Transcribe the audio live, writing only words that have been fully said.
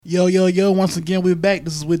Yo, once again, we're back.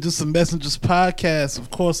 This is with Just Some Messengers podcast. Of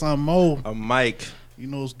course, I'm Mo. I'm Mike. You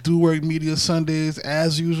know, it's Do Work Media Sundays,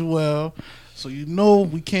 as usual. So you know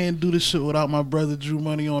we can't do this shit without my brother Drew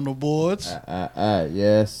Money on the boards.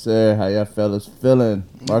 Yes, sir. How y'all fellas feeling?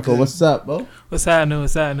 Marco, what's up, bro? What's happening?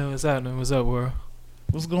 What's up, world?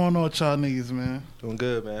 What's going on with y'all niggas, man? Doing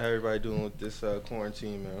good, man. How everybody doing with this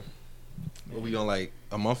quarantine, man? What we on, like,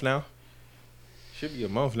 a month now? Should be a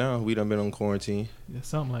month now. We done been on quarantine. Yeah,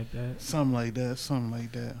 something like that. Something like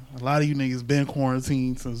that. A lot of you niggas been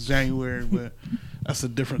quarantined since January, but that's a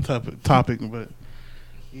different topic. But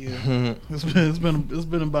yeah, it's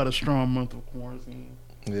been about a strong month of quarantine.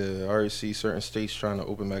 Yeah, I already see certain states trying to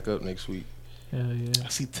open back up next week. Hell yeah. I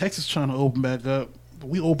see Texas trying to open back up. But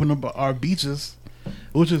we open up our beaches,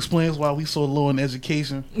 which explains why we so low in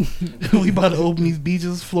education. We about to open these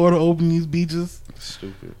beaches. Florida open these beaches.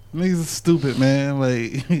 Stupid. Niggas is stupid, man.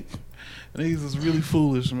 Like, niggas is really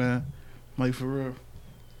foolish, man. Like, for real.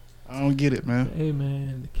 I don't get it, man. Hey,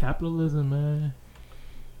 man, capitalism, man.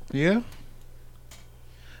 Yeah?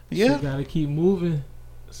 Yeah? Shit gotta keep moving.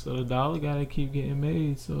 So the dollar gotta keep getting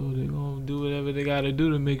made. So they're gonna do whatever they gotta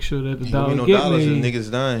do to make sure that the dollar no get dollars made. if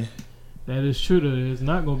niggas dying. That is true, though. There's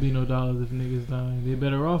not gonna be no dollars if niggas dying. They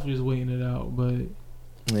better off just waiting it out, but...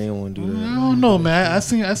 They don't want to do that. I don't know, man. I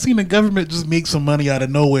seen the government just make some money out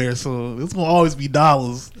of nowhere, so it's gonna always be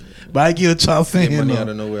dollars. But I get what y'all saying. Get money out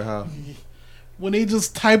of nowhere, how? When they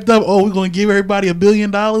just typed up, oh, we're gonna give everybody $1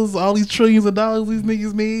 billion, all these trillions of dollars these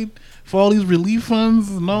niggas made for all these relief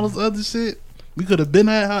funds and all this other shit. We could have been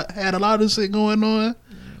had a lot of this shit going on.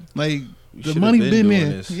 Like, the money been there.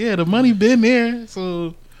 This. Yeah, the money been there.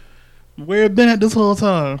 So where it been at this whole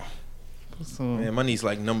time? So, man, money's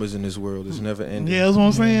like numbers in this world. It's never ending. yeah, that's what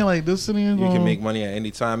I'm saying. Like, this city you can make money at any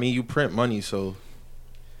time. I mean, you print money, so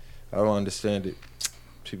I don't understand it,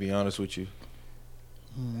 to be honest with you.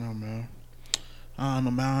 No, man. I don't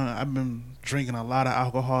know, man. I've been drinking a lot of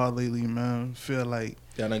alcohol lately, man. Feel like...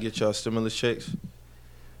 Y'all not get y'all stimulus checks?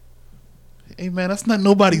 Hey, man, that's not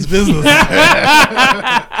nobody's business.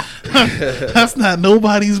 That's not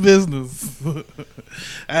nobody's business.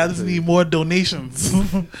 I just need more donations.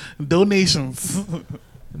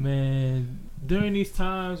 Man, during these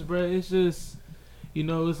times, bro, it's just, you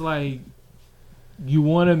know, it's like you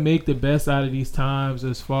want to make the best out of these times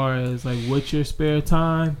as far as like what's your spare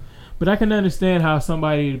time. But I can understand how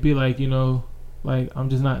somebody would be like, you know, like I'm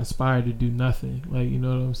just not inspired to do nothing. Like, you know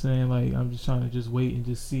what I'm saying? Like I'm just trying to just wait and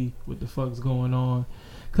just see what the fuck's going on.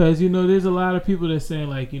 Because, you know, there's a lot of people that's saying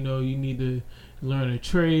like, you know, you need to learn a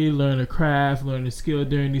trade, learn a craft, learn a skill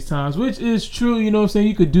during these times, which is true. You know what I'm saying?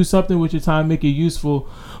 You could do something with your time, make it useful.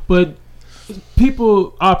 But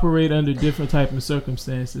people operate under different type of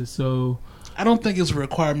circumstances. So I don't think it's a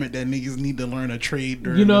requirement that niggas need to learn a trade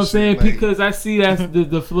during you know what I'm saying? Like, because I see that's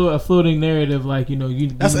a floating narrative. Like, you know,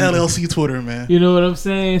 that's LLC Twitter, man. You know what I'm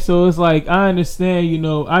saying? So it's like, I understand, you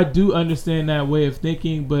know, I do understand that way of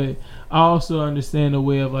thinking, but I also understand the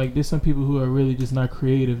way of like, there's some people who are really just not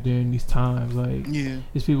creative during these times. Like, yeah,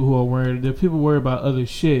 there's people who are worried. There are people worried about other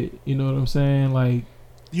shit. You know what I'm saying? Like,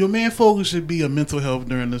 your main focus should be on mental health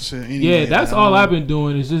during this shit. Anyway. Yeah, that's all I've been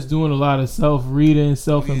doing is just doing a lot of self-reading,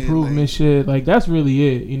 self-improvement shit. Like, that's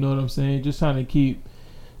really it. You know what I'm saying? Just trying to keep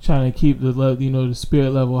the you know, the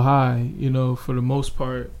spirit level high. You know, for the most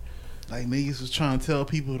part. Like, niggas is trying to tell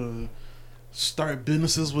people to start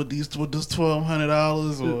businesses with this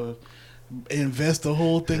 $1,200 or invest the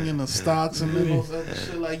whole thing in the stocks and then those other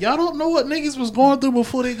shit. Like, y'all don't know what niggas was going through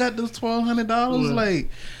before they got this $1,200.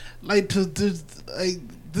 Like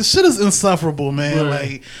this shit is insufferable, man.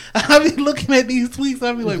 Right. Like, I be looking at these tweets,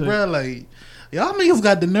 I be like, bro, like, y'all niggas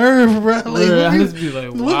got the nerve, bro. Like, I just be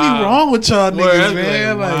like, wow. What be wrong with y'all niggas,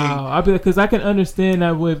 man? Like, wow. I be because I can understand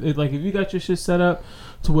that with it, like if you got your shit set up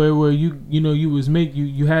to where you know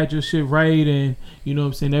you had your shit right and you know what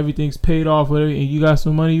I'm saying everything's paid off whatever and you got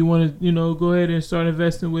some money you want to, you know, go ahead and start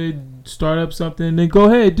investing with, start up something, then go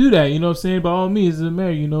ahead do that. You know what I'm saying? By all means, as a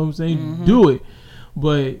mayor, you know what I'm saying, do it.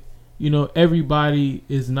 But you know, everybody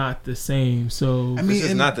is not the same. So I mean,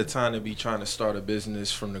 it's not the time to be trying to start a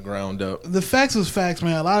business from the ground up. The facts is facts,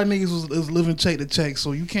 man. A lot of niggas was living check to check,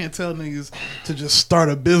 so you can't tell niggas to just start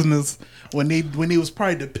a business when they was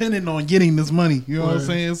probably dependent on getting this money. You know what I'm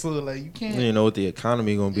saying? So like, you can't. You know what the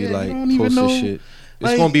economy gonna be like post this shit.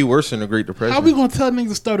 It's gonna be worse than the Great Depression. How we gonna tell niggas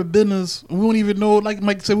to start a business? We don't even know. Like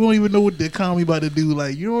Mike said, we don't even know what the economy about to do.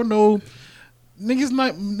 Like, you don't know. Niggas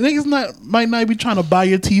might not be trying to buy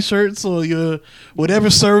your t-shirts or your whatever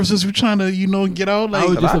services you're trying to, you know, get out. Like,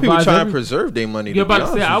 a lot of people trying to preserve their money. You're about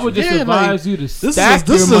to say, I would just advise you to this stack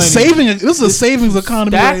is your money. This is a savings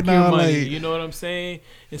economy right now. Money, like, you know what I'm saying?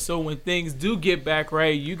 And so when things do get back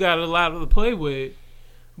right, you got a lot to play with.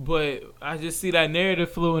 But I just see that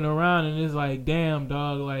narrative floating around, and it's like, damn,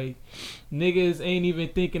 dog, like, niggas ain't even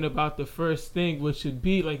thinking about the first thing, which should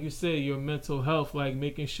be, like you said, your mental health, like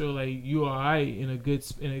making sure like you all right in a good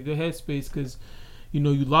headspace, because you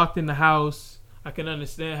know you locked in the house. I can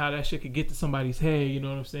understand how that shit could get to somebody's head. You know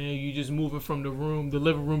what I'm saying? You just moving from the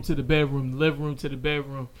living room to the bedroom, the living room to the bedroom.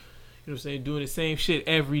 You know what I'm saying? Doing the same shit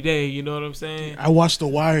every day. You know what I'm saying? I watch The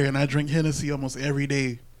Wire and I drink Hennessy almost every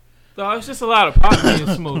day. So it's just a lot of pot being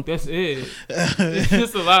smoked. That's it. It's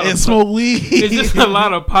just a lot of smoke weed. It's just a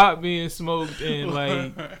lot of pot being smoked and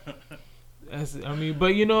like.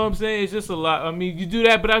 But you know what I'm saying? It's just a lot. I mean, you do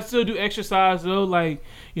that, but I still do exercise though. Like,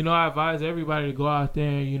 you know, I advise everybody to go out there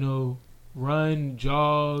and, you know, run,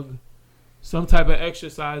 jog, some type of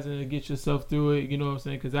exercising to get yourself through it. You know what I'm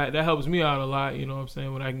saying? Because that helps me out a lot. You know what I'm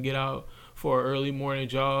saying? When I can get out for an early morning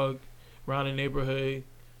jog around the neighborhood.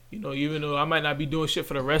 You know, even though I might not be doing shit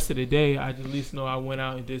for the rest of the day, I just at least know I went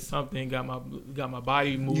out and did something, got my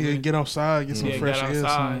body moving. Yeah, get outside, get some fresh air.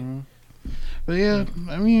 But yeah,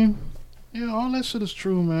 I mean, yeah, all that shit is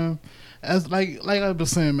true, man. As like I've been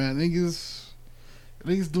saying, man, niggas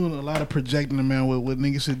doing a lot of projecting, man, what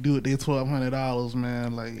niggas should do with their $1,200,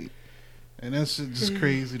 man. Like, and that shit just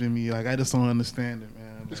crazy to me. Like, I just don't understand it,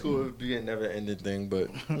 man. It's cool to be a never ending thing, but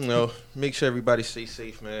you know, make sure everybody stay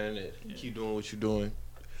safe, man, and keep doing what you're doing.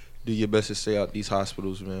 Do your best to stay out these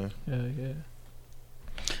hospitals, man. Yeah.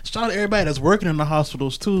 Shout out to everybody that's working in the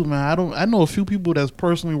hospitals too, man. I know a few people that's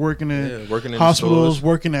personally working in hospitals,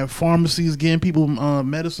 working at pharmacies, getting people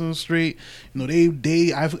medicine straight. You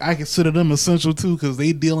know, I consider them essential too, because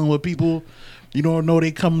they dealing with people. You don't know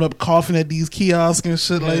they coming up coughing at these kiosks and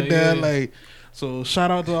shit like that. Like, so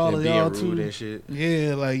shout out to all of y'all too. And shit.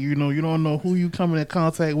 Yeah, like, you know, you don't know who you coming in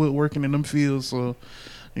contact with working in them fields. So,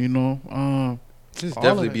 you know, This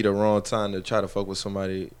definitely be the wrong time to try to fuck with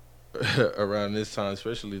somebody around this time,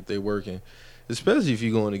 especially if they working. Especially if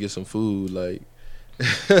you're going to get some food, like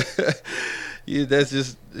yeah,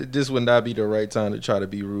 this would not be the right time to try to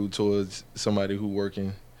be rude towards somebody who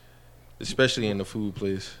working, especially in the food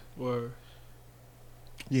place. Word.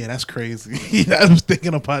 Yeah, that's crazy. I was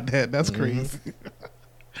thinking about that. That's crazy.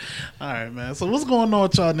 All right, man. So what's going on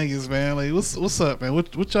with y'all niggas, man? Like, what's up, man?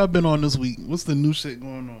 What y'all been on this week? What's the new shit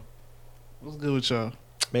going on? What's good with y'all?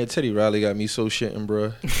 Man, Teddy Riley got me so shitting,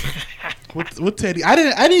 bro. What Teddy?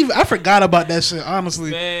 I forgot about that shit, honestly.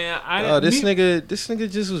 Man, this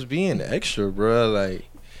nigga just was being extra, bro. Like,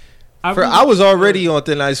 I was already on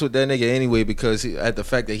thin ice with that nigga anyway, because at the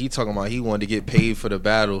fact that he talking about he wanted to get paid for the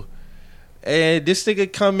battle, and this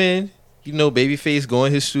nigga come in, you know, Babyface go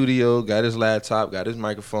in his studio, got his laptop, got his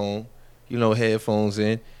microphone, you know, headphones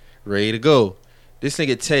in, ready to go. This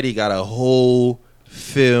nigga Teddy got a whole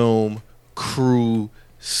film crew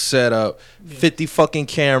set up, 50 fucking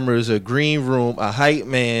cameras, a green room, a hype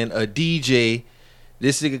man, a DJ.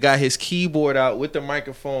 This nigga got his keyboard out with the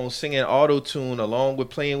microphone, singing auto-tune along with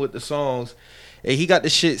playing with the songs, and he got the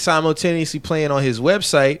shit simultaneously playing on his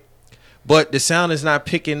website, but the sound is not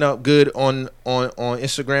picking up good on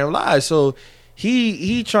Instagram Live. So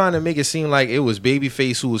he trying to make it seem like it was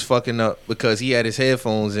Babyface who was fucking up because he had his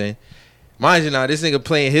headphones in. Mind you, now this nigga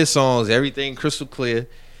playing his songs, everything crystal clear.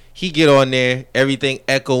 He get on there, everything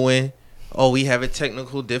echoing. Oh, we having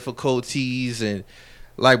technical difficulties, and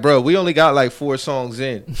like, bro, we only got like 4 songs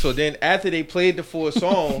in. So then after they played the 4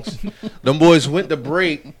 songs, them boys went to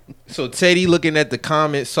break. So Teddy looking at the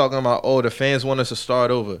comments talking about, oh, the fans want us to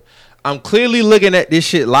start over. I'm clearly looking at this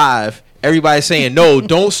shit live. Everybody saying, no,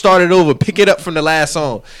 don't start it over. Pick it up from the last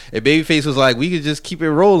song. And Babyface was like, we could just keep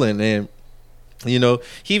it rolling. And, you know,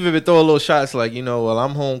 he even been throwing little shots like, you know, well,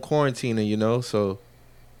 I'm home quarantining, you know, so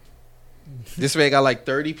this man got like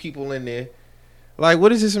 30 people in there. Like,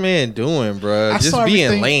 what is this man doing, bro? Just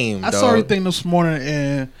being lame, dog. I saw everything this morning,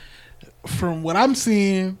 and from what I'm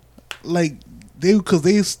seeing, like, they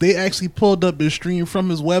actually pulled up the stream from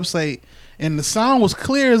his website, and the sound was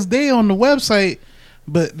clear as day on the website,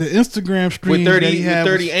 but the Instagram stream with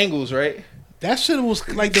 30 angles, right? That shit was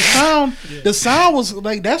like the sound. The sound was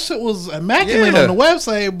like that shit was immaculate on the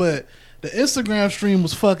website, but the Instagram stream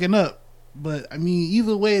was fucking up. But I mean,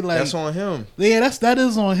 either way, like, that's on him. Yeah, that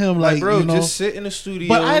is on him. Like, bro, you know, just sit in the studio.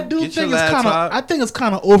 But I do think it's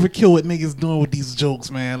kind of overkill what niggas doing with these jokes,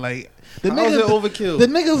 man. Like, overkill? The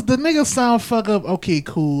niggas sound fuck up. Okay,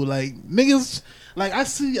 cool. Like, niggas, like, I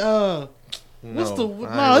see.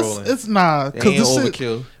 It's nah. Cause the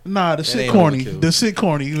overkill. The shit corny. Overkill. The shit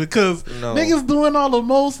corny because niggas doing all the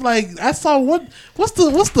most. Like, I saw what's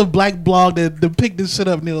the black blog that picked this shit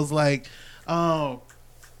up, and it was like,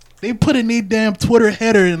 They put in their damn Twitter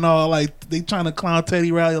header and all, like they trying to clown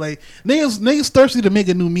Teddy Riley. Like niggas thirsty to make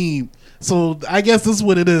a new meme. So I guess this is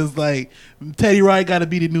what it is. Like Teddy Riley got to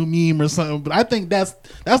be the new meme or something. But I think that's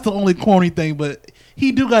the only corny thing. But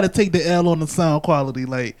he do got to take the L on the sound quality.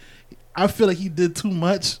 Like I feel like he did too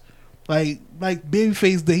much. Like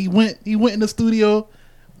Babyface did. He went in the studio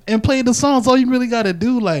and played the songs. All you really got to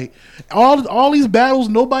do. Like all these battles,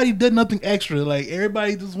 nobody did nothing extra. Like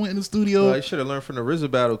everybody just went in the studio. Well, I should have learned from the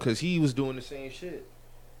RZA battle because he was doing the same shit.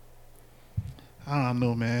 I don't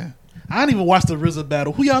know, man. I didn't even watch the RZA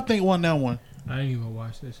battle. Who y'all think won that one? I didn't even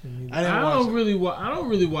watch that shit. I don't really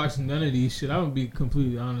watch none of these shit. I'm gonna be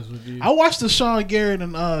completely honest with you. I watched the Sean Garrett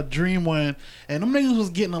and Dream one, and them niggas was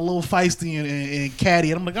getting a little feisty and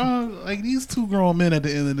catty. And I'm like, oh, like these two grown men at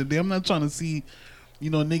the end of the day. I'm not trying to see,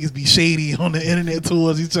 niggas be shady on the internet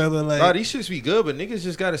towards each other. Like, bro, these shits be good, but niggas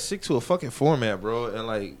just gotta stick to a fucking format, bro. And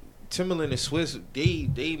like Timbaland and Swiss,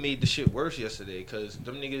 they made the shit worse yesterday because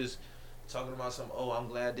them niggas talking about I'm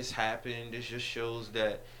glad this happened. This just shows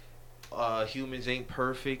that humans ain't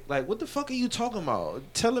perfect. Like, what the fuck are you talking about?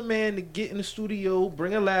 Tell a man to get in the studio,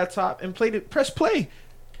 bring a laptop, and press play.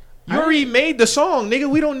 You already made the song, nigga.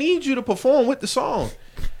 We don't need you to perform with the song.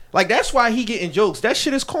 Like, that's why he getting jokes. That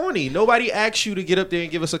shit is corny. Nobody asked you to get up there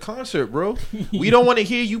and give us a concert, bro. We don't want to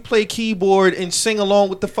hear you play keyboard and sing along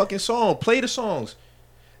with the fucking song. Play the songs.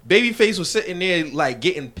 Babyface was sitting there like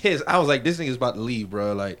getting pissed. I was like, this nigga's about to leave,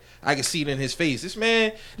 bro. Like, I can see it in his face. This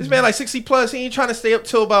man like 60 plus. He ain't trying to stay up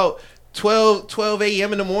till about 12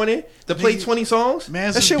 a.m. in the morning to play 20 songs.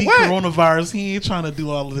 Man, that shit beat whack. Coronavirus. He ain't trying to do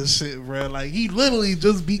all of this shit, bro. Like, he literally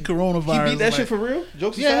just beat coronavirus. He beat that shit for real?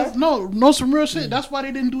 Jokes aside? No, some real shit. That's why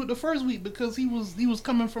they didn't do it the first week, because he was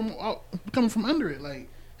coming from under it. Like,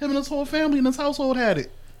 him and his whole family and his household had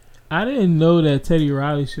it. I didn't know that Teddy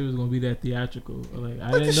Riley shit was gonna be that theatrical. Like,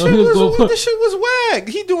 I didn't know he was gonna. The shit was whack.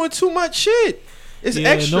 He doing too much shit. It's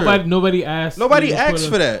extra. Nobody asked. Nobody asked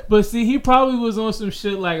for that. But see, he probably was on some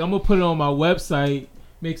shit like, I'm gonna put it on my website,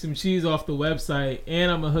 make some cheese off the website,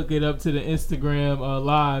 and I'm gonna hook it up to the Instagram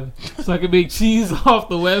live, so I can make cheese off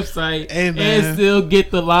the website and still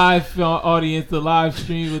get the live audience, the live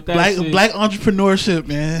stream with that shit. Black entrepreneurship,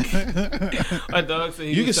 man. My dog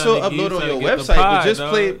said you can still upload on your website, but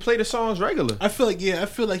just play the songs regular. I feel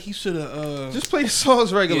like he should have just play the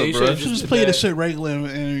songs regular, bro. Should just play the shit regular,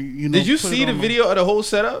 and Did you see the video of the whole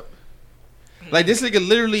setup? Like, this nigga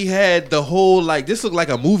literally had the whole, like, this looked like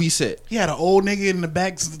a movie set. He had an old nigga in the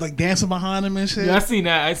back, like, dancing behind him and shit. Yeah, I seen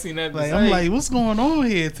that. Like, I'm like, what's going on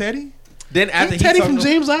here, Teddy? Then after Teddy from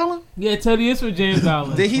James Island? Yeah, Teddy is from James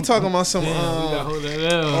Island. Then he talking about some,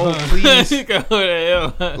 please.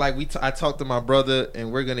 Like, I talked to my brother,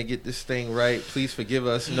 and we're going to get this thing right. Please forgive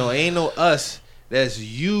us. No, ain't no us. That's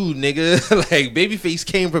you, nigga. Like, Babyface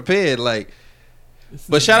came prepared. Like,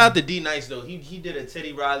 but shout out to D Nice, though. He did a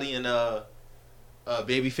Teddy Riley and,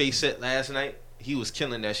 Babyface set last night. He was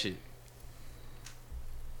killing that shit.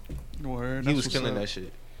 Word, he was killing that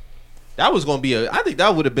shit. That was gonna be I think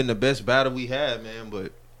that would have been the best battle we had, man.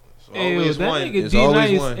 But it's always one. It's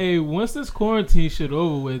always one. Hey, once this quarantine shit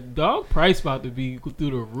over with, dog price about to be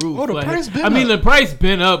through the roof. Oh, the price been up. The price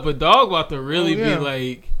been up, but dog about to really be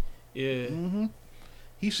like, yeah. Mm-hmm.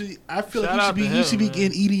 He should. I feel like he should be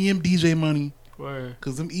getting EDM DJ money.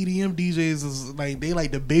 Cause them EDM DJs is like, they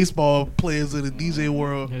like the baseball players of the DJ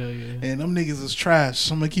world. Hell yeah. And them niggas is trash.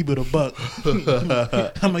 So I'm gonna keep it a buck.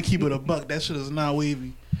 That shit is not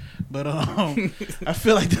wavy. But I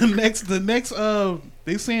feel like the next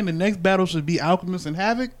they saying the next battle should be Alchemist and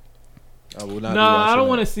Havoc. I will not. No, I don't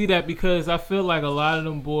want to see that, because I feel like a lot of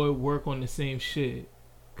them boys work on the same shit.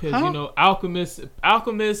 Cause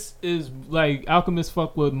Alchemist is like, Alchemist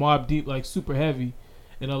fuck with Mobb Deep like super heavy.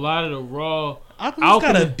 And a lot of the raw Alchemist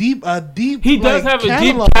got a deep. He does have a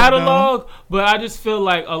deep catalog, but I just feel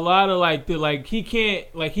like a lot of he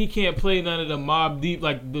can't play none of the Mobb Deep,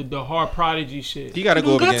 like the hard Prodigy shit. He got to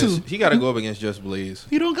go up against Just Blaze.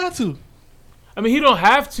 He don't got to. I mean, he don't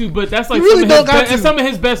have to, but that's like some of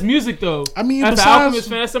his best music, though. I mean, as an Alchemist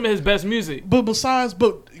fan, that's some of his best music. But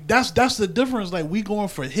that's the difference. Like, we going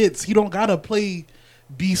for hits. He don't gotta play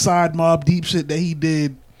B-side Mobb Deep shit that he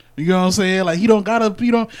did. You know what I'm saying? Like, he don't gotta,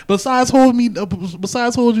 besides Hold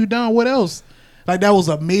You Down, what else? Like, that was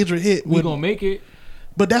a major hit. We gonna make it.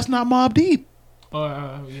 But that's not Mobb Deep. Hold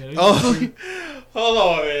on,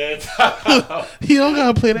 man. He don't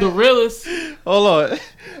gotta play that. The realest. Hold on.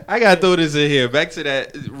 I gotta throw this in here. Back to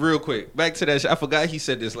that real quick. Back to that. I forgot he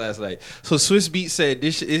said this last night. So Swiss Beats said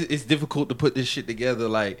this it's difficult to put this shit together.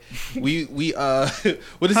 Like, we what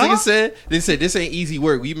this nigga said? They said this ain't easy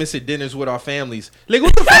work. We missing dinners with our families. Like,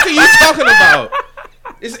 what the fuck are you talking about?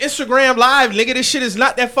 It's Instagram Live, nigga. This shit is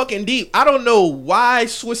not that fucking deep. I don't know why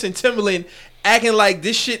Swiss and Timberland acting like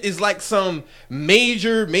this shit is like some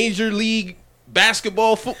major league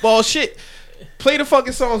basketball, football shit. Play the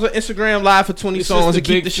fucking songs on Instagram Live for 20 songs and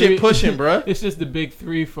keep the shit pushing, bruh. It's just the big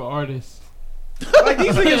three for artists. Like,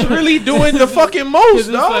 these niggas really doing the fucking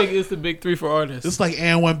most, dog. It's the big three for artists. It's like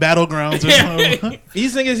and one Battlegrounds or something.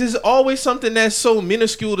 These niggas is always something that's so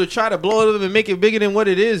minuscule to try to blow it up and make it bigger than what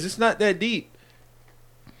it is. It's not that deep.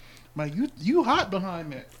 Like, you hot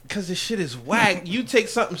behind that. Because this shit is whack. You take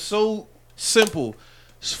something so simple,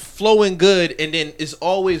 flowing good, and then it's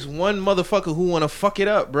always one motherfucker who want to fuck it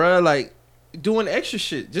up, bruh. Like, doing extra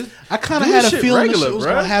shit. Just I kind of had a feeling this shit was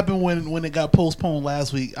going to happen when it got postponed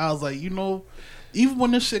last week. I was like, even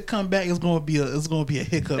when this shit come back, it's gonna be a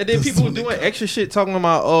hiccup. And then people doing extra shit talking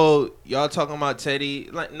about, oh, y'all talking about Teddy.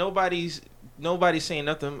 Like, nobody's saying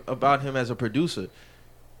nothing about him as a producer.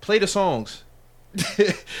 Play the songs.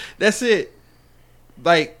 That's it.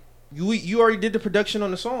 Like, you already did the production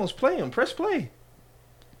on the songs. Play them. Press play.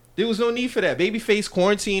 There was no need for that. Babyface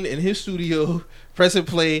quarantined in his studio. Press and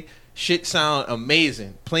play. Shit sound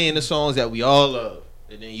amazing. Playing the songs that we all love.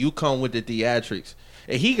 And then you come with the theatrics.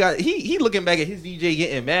 And he looking back at his DJ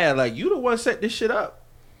getting mad. Like, you the one set this shit up.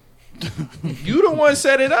 You the one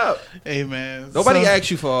set it up. Hey, man. Nobody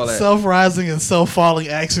asked you for all that. Self-rising and self-falling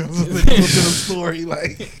actions in the story.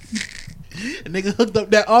 Like, a nigga hooked up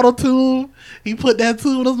that auto-tune. He put that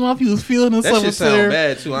tune in his mouth. He was feeling himself. That shit sound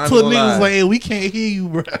bad, too. I ain't Until gonna niggas lie. like, hey, we can't hear you,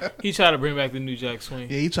 bro. He tried to bring back the New Jack Swing.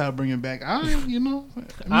 Yeah, he tried to bring it back. I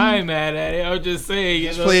ain't mad at it. I was just saying.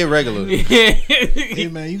 Just play it regular. Hey,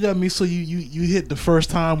 man, you got me so you hit the first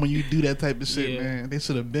time when you do that type of shit, man. They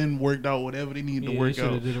should have been worked out whatever they needed to work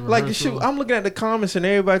out. Like, the shit, I'm looking at the comments and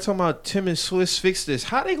everybody talking about Tim and Swiss fix this.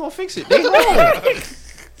 How they gonna fix it? They home.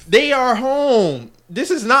 They are home. This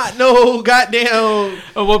is not no goddamn.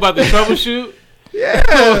 Oh, what about the troubleshoot? Yeah.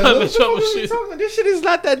 This shit is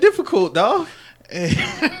not that difficult, dog.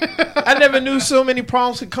 I never knew so many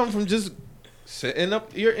problems could come from just setting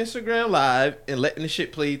up your Instagram Live and letting the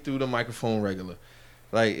shit play through the microphone regular.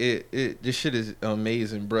 Like, this shit is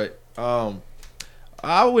amazing, but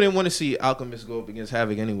I wouldn't want to see Alchemist go up against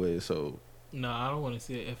Havoc anyway, so. No, I don't want to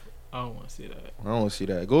see it. I don't want to see that. I don't want to see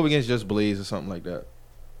that. Go up against Just Blaze or something like that.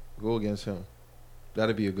 Go against him.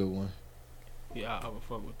 That'd be a good one. Yeah, I would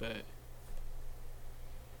fuck with that.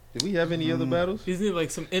 Did we have any other battles? Isn't it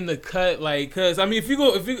like some in the cut? Like, cause I mean,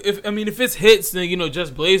 if it's hits, then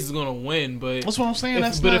Just Blaze is gonna win. But that's what I'm saying.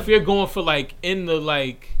 If you're going for like in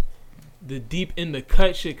the deep in the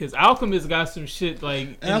cut shit, cause Alchemist got some shit like.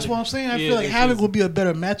 And that's what I'm saying. I feel like Havoc would be a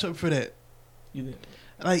better matchup for that.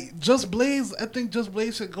 Like Just Blaze, I think Just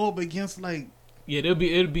Blaze should go up against like. Yeah, it'll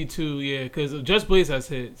be two. Yeah, cause Just Blaze has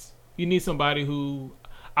hits. You need somebody who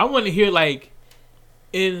I want to hear like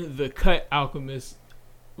in the cut Alchemist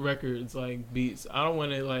records like beats. I don't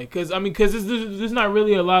want to like cause there's not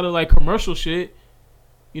really a lot of like commercial shit.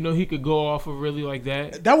 He could go off of really like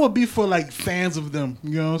that. That would be for like fans of them.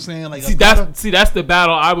 You know what I'm saying? Like that's the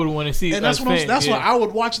battle I would want to see. And that's why I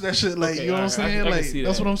would watch that shit. Like you know what I'm saying?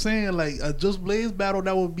 That's what I'm saying. Like a Just Blaze battle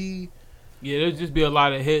that would be. Yeah, there'd just be a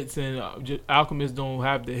lot of hits, and Alchemist don't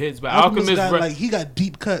have the hits. But Alchemist got, he got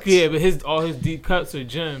deep cuts. Yeah, but all his deep cuts are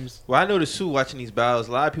gems. Well, I noticed too watching these battles,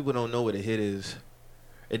 a lot of people don't know what a hit is,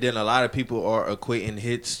 and then a lot of people are equating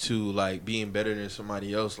hits to like being better than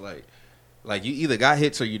somebody else. Like you either got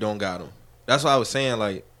hits or you don't got them. That's what I was saying.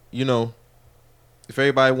 Like if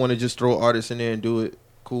everybody want to just throw artists in there and do it,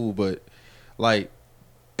 cool. But like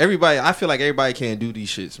everybody, I feel like everybody can't do these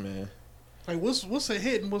shits, man. Like what's a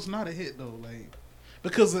hit and what's not a hit though? Like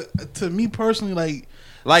because to me personally,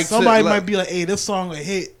 like somebody might be like, "Hey, this song a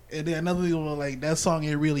hit," and then another people are like, "That song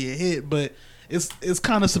ain't really a hit," but it's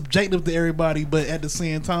kind of subjective to everybody. But at the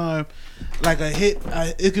same time, like a hit,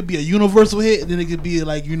 it could be a universal hit, and then it could be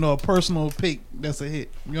like a personal pick that's a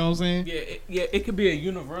hit. You know what I'm saying? Yeah, it could be a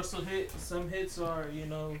universal hit. Some hits are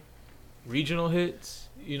regional hits.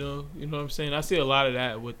 You know what I'm saying? I see a lot of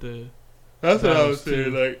that with the. That's what I was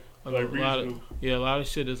saying. Like regional. A lot of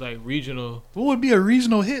shit is like regional. What would be a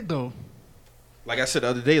regional hit though? Like I said the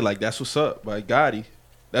other day, like That's What's Up by Gotti.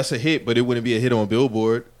 That's a hit, but it wouldn't be a hit on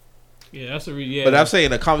Billboard. Yeah, that's a But I'm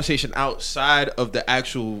saying a conversation outside of the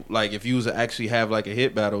actual, like if you was to actually have like a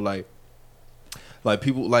hit battle, like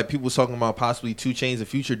people was talking about possibly 2 Chainz and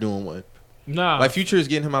Future doing one. Nah, like Future is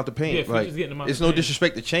getting him out the paint. Yeah, Future's getting him out. It's no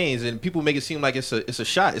disrespect to Chainz, and people make it seem like it's a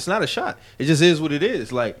shot. It's not a shot. It just is what it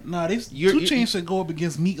is. Like 2 Chainz should go up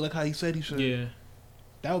against Meek like how he said he should. Yeah,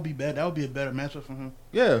 that would be bad. That would be a better matchup for him.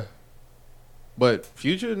 Yeah, but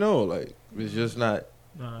Future, no, like it's just not.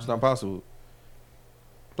 It's not possible.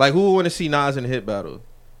 Like who would want to see Nas in a hit battle?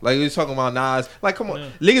 Like we was talking about Nas. Like, come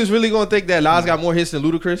on, niggas really gonna think that Nas got more hits than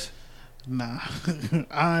Ludacris? Nah,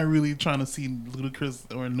 I ain't really trying to see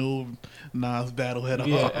Ludacris or no Nas battle at all.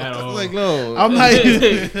 Yeah, at all. Like, no, I'm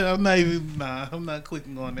not even. Nah, I'm not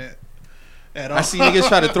clicking on that at all. I see niggas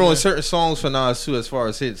try to throw in certain songs for Nas too, as far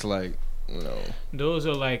as hits. Like, no, those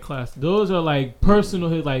are like class. Those are like personal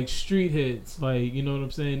hits, like street hits. Like, you know what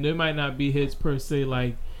I'm saying? There might not be hits per se,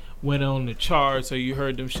 like went on the charts or you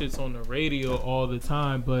heard them shits on the radio all the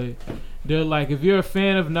time, but they're like, if you're a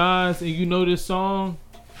fan of Nas and you know this song,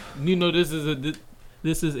 you know this is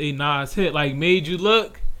a Nas hit. Like Made You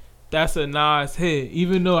Look, that's a Nas hit.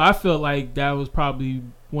 Even though I feel like that was probably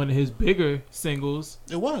one of his bigger singles.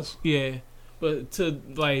 It was. Yeah. But to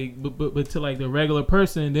like but to like the regular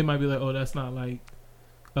person, they might be like, oh, that's not like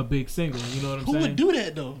a big single. You know what I'm saying? Who would do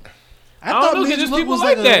that though? I don't know, because there's people was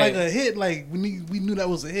like that. Like a hit. Like we knew that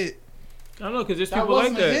was a hit. I don't know, because there's That people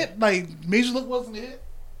like wasn't a that. hit. Like Made You Look wasn't a hit.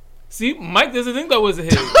 See, Mike doesn't think that was a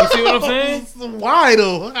hit. You see what I'm saying? Why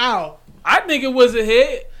though? How? I think it was a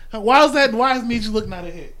hit. Why is that? Why is Made You Look not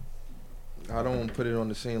a hit? I don't put it on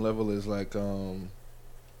the same level as like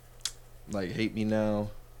Hate Me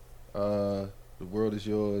Now, The World Is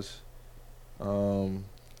Yours, One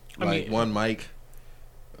Mic.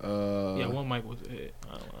 Yeah, One Mic was a hit.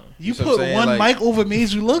 I don't know. You put One Mic over Made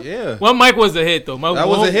You Look? Yeah. One Mic was a hit though. That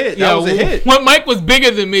was a hit. That was a hit. One Mic was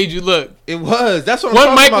bigger than Made You Look. It was. That's what I'm One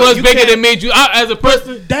talking Mic about. was bigger than Made You. As a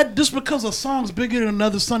person, That just because a song's bigger than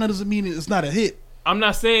another song, that doesn't mean it's not a hit. I'm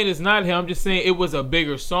not saying it's not him. I'm just saying it was a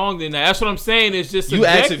bigger song than that. That's what I'm saying. It's just you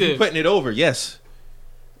subjective. asked if you putting it over. Yes.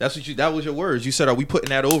 That was your words. You said, "Are we putting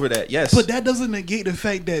that over that?" Yes. But that doesn't negate the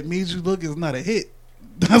fact that Made You Look is not a hit.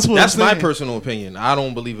 That's what. That's I'm saying. my personal opinion. I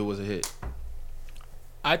don't believe it was a hit.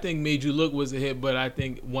 I think Made You Look was a hit, but I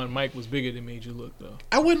think One Mic was bigger than Made You Look though.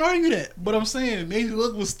 I wouldn't argue that, but I'm saying Made You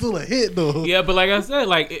Look was still a hit though. Yeah, but like I said,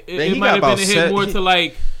 like it might have been a hit more to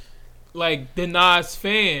like the Nas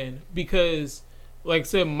fan, because like I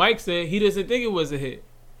said, Mike said he doesn't think it was a hit.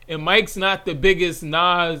 And Mike's not the biggest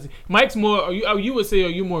Nas. Mike's more. You would say, are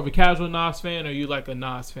you more of a casual Nas fan, or are you like a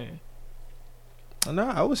Nas fan? No,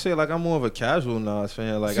 I would say like I'm more of a casual Nas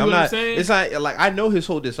fan. Like See I'm what I'm not. saying? It's not like I know his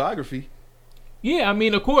whole discography. Yeah, I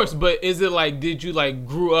mean, of course, but is it like, did you like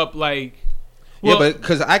grew up like? Well, yeah, but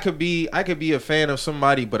because I could be a fan of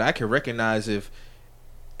somebody, but I can recognize if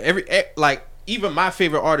like even my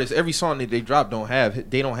favorite artists, every song that they drop don't have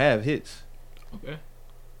hits. Okay.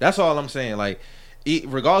 That's all I'm saying. Like,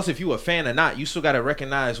 regardless if you a fan or not, you still gotta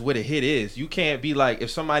recognize what a hit is. You can't be like, if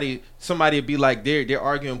somebody be like their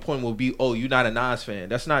arguing point will be, oh, you're not a Nas fan.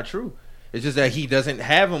 That's not true. It's just that he doesn't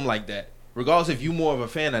have them like that. Regardless if you more of a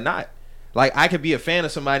fan or not. Like, I could be a fan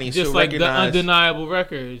of somebody and just still like recognize the undeniable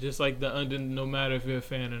record, just like no matter if you're a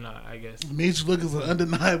fan or not, I guess. Made You Look is an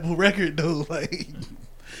undeniable record though. Like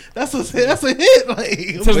that's a hit. Like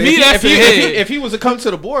to me, that's a hit. If he was to come to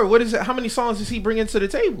the board, what is it? How many songs does he bring into the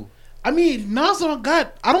table? I mean, I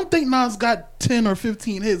don't think Nas got 10 or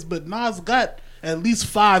 15 hits, but Nas got at least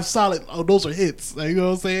 5 solid. Oh, those are hits. Like, you know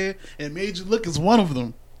what I'm saying? And Made You Look is one of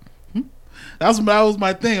them. That was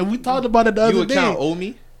my thing. We talked about it the other day. You would count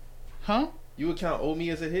Omi? Huh? You would count Omi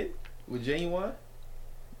as a hit with Genuine?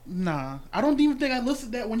 Nah, I don't even think I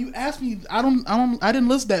listed that. When you asked me, I didn't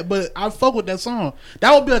list that, but I fuck with that song.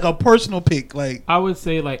 That would be like a personal pick. Like, I would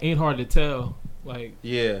say like Ain't Hard to Tell. Like,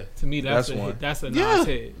 yeah, to me that's a one. hit. That's a Nas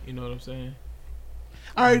hit. You know what I'm saying?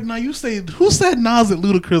 All right, now you say, who said Nas and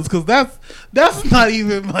Ludacris? Because that's not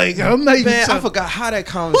even like, I'm not even. Man, I forgot how that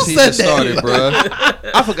conversation started, bro.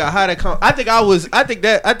 I forgot how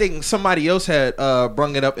that. I think somebody else had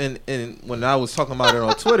brung it up in when I was talking about it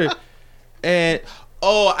on Twitter, and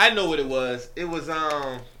I know what it was. It was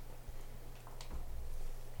I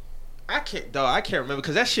can't remember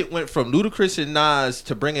because that shit went from Ludacris and Nas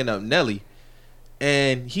to bringing up Nelly,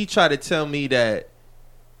 and he tried to tell me that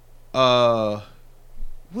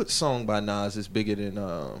what song by Nas is bigger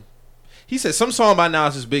than he said some song by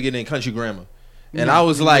Nas is bigger than Country Grammar. And I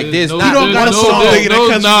was like, you don't got a song bigger than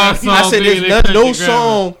Country Grammar. I said there's no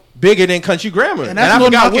song bigger than Country Grammar. And I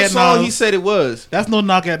forgot what song he said it was. That's no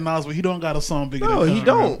knock at Nas, but he don't got a song bigger than Country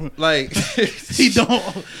Grammar. No, he don't. Like he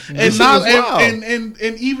don't. And Nas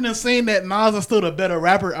and even in saying that, Nas is still the better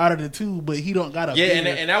rapper out of the two, but he don't got a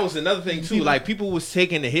and that was another thing too. Like people was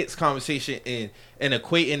taking the hits conversation and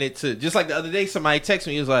equating it to, just like the other day somebody texted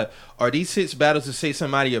me, he was like, are these hits battles to say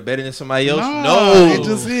somebody are better than somebody else? No, it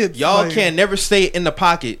just hits. Y'all can never stay in the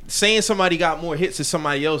pocket. Saying somebody got more hits than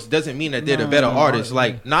somebody else doesn't mean that they're the better artist.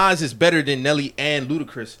 Like Nas is better than Nelly and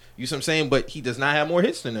Ludacris. You see what I'm saying? But he does not have more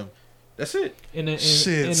hits than them. That's it.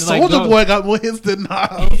 Shit, Soulja Boy got more hits than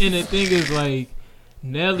Nas. And the thing is, like,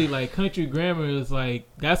 Nelly, like Country Grammar is like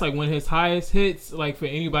that's like one of his highest hits, like for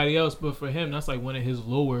anybody else, but for him that's like one of his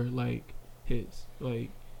lower like hits, like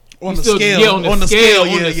on the scale, on the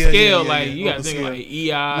scale, like you gotta think like EI.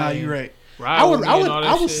 Nah, you're right.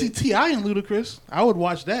 I would see T.I. and Ludacris. I would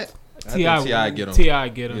watch that. T.I. get him. T.I.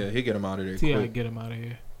 get him. Yeah, he get him out of there. T.I. get him out of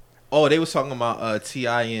here. Oh, they was talking about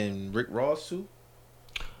T.I. and Rick Ross too.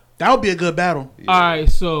 That would be a good battle. Yeah. All right,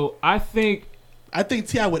 so I think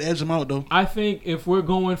T.I. would edge him out though. I think if we're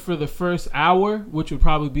going for the first hour, which would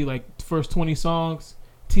probably be like the first 20 songs,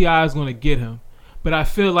 T.I. is going to get him. But I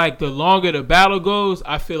feel like the longer the battle goes,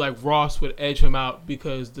 I feel like Ross would edge him out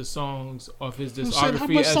because the songs of his discography how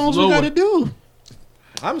much as songs lower. we got to do?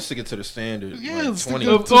 I'm sticking to the standard. Yeah, like 20.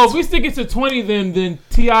 If we stick it to 20, then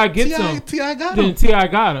T.I. gets him. T.I. got him. Then T.I.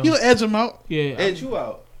 got him. He'll edge him out. Yeah, Edge you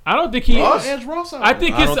out. I don't think he Ross? Edge Ross out. I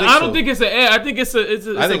think it's. I don't think it's an edge. I think it's a.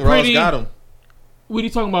 I think a pretty, Ross got him. What are you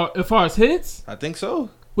talking about? As far as hits I think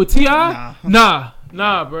so. with T.I.? Nah,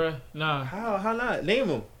 bruh. Nah. How not? Name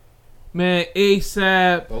him. Man,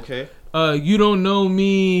 ASAP. Okay. You Don't Know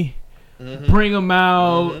Me. Bring Him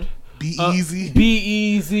Out. Be Easy. Be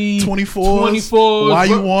Easy. 24. Why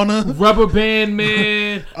You Wanna. Rubber Band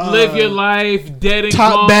Man. Live Your Life. Dead and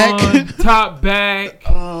Top Gone. Back. Top Back.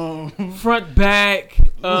 Front Back.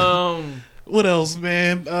 What else,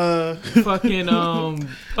 man? Fucking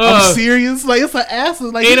I'm serious. Like it's an ass.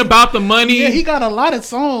 Like Ain't About the Money. Yeah, he got a lot of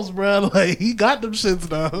songs, bro. Like he got them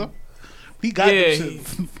shits now. He got them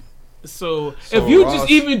shits. So if you Ross, just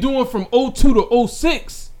even doing from 02 to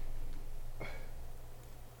 06,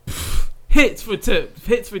 hits for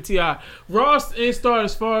T.I. Ross ain't start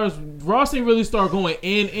as far as Ross ain't really start going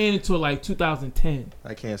in until like 2010.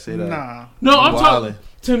 I can't say that. Nah. No, I'm talking.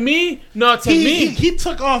 To me, he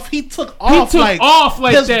took off. He took off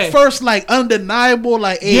like his that. first like undeniable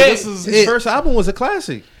like. Hey, this is his first album was a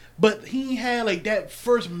classic. But he had like that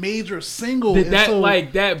first major single until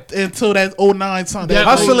that 09 song. That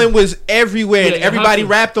Hustling was everywhere and everybody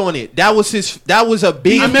rapped on it. That was a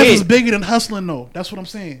big BMF hit. is bigger than Hustling though. That's what I'm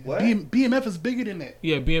saying. What? BMF is bigger than that.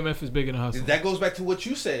 Yeah, BMF is bigger than Hustling. That goes back to what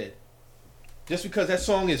you said. Just because that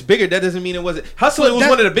song is bigger, that doesn't mean it wasn't. Hustling was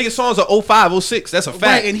one of the biggest songs of 05, 06. That's a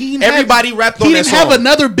fact. Right, and everybody rapped on that song. He didn't have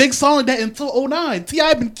another big song like that until 09.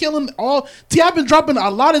 T.I. been killing T.I. been dropping a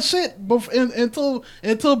lot of shit until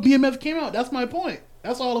BMF came out. That's my point.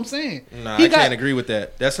 That's all I'm saying. Nah, I can't agree with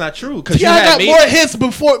that. That's not true. T.I. got more hits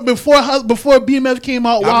before BMF came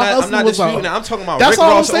out. I'm not disputing that. I'm talking about Rick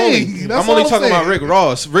Ross only. I'm only talking about Rick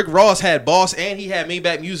Ross. Rick Ross had Boss and he had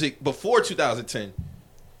Maybach Music before 2010.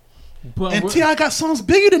 And T.I. got songs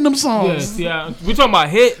bigger than them songs. Yeah, T.I. We're talking about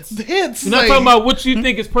hits. The hits. We're not talking about what you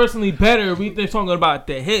think is personally better. We're talking about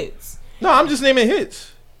the hits. No, I'm just naming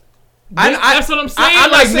hits. That's what I'm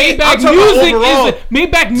saying.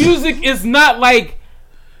 Maybach Music is not like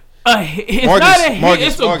a hit. It's not a hit.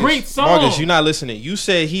 It's a great song. Marcus, you're not listening. You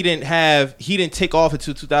said he didn't take off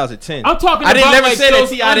until 2010. I'm talking about I never said that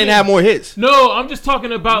T.I. didn't have more hits. No, I'm just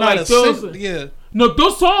talking about like those. Yeah. No,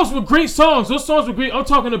 those songs were great songs. Those songs were great. I'm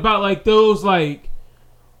talking about like those like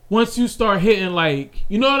once you start hitting like,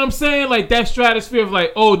 you know what I'm saying? Like that stratosphere of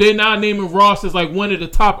like, oh, they're now naming Ross as like one of the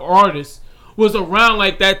top artists was around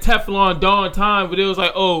like that Teflon Don time, but it was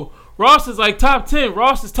like, oh, Ross is like top 10,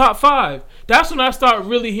 Ross is top 5. That's when I start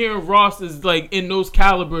really hearing Ross is like in those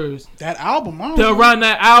calibers. That album, around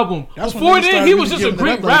that album. Before then, he was just a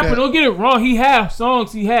great rapper. Like don't get it wrong. He had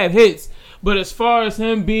songs, he had hits, but as far as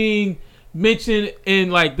him being mentioned in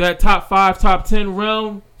like that top 5, top 10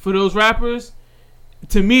 realm for those rappers,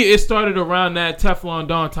 to me it started around that Teflon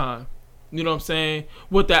Don time. You know what I'm saying?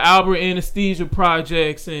 With the Albert Anesthesia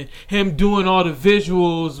projects and him doing all the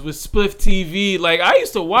visuals with Spliff TV. Like I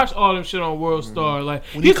used to watch all them shit on World Star. Like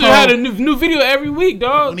he used to have a new video every week,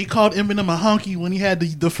 dog. When he called Eminem a hunky when he had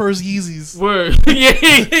the first Yeezys. Word. Yeah.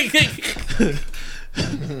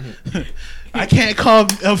 I can't call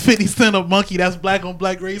 50 Cent a monkey. That's black on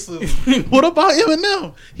black racism. What about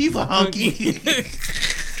Eminem? He's a hunky.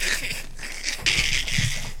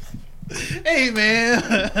 Hey, man.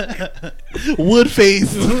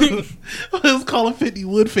 Woodface. Let's call him 50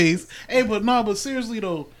 Woodface. Hey, but seriously,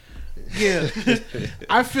 though. Yeah.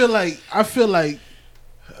 I feel like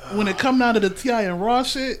when it come down to the T.I. and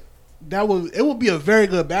Ross shit, it would be a very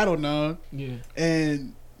good battle now. Yeah.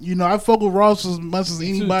 And you know, I fuck with Ross as much as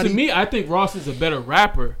anybody. To me, I think Ross is a better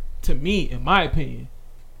rapper. To me, in my opinion,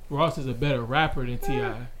 Ross is a better rapper than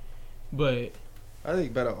T.I. But I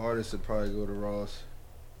think better artists would probably go to Ross.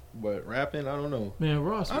 But rapping, I don't know. Man,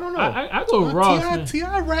 Ross. I don't know. I go with Ross. Man.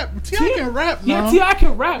 T.I. rap. T.I. can rap now. Yeah, T.I.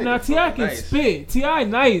 can rap now. Nigga, T.I. can nice. spit. T.I.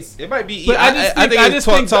 nice. It might be. But I think it's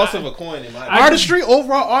toss of a coin. In my Artistry,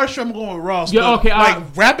 overall artistry, I'm going with Ross. Yeah, okay. Like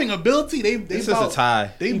rapping ability, they this is a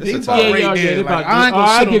tie. They This is a about tie. right there. Like, I ain't I'll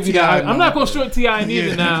gonna shit give on you that. T.I. I'm not gonna short T.I. neither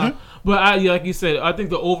Yeah. now. But like you said, I think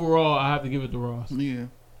the overall, I have to give it to Ross. Yeah.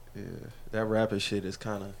 Yeah, that rapping shit is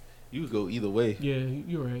kind of. You could go either way. Yeah,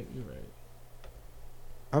 you're right.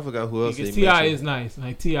 I forgot who else. Because they T.I. mentioned. is nice.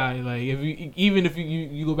 Like T.I. Like if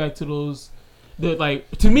you go back to those, the like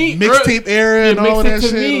to me Mixtape era and all that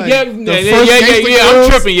shit. Me, like, yeah. the first Gangsta I'm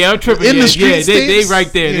Girls tripping. in Yeah, the streets. they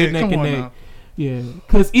right there. They're neck come and on neck. now. Yeah,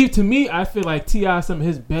 because to me, I feel like T.I. some of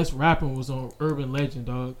his best rapping was on Urban Legend,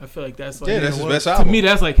 dog. I feel like that's like That's his best to album. me.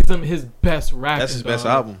 That's like some of his best rapping. That's his best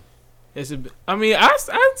dog. album.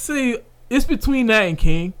 I'd say it's between that and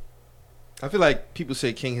King. I feel like people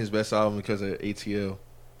say King his best album because of ATL.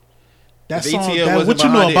 That If song, ATL that, wasn't what you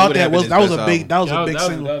know behind it, it about would that have was been that was his a best big album.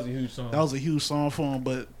 single. That was a huge song. That was a huge song for him,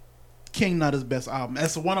 but King not his best album.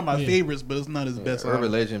 That's one of my favorites, but it's not his best Urban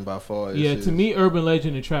album. Legend by far. Yeah, is to me, Urban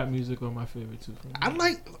Legend and trap music are my favorite too.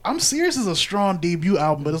 I'm Serious is a strong debut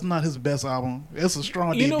album, but it's not his best album. It's a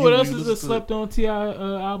strong debut. You know what else when you is a listen to slept on T.I.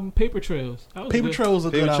 album? Paper Trails. That was Paper good. Trail was a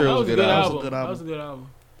good Paper album. Trail That was a good That album. was a good That was a album.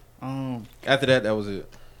 good album. After that was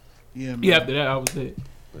it. Yeah, man. Yeah, after that, I was it.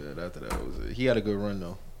 Yeah, after that was it. He had a good run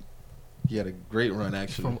though. He had a great run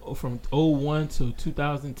actually. From 01 to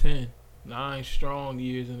 2010. 9 strong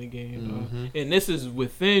years in the game, dog. And this is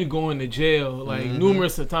within going to jail like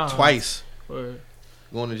numerous of times. Twice. Or,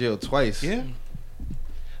 Going to jail twice. Yeah.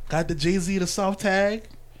 Got the Jay-Z the South tag.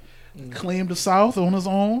 Claimed the South on his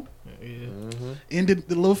own. yeah. Ended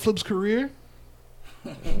the Lil Flip's career.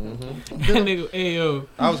 That nigga, ayo.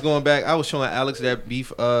 I was going back. I was showing Alex that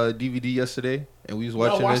Beef DVD yesterday, and we was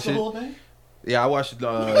watching that shit. thing? Yeah, I watched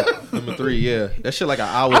number 3. Yeah, that shit like an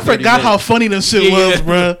hour. I 30 forgot how minutes. funny that shit Yeah. was,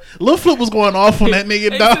 bruh. Lil Flip was going off on that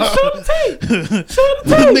nigga, Hey, dog. show the tape. Show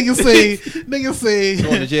the tape. nigga say,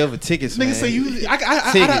 Going to jail for tickets, man. nigga say you.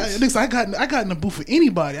 Tickets. I got in the booth for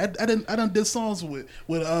anybody. I done did songs with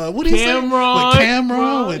what he Cameron, say? With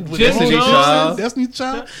Cameron, with Destiny Child. Destiny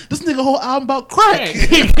Child. This nigga whole album about crack.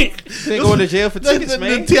 They going to jail for tickets,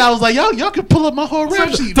 man. I was like, y'all can pull up my whole rap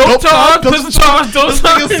sheet. Don't talk. Don't This talk.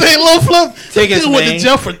 nigga say Lil Flip. Tickets, This nigga went man. to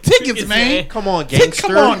jail for tickets, man. Come on, gangster.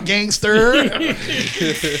 Come on, gangster.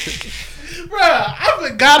 Bruh, I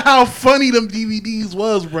forgot how funny them DVDs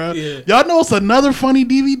was, bruh. Yeah. Y'all know it's another funny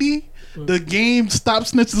DVD? The game Stop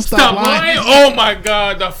Snitching, Stop Lying. Oh my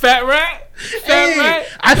god, the Fat Rat. Hey,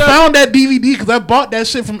 I found that DVD because I bought that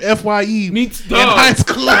shit from FYE Me too, in dog. high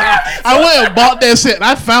school. I went and bought that shit. And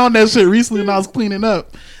I found that shit recently when I was cleaning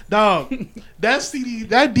up. Dog, that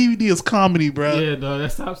DVD is comedy, bro. Yeah, dog.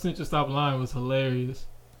 That Stop Snitching, Stop Lying was hilarious.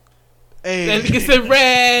 Hey, That nigga said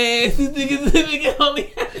red. This nigga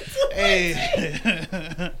only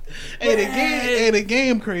had the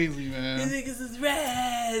game crazy, man. niggas is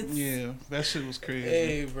red. Yeah, that shit was crazy.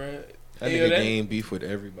 Hey, bro. That nigga game beef with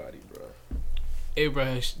everybody, bro. Hey, bro.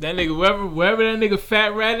 That nigga, wherever that nigga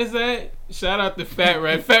Fat Rat is at, shout out to Fat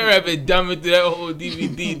Rat. Fat Rat been dumbing through that whole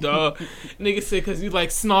DVD, dog. Nigga said because you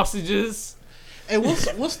like sausages. Hey,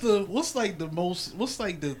 what's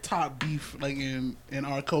the top beef like in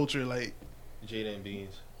our culture? Like, Jada and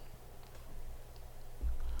Beans.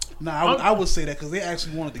 nah, I would say that because they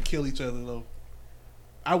actually wanted to kill each other though.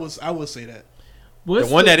 I would say that. The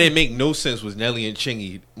one that didn't make no sense was Nelly and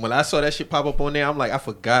Chingy. When I saw that shit pop up on there, I'm like, I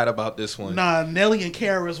forgot about this one. Nah, Nelly and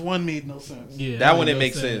KRS-One made no sense. Yeah, That one didn't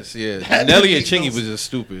make sense. Yeah, That Nelly didn't and make Chingy no was just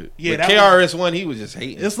stupid. Yeah, but that KRS-One, he was just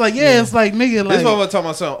hating. It's like, it's like nigga, This like is what I'm talking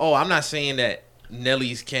about. So, I'm not saying that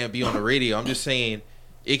Nelly's can't be on the radio. I'm just saying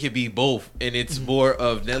it could be both, and it's more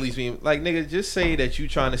of Nelly's being like, nigga, just say that you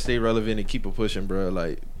trying to stay relevant and keep it pushing, bro.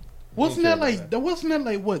 Like, wasn't that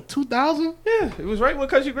like what 2000? yeah, it was right when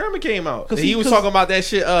Country Grammar came out. 'Cause And he was cause- talking about that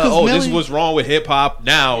shit. This Nelly- is what's wrong with hip hop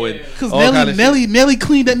now, and Because all kind of shit. Nelly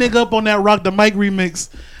cleaned that nigga up on that Rock the Mic remix.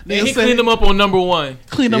 And he cleaned him up on number 1.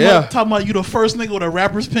 Cleaned him Yeah. up, talking about you the first nigga with a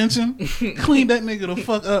rapper's pension. Clean that nigga the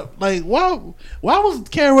fuck up. Like, why was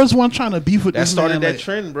KRS-One trying to beef with That this started man? that Like,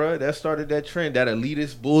 trend, bro. That started that trend. That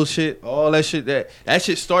elitist bullshit. All that shit. That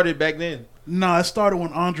shit started back then. nah, it started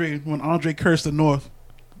when Andre cursed the North.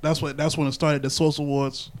 That's when it started, the Social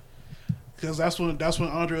Awards. Because that's when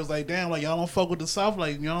Andre was like, damn, like y'all don't fuck with the South,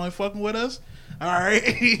 like y'all ain't fucking with us. All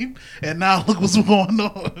right, and now look what's going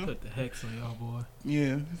on. Put the hex on y'all, boy.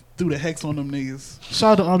 Yeah, threw the hex on them niggas.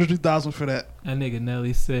 Shout out to Andre 3000 for that. That nigga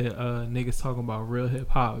Nelly said niggas talking about real hip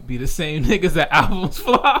hop be the same niggas that albums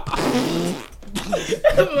flop.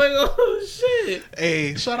 oh shit.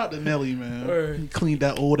 Hey, shout out to Nelly, man. Word. He cleaned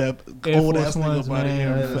that old ass Force nigga Ones, up out of man.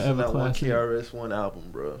 here. That's Forever not one classic. KRS-One album,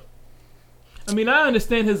 bro. I mean, I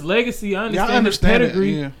understand his legacy. I Yeah, understand, I understand his it.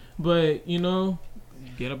 pedigree. Yeah. But you know,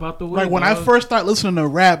 get up out the way. Like when I dog. first started listening to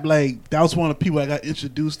rap, like that was one of the people I got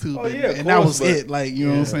introduced to. Oh, yeah, of and that course, was but- it. Like you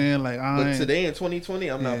know what I'm saying? Like I But ain't, today in 2020,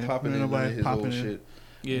 I'm not Yeah, popping ain't in none nobody of his popping old in. shit.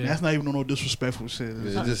 yeah, that's not even no disrespectful shit. It's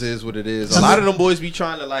It just- just is what it is. A lot of them boys be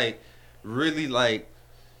trying to like really like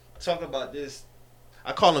talk about this.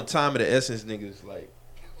 I call them time of the essence niggas. Like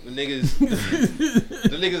the niggas,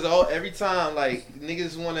 the niggas all every time like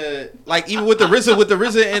niggas want to like even with the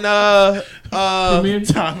RZA and Premier?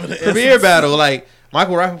 time of the Premier essence. battle like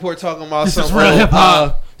Michael Rappaport talking about This is something real hip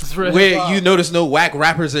hop. This is real where hip-hop. you notice no whack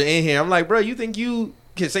rappers are in here. I'm like, bro, you think you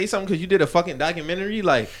can say something because you did a fucking documentary?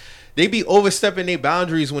 Like they be overstepping their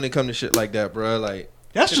boundaries when it come to shit like that, bro. Like.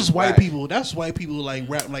 That's Shit just is white whack. people. That's white people like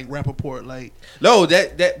Rappaport. Like No,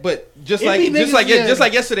 but just It like be niggas, yeah. just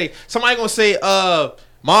like yesterday, somebody gonna say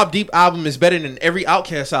Mobb Deep album is better than every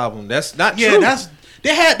Outkast album. That's not yeah, true. that's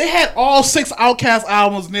they had all 6 Outkast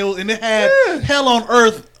albums, Neil, and they had Hell on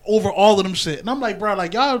Earth over all of them shit. And I'm like, bro,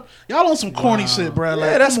 like y'all on some corny shit, bro.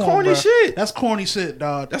 Like, Yeah, that's come on, corny bro. shit. That's corny shit,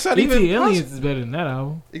 dog. That's not BT even Aliens is better than that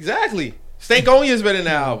album. exactly. Stankonia is better than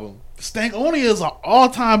that album. Stankonia is an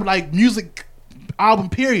all-time like music album.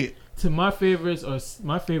 Period. To my favorites are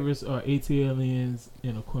AT Aliens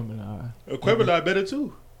and Aquemini. Equipment better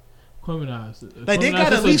too. Aquemini. Like they Aquemini's got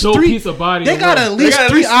just at least a dope 3. piece of body. They of got work. at least got at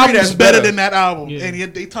 3 least 3 albums that's better better. than that album, Yeah. and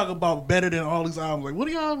yet they talk about better than all these albums. Like, what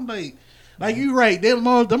are y'all like? Like you right? Them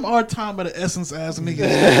are time of the essence ass niggas.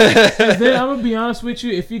 Then I'm gonna be honest with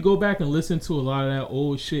you. If you go back and listen to a lot of that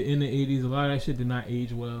old shit in the '80s, a lot of that shit did not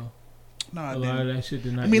age well. Nah, A lot of damn. that shit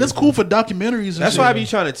did not. I mean, age it's cool well. for documentaries. And That's shit. why I be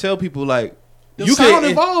trying to tell people like the you sound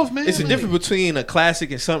can evolved, man. It's a Like, difference between a classic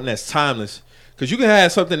and something that's timeless. Because you can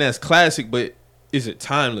have something that's classic, but is it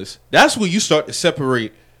timeless? That's where you start to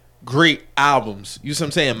separate great albums. You see what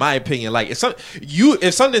I'm saying? In my opinion, like if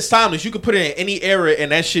something's timeless, you can put it in any era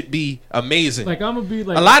and that should be amazing. Like I'm gonna be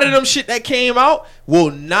like a lot of them shit that came out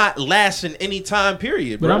will not last in any time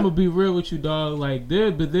period. But Bro. I'm gonna be real with you, dog. Like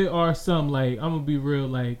there are some like I'm gonna be real.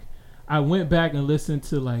 Like I went back and listened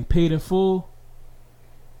to like Paid in Full.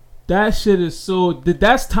 That shit is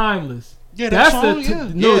that's timeless. Yeah, That's that song,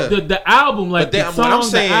 Yeah. the album, like But then, the what I'm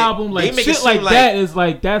song, saying, the album, they like make it shit seem like like- that is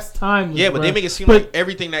like that's timeless. Yeah, but bruh. they make it seem But like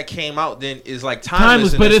everything that came out then is like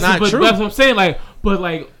timeless, and but it's not but true. that's what I'm saying. Like, but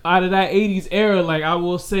like out of that '80s era, like I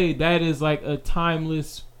will say that is like a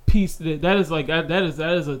timeless piece. That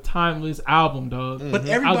is a timeless album, dog. But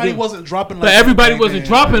Mm-hmm. everybody give- wasn't dropping. Like But everybody that back wasn't then.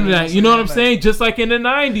 dropping Like, that. You know what I'm Like, saying? Just like in the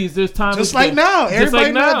 '90s, there's timeless. Just like now, Just everybody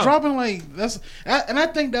like not now. dropping like that's. And I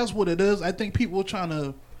think that's what it is. I think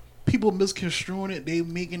people misconstruing it. They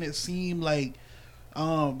making it seem like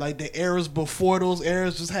the eras before those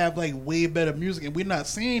eras just have like way better music, and we're not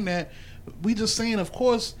saying that. We just saying, of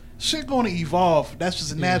course, shit going to evolve. That's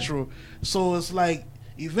just natural. So it's like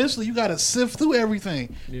eventually you got to sift through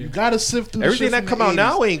everything. Yeah. You got to sift through Everything the shit that from come the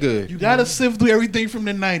out 80s. now ain't good. You gotta sift through everything from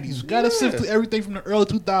the 90s. You gotta sift Yeah. through everything from the early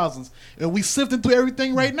 2000s. And we sifting through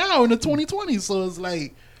everything right now in the 2020s. So it's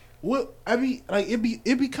like, what I mean, like it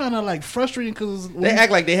be kind of like frustrating because They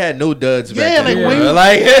act like they had no duds back Yeah, then. like, bro. when you-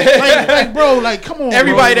 like, like bro, like come on,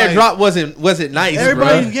 everybody bro, that like, dropped wasn't nice,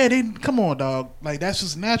 everybody, bro. yeah, they come on, dog. Like that's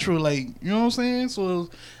just natural, like you know what I'm saying.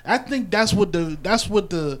 So I think that's what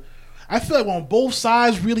the I feel like when both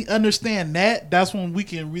sides really understand that's when we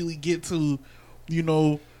can really get to, you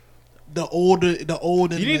know, the old.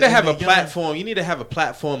 You need to have a young. platform. You need to have a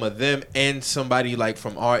platform of them and somebody like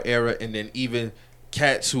from our era, and then even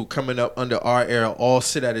cats who coming up under our era all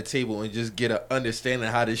sit at a table and just get a understanding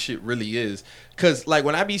of how this shit really is. Cause like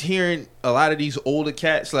when I be hearing a lot of these older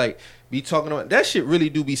cats like be talking about that shit, really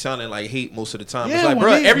do be sounding like hate most of the time. Yeah, It's like, when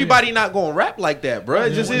bro, they- everybody not gonna rap like that, bro.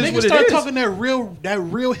 It just When is niggas what it start is. talking that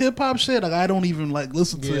real hip hop shit, like I don't even like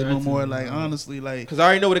listen to Yeah, it I no too. more. Like honestly, like Cause I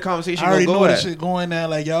already know where the conversation I already gonna know go the at. shit going there.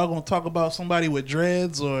 Like y'all gonna talk about somebody with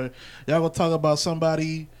dreads, or y'all gonna talk about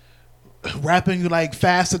somebody rapping like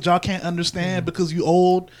fast that y'all can't understand because you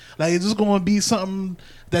old. Like it's just gonna be something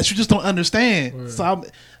that you just don't understand. Right. So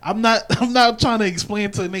I'm not trying to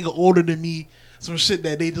explain to a nigga older than me some shit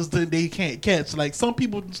that they can't catch. Like some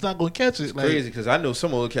people just not gonna catch it. Like Crazy, cause I know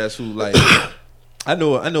some old cats who like. I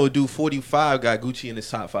know a dude 45 got Gucci in his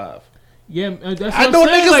top 5. Yeah, that's what I I'm know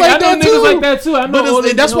saying. niggas I like know that niggas too. like that too. I know But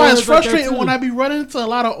older- that's know why it's niggas like that frustrating too. when I be running into a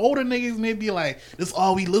lot of older niggas and they be like, "This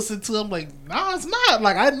all we listen to." I'm like, "Nah, it's not."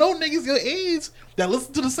 Like I know niggas your age that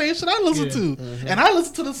listen to the same shit I listen Yeah. to, and I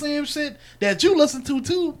listen to the same shit that you listen to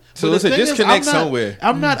too. So But it's the a thing is, disconnect I'm not-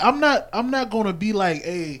 somewhere. I'm not gonna be like,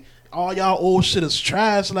 "Hey, all y'all old shit is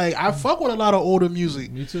trash. Like I fuck with a lot of older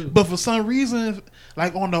music. Me too. But for some reason,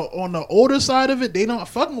 like on the older side of it, they don't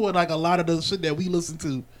fucking with like a lot of the shit that we listen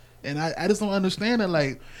to. And I just don't understand it.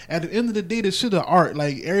 Like at the end of the day, this shit is art.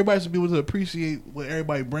 Like everybody should be able to appreciate what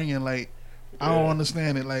everybody bringing. Like I don't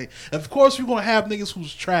understand it. Like of course we're gonna have niggas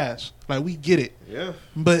who's trash. Like we get it. Yeah.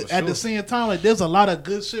 But at the same time, like there's a lot of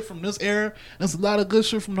good shit from this era. There's a lot of good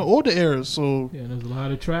shit from the older eras. So yeah, there's a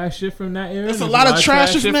lot of trash shit from that era. there's a lot of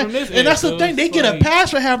trash shit from that. this And era. that's the So thing. They it's get a like-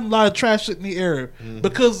 pass for having a lot of trash shit in the era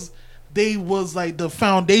because they was like the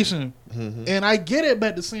foundation. And I get it, but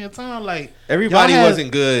at the same time, like Everybody y'all had-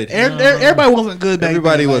 wasn't good. Everybody wasn't good back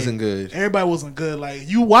Everybody then. Like, wasn't good. Everybody wasn't good. Like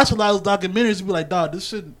you watch a lot of those documentaries, you be like, dog, this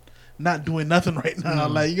shit not doing nothing right now.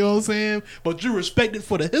 Like, you know what I'm saying? But you respect it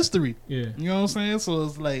for the history. Yeah. You know what I'm saying? So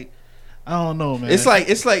it's like, I don't know, man. It's like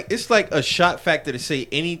a shock factor to say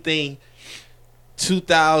anything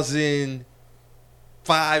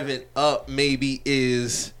 2005 and up maybe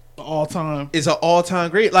is all time. an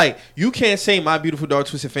all-time great. Like you can't say My Beautiful Dark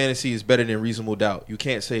Twisted Fantasy is better than Reasonable Doubt. You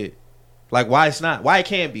can't say it. Like why it's not? Why it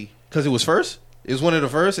can't be? Because it was first. It was one of the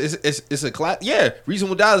first. It's a class. Yeah,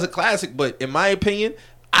 Reasonable Doubt is a classic, but in my opinion,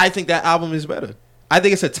 I think that album is better. I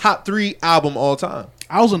think it's a top 3 album all time.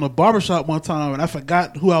 I was in a barbershop one time and I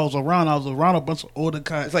forgot who I was around. I was around a bunch of older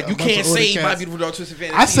cats. It's like you can't say My Beautiful Dark Twisted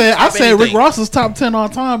Fantasy. I said Rick anything. Ross is top 10 all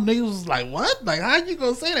time. Niggas was like, what? Like, how you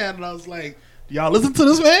gonna say that? And I was like, y'all listen to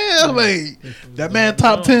this man? Like, that man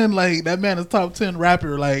top 10, like, that man is top 10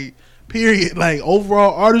 rapper, like, period. Like,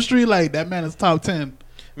 overall artistry, like, that man is top 10.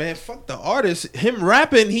 Man, fuck the artist. Him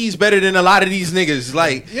rapping, he's better than a lot of these niggas.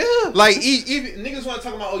 Like, Yeah. like even niggas want to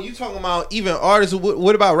talk about. Oh, you talking about even artists?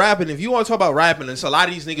 What about rapping? If you want to talk about rapping, it's a lot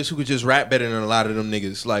of these niggas who could just rap better than a lot of them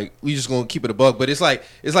niggas. Like, we just gonna keep it a buck. But it's like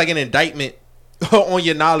an indictment on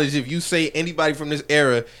your knowledge if you say anybody from this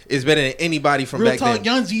era is better than anybody from Real back talk, then.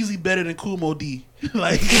 Young Jeezy better than Kumo D.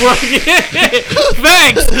 Like, Facts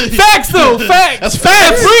though. Facts. That's facts.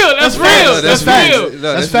 That's real. That's real. That's facts. real. No,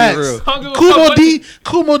 That's be facts. real. I don't give a fuck what-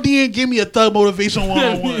 Kumo D ain't give me a thug motivation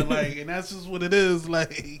 1-on-1. Like, and that's just what it is.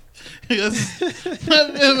 Like, I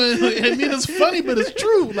mean, it's funny, but it's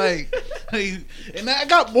true. Like, and I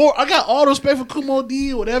got all the respect for Kumo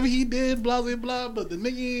D, whatever he did, blah blah blah. But the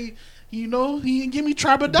nigga, you know, he didn't give me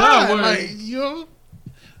Tribe or Die. Don't worry. Like, you know,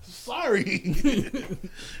 sorry,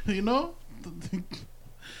 you know.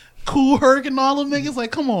 Cool Herc and all them niggas,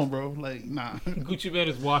 like, come on, bro. Like, nah. Gucci Mane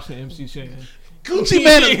is watching MC Shan. Gucci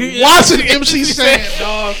Mane is watching MC Shan,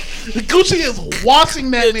 dog. Gucci is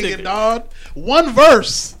watching that nigga, dog. One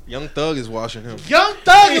verse. Young Thug is watching him. Young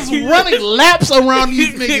Thug is running laps around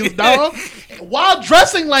these niggas, dog. While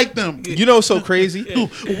dressing like them. You know, so crazy.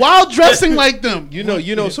 While dressing like them. You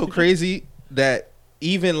know, so crazy that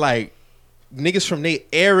even like niggas from their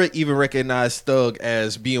era even recognize Thug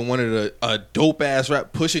as being one of a dope ass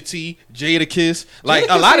rap. Pusha T, Jadakiss, like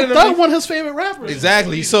a lot of them. Thug one of his favorite rappers.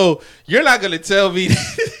 Exactly. So you're not gonna tell me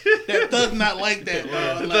That Thug not like that,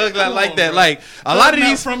 dog. Thug not come like on, that. bro. Like a Thug lot of not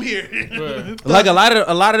these, from here. like a lot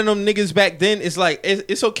of them niggas back then. It's like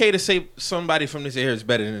it's okay to say somebody from this era is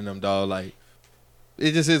better than them, dog. Like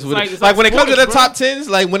it just is. It's Like when it comes to the sports, bro. top 10s,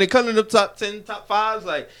 like when it comes to the top 10, top 5s,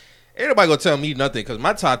 like ain't nobody gonna tell me nothing because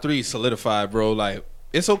my top 3 is solidified, bro. Like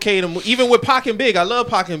it's okay to move, even with Pac and Big. I love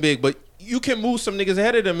Pac and Big, but you can move some niggas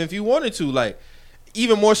ahead of them if you wanted to. Like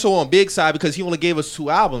even more so on Big side because he only gave us 2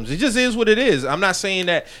 albums. It just is what it is. I'm not saying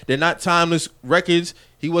that they're not timeless records.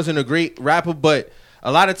 He wasn't a great rapper, but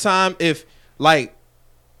a lot of time if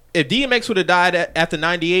DMX would have died after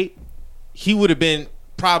 98, he would have been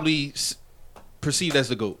probably perceived as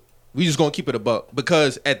the GOAT. We just gonna keep it a buck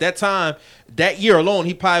because at that time, that year alone,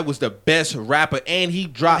 he probably was the best rapper, and he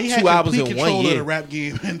dropped He 2 had albums complete in control 1 of year. the rap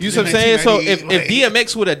game. You see what I'm saying? So if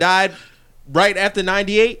DMX would have died right after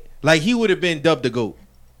 98, like he would have been dubbed the GOAT.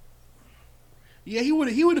 Yeah, he would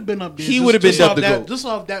have been up there. He would have been dubbed the GOAT. Just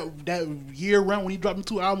off that year run when he dropped them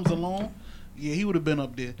 2 albums alone. Yeah, he would have been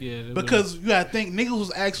up there. Yeah, they because you gotta think niggas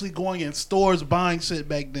was actually going in stores buying shit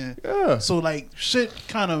back then. Yeah. So like shit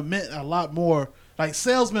kind of meant a lot more. Like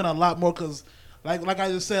sales meant a lot more because like I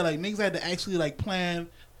just said, like niggas had to actually like plan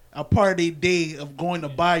a part of their day of going to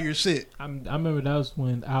buy your shit. I remember that was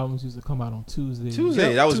when albums used to come out on Tuesday.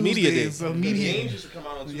 Tuesday, that was media day. Tuesdays, media. Games used to come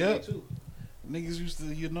out on Tuesday Yep. too. Niggas used to,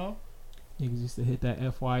 you know. Niggas used to hit that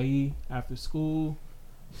FYE after school.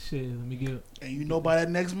 Shit, let me get. And you know by that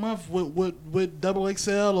next month with Double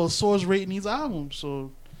XL or Source rating these albums.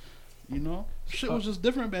 So, you know, shit was just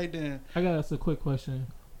different back then. I got us a quick question.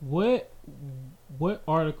 What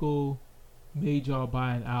article made y'all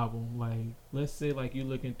buy an album? Like, let's say like you're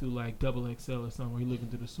looking through like Double XL or something, or you're looking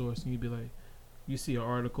through the Source and you'd be like, you see an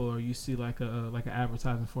article or you see like an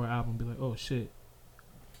advertisement for an album, be like, oh shit,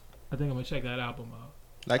 I think I'm gonna check that album out.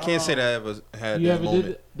 I can't say that I ever had You that ever moment.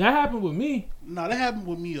 did that happened with me. No, that happened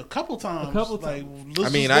with me a couple times. Like, I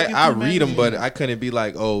mean, I read them, but I couldn't be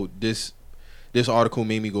like, oh, this article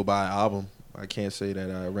made me go buy an album. I can't say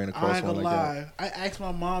that I ran across I ain't one gonna like lie. that. I asked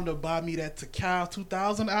my mom to buy me that Takal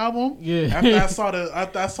 2000 album. Yeah. After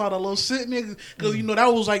I saw the little shit niggas, because you know that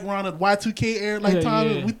was like around the Y2K era, like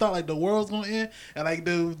time. Yeah. We thought like the world's gonna end, and like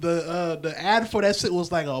the ad for that shit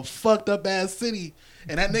was like a fucked up ass city.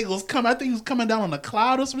 And that nigga was coming. I think he was coming down on a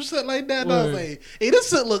cloud or some shit like that. And I was like, "Hey, this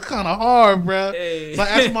shit look kind of hard, bro." Hey. So I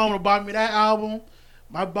asked my mom to buy me that album.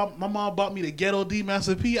 My mom bought me the Ghetto D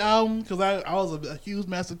Master P album because I was a huge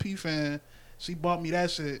Master P fan. She bought me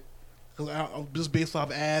that shit because I just based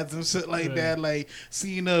off ads and shit like that. Like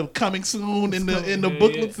seeing coming soon in the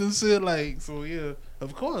booklets and shit. Like, so yeah,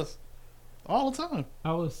 of course, all the time.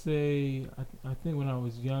 I would say I think when I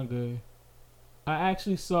was younger, I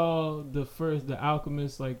actually saw the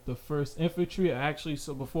Alchemist, like the first Infantry.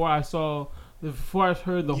 Before I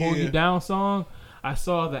heard the Hold You Down song, I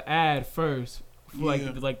saw the ad first. Like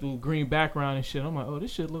the green background and shit. I'm like, oh,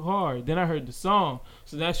 this shit look hard. Then I heard the song,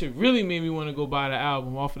 so that shit really made me want to go buy the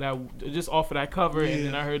album off of that cover. And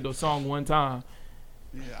then I heard the song one time.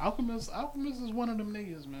 Yeah, Alchemist is one of them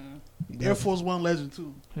niggas, man. Air Force One legend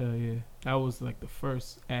too. Hell yeah, that was like the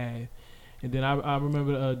first ad. And then I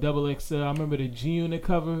remember Double XL. I remember the G Unit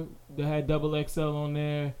cover that had Double XL on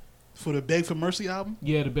there. For the Beg for Mercy album?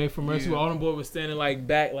 Yeah, the Beg for Mercy. Where all them boys was standing like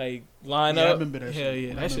back, like line up. I remember that shit. Hell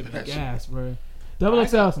yeah, that shit was gas, bro. Double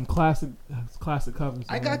XL has some classic covers.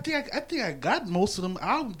 I think I got most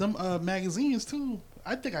of them magazines too.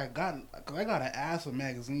 I think I got an ass of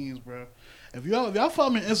magazines, bro. If y'all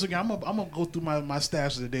follow me on Instagram, I'm gonna go through my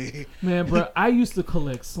stash today. Man, bro, I used to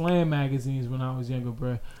collect Slam magazines when I was younger,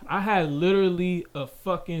 bro. I had literally a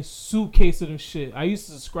fucking suitcase of them shit. I used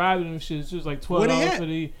to subscribe to them shit. It was like $12 for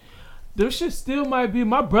the. Them shit still might be.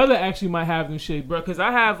 My brother actually might have them shit, bro. Cause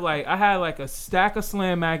I had like a stack of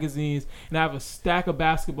Slam magazines and I have a stack of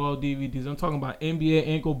basketball DVDs. I'm talking about NBA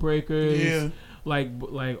Ankle Breakers. Yeah. Like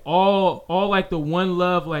all like the One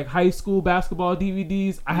Love like high school basketball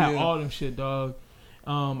DVDs. I had all them shit, dog.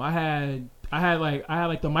 I had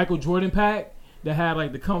like the Michael Jordan pack that had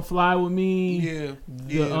like the Come Fly With Me. I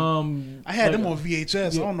had them on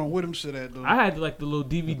VHS. I don't know where them shit at though. I had like the little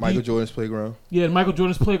DVD. Michael Jordan's Playground. Yeah, Michael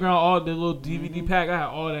Jordan's Playground. All the little DVD pack. I had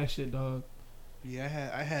all that shit, dog. Yeah,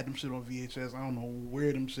 I had them shit on VHS. I don't know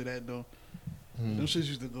where them shit at though. Them shits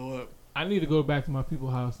used to go up. I need to go back to my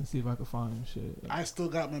people's house and see if I can find them shit. I still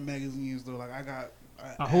got my magazines though. Like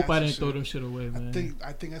I hope I didn't throw them shit away, man.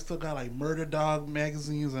 I think I still got like Murder Dog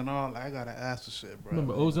magazines and all. Like, I gotta ask for shit, bro.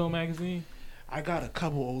 Remember Ozone magazine? I got a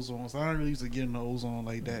couple Ozones. I don't really used to get into Ozone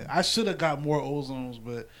like that. I should have got more Ozones,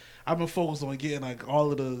 but I've been focused on getting like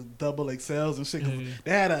all of the double XLs and shit.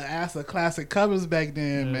 They had a ass of classic covers back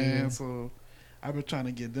then, man. So I've been trying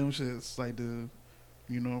to get them shits like the.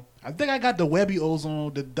 You know, I think I got the Webby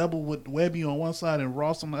Ozone, the double with Webby on one side and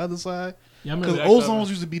Ross on the other side. Yeah, I remember that. Because Ozones cover.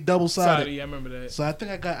 used to be double sided. Yeah, I remember that. So I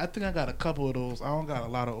think I got a couple of those. I don't got a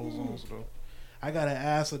lot of Ozones though. I got an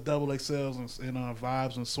ass of double XLs and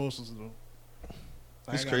vibes and sources though.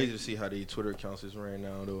 It's crazy to see how the Twitter accounts is ran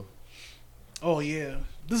now though. Oh yeah,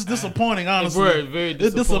 this is disappointing. Honestly, it's very disappointing.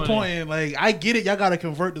 It's disappointing. Like I get it, y'all gotta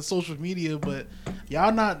convert to social media, but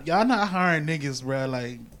y'all not hiring niggas, bro.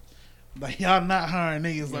 Like y'all not hiring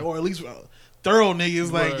niggas, like, or at least thorough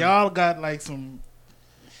niggas. Like y'all got like some.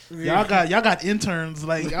 Y'all got interns.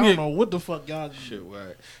 Like I don't know what the fuck y'all. Shit,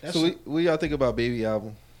 right. So what y'all think about Baby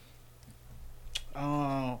album?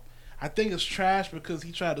 I think it's trash because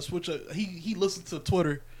he tried to switch up. He listened to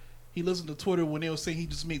Twitter. He listened to Twitter when they were saying he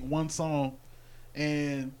just make one song,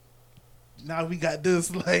 and now we got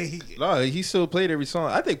this. Like, no, he still played every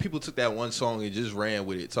song. I think people took that one song and just ran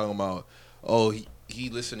with it, talking about, oh, he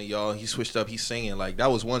listened to y'all. He switched up. He's singing like that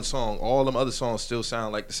was one song. All them other songs still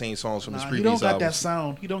sound like the same songs from his previous albums. He don't got that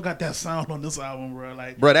sound. He don't got that sound on this album, bro.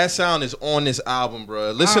 Like, bro, that sound is on this album,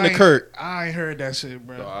 bro. Listen to Kurt. I ain't heard that shit,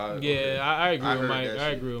 bro. I agree with Mike. I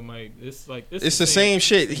agree with Mike. It's like it's the same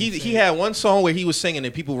shit. He had one song where he was singing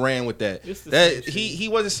and people ran with that. He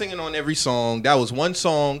wasn't singing on every song. That was one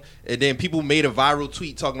song, and then people made a viral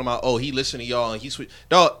tweet talking about, oh, he listened to y'all and he switched.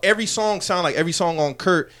 Dog, every song sound like every song on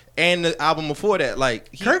Kurt. And the album before that,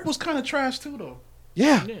 like Kirk was kind of trash too, though.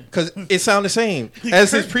 Yeah, because it sounded the same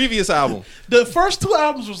as his previous album. The first two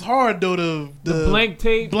albums was hard though. The blank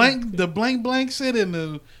tape, the blank shit,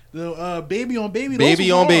 and the baby on baby.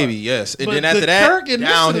 Baby on baby, yes. And but then after that, Kirk and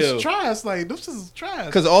downhill. This is trash. Like this is trash.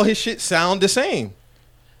 Because all his shit sound the same.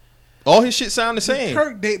 All his shit sound the same.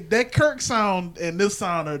 That Kirk sound and this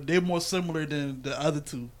sound they're more similar than the other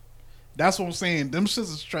two. That's what I'm saying. Them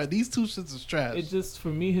shits is trash. These two shits is trash. It just, for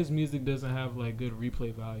me, his music doesn't have like good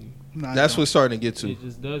replay value. Nah, That's what's starting to get to. It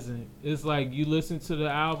just doesn't. It's like you listen to the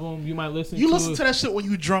album, you might listen. You to listen to that shit when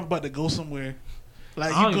you drunk about to go somewhere.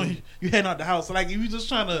 Like you heading out the house. Like if you just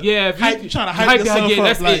trying to if you trying to hype yourself up.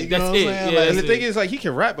 That's like, it. That's it. Yeah, and that's the thing is, like, he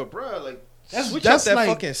can rap, but bro, like, switch up that like,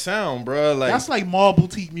 fucking sound, bro. Like that's like mall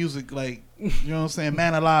boutique music. Like you know what I'm saying,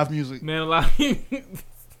 Man Alive music. Man Alive.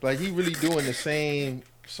 like he really doing the same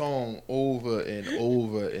song over and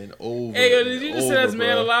over and over. Hey, yo, did you just say that's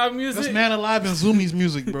Man Alive music? That's Man Alive and Zoomies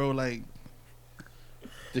music, bro. Like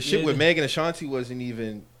the shit with Megan Ashanti wasn't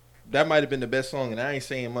even. That might have been the best song, and I ain't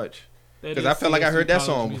saying much because I felt like I heard that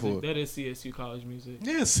song before. That is CSU college music.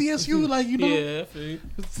 yeah, CSU, like you know, Yeah, I feel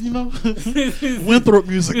you know, Winthrop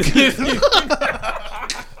music.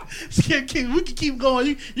 We can keep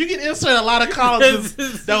going. You can insert a lot of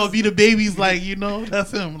colleges that would be the babies. Like you know,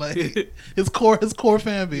 that's him. Like his core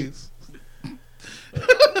fan base.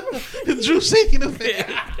 Drew shaking his head.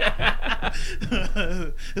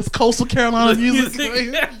 It's Coastal Carolina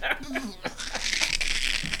music.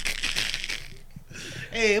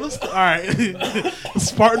 Hey, let's all right.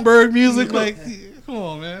 Spartanburg music, like, come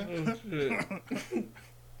on, man.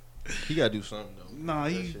 He gotta do something though. Nah,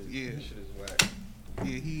 That shit is whack.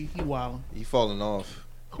 Yeah, he wildin'. He falling off.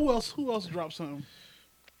 Who else dropped something?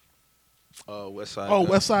 West Side. Oh, Gun.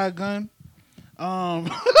 West Side Gun. I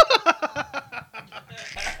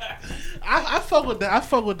fuck with that. I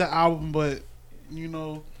fuck with the album, but you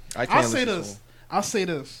know, I'll say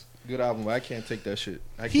this. Good album, but I can't take that shit.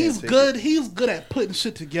 He's good. He's good at putting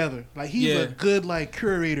shit together. Like he's a good like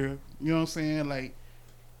curator. You know what I'm saying? Like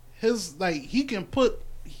he can put.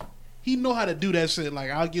 He know how to do that shit. Like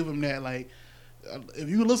I'll give him that. Like if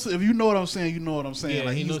you know what I'm saying, you know what I'm saying. Yeah,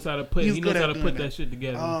 like he knows how to put. He knows how to put that shit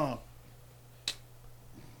together.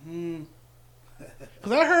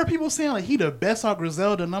 Cause I heard people saying like he the best out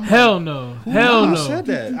Griselda, and I'm hell like, no, hell no. Said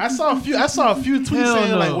that. I saw a few tweets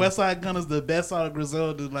saying like no. West Side Gun is the best out of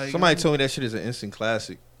Griselda. Like Somebody told me that shit is an instant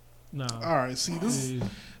classic. No. All right, see this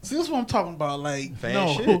is what I'm talking about. Like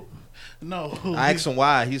Fan shit? No. I asked him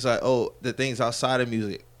why. He's like, "Oh, the things outside of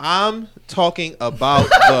music." I'm talking about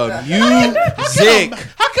the music.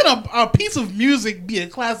 How can a piece of music be a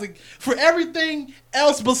classic for everything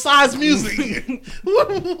else besides music? What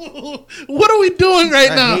are we doing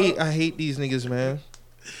now? I hate these niggas, man.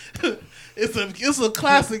 It's a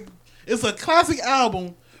classic. It's a classic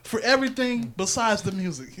album for everything besides the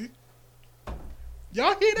music.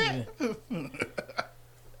 Y'all hear that? Yeah.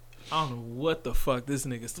 I don't know what the fuck this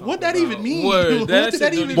nigga's talking What that about. even mean? Word. What did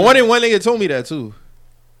that even mean? More than one nigga told me that too.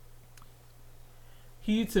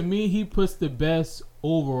 To me, he puts the best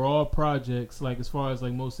overall projects, like as far as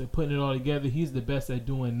like most of putting it all together. He's the best at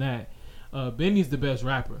doing that. Benny's the best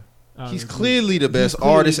rapper. He's clearly the best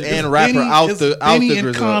artist and rapper out the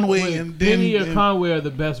Griselda. Conway and Benny or Conway are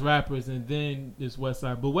the best rappers, and then it's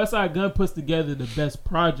Westside. But Westside Gun puts together the best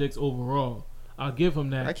projects overall. I'll give him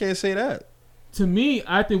that. I can't say that. To me,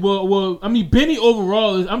 I think I mean Benny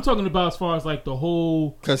overall is. I'm talking about as far as like the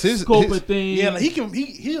whole scope of things. Yeah, like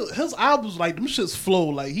his albums like them shits flow.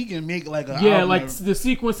 Like he can make like the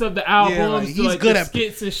sequence of the albums. Yeah, like, he's good at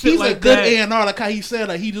skits and shit. He's like a good that. A&R. Like how he said,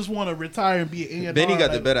 like he just want to retire and be an A&R. Benny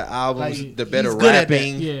got like, the better albums, like, the better good at that.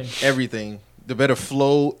 rapping, everything, the better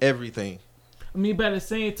flow, everything. I mean, but at the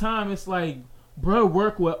same time, it's like, bro,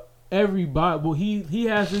 work with everybody. Well, he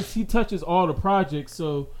has this. He touches all the projects,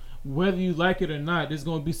 so. Whether you like it or not, there's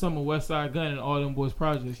gonna be some of West Side Gun and all them boys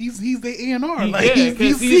projects. He's the A&R. Like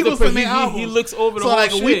he's sequencing the album. He looks over the whole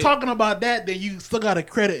shit. So like, if we talking about that, then you still gotta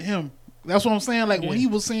credit him. That's what I'm saying. Like when he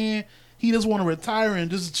was saying he just want to retire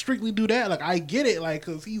and just strictly do that. Like I get it. Like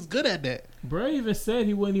because he's good at that. Bray even said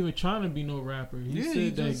he wasn't even trying to be no rapper. He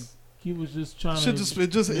said that he was just trying to.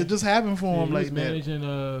 It just happened for him. He like was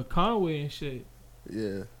managing Conway and shit.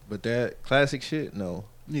 Yeah, but that classic shit, no.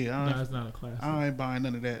 Yeah, no, it's not a classic. I ain't buying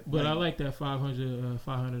none of that. But I like that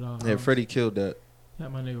 $500. Yeah, Freddie killed that.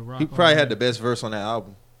 Had my nigga rock. He probably had the best verse on that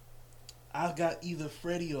album. I got either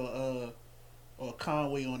Freddie or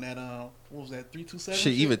Conway on that. What was that? 327.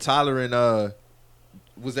 Shit, even Tyler and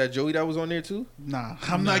was that Joey that was on there too? Nah,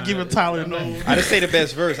 I'm not giving Tyler no. I didn't say the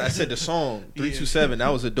best verse. I said the song 327. That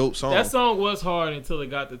was a dope song. That song was hard until it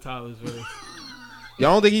got to Tyler's verse.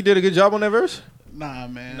 Y'all don't think he did a good job on that verse? Nah,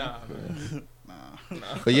 man.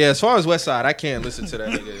 But yeah, as far as Westside, I can't listen to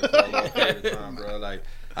that nigga for a long period of time, bro. Like,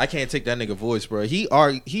 I can't take that nigga voice, bro. He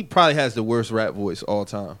probably has the worst rap voice all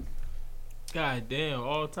time. God damn,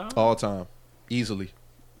 all time? All time. Easily.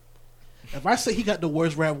 If I say he got the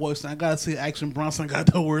worst rap voice, then I gotta say Action Bronson got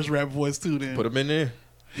the worst rap voice too. Then Put him in there.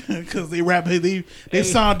 because they rap, they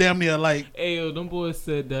sound damn near like. Hey yo, them boys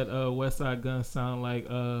said that West Side Gun sound like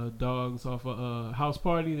dogs off a house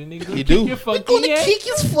party. The niggas He do. They're gonna kick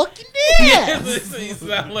his fucking ass. Listen, you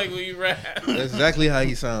sound like when you rap. That's exactly how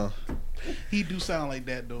he sound. He do sound like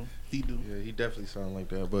that though. He do. Yeah, he definitely sound like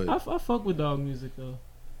that. But I fuck with dog music though.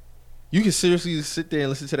 you can seriously sit there and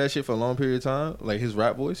listen to that shit for a long period of time, like his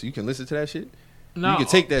rap voice. You can listen to that shit. No, You can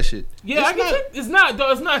take that shit. Yeah, I can take. It's not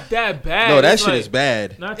though. It's not that bad. No, that It's shit like, is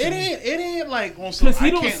bad. Not It to me. ain't like on some. Cause he I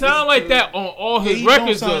don't can't sound listen like to that it. on all Yeah, his he don't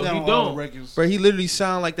records sound though. that He on all the don't. records. But he literally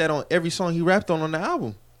sound like that on every song he rapped on the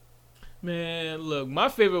album. Man, look, my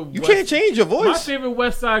favorite. You can't change your My voice. favorite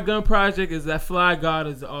West Side Gun project is that Fly God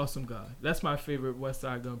is an awesome God. That's my favorite West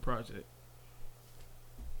Side Gun project.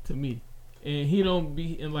 To me, and he don't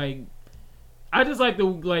be and like, I just like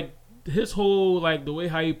his whole like the way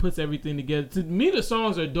how he puts everything together. To me, the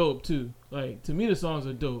songs are dope too. Like to me, the songs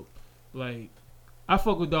are dope. Like I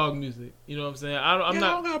fuck with dog music. You know what I'm saying? I don't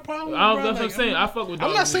got a problem. That's bro. what I'm Like, saying. I fuck with dog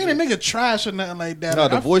I'm not saying music. that nigga trash or nothing like that. No,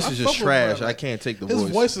 Like, the voice I is just fuck with trash. bro. I can't take the His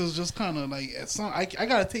voice. voice is just kind of like at some. I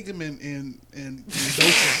gotta take him in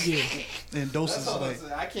doses. Yeah. In doses.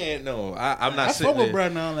 Like I can't. No, I'm not I sitting fuck with there. bro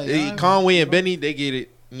now. Like Conway and Benny, they get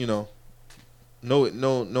it. You know,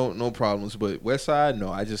 no problems. But West Side,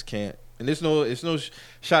 no, I just can't. And it's no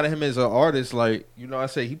shot at him as an artist. Like I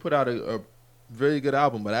say, he put out a very good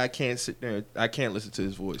album, but I can't sit there. I can't listen to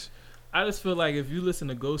his voice. I just feel like if you listen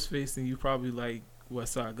to Ghostface, then you probably like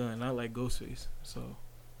West Side Gun. I like Ghostface, so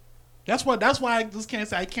that's why I just can't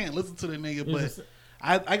say I can't listen to the nigga, but It's just-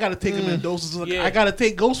 I gotta take him in doses. Like, Yeah. I gotta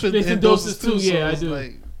take Ghostface It's in in doses doses too, too. yeah, I so it's do.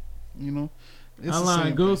 like, it's I'm the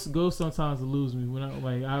lying. same Ghost sometimes will lose me when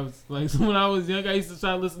when I was young. I used to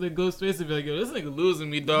try to listen to Ghostface and be like, "Yo, this nigga losing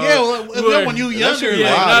me, dog." Yeah, well, when you That shit younger, is Yeah,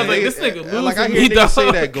 like, and I was wild. like, this nigga losing Like I me, hear niggas dog.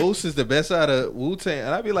 say that Ghost is the best out of Wu-Tang, and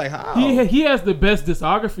I'd be like, how? He has the best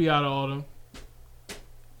discography out of all them.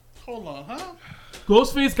 hold on, huh?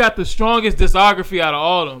 Ghostface got the strongest discography out of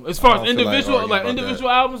all them. As far I as don't feel like individual arguing about individual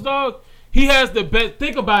albums, dog, he has the best.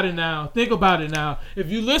 Think about it now. If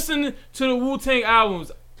you listen to the Wu-Tang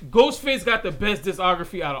albums, Ghostface got the best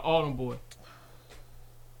discography out of all them, boy.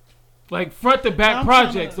 Like front to back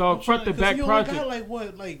projects, dog. Front to back projects.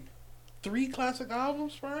 Got like 3 classic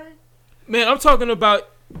albums, right? Man, I'm talking about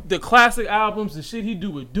the classic albums, the shit he do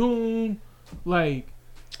with Doom, like.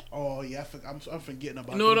 Oh yeah, I'm forgetting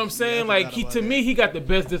about. You know what I'm saying? Yeah, I like forgot about to that. me, he got the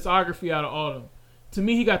best discography out of all of them. To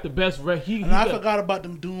me, he got the best. And I forgot about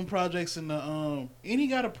them Doom projects and the and he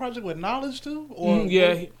got a project with Knowledge too, or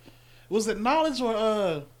yeah, was it Knowledge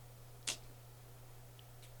or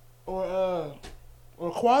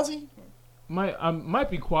Quasi? might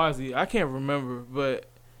be Quasi. I can't remember, but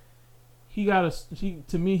he got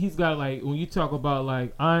to me, he's got like when you talk about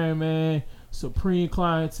like Iron Man, Supreme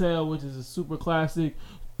Clientele, which is a super classic.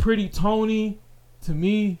 Pretty Tony, to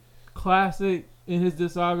me, classic in his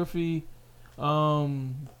discography.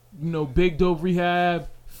 Big Dope Rehab,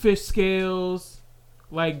 Fish Scales,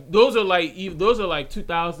 like those are like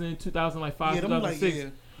 2000, 2005, Yeah, them 2006. yeah.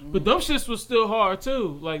 But them shits was still hard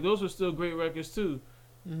too. Like those were still great records too.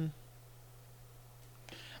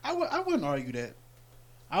 I wouldn't argue that.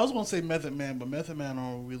 I was gonna say Method Man, but Method Man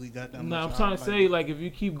don't really got that. No, much I'm trying to say like if you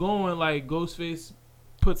keep going, like Ghostface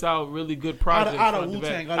puts out really good projects. Out of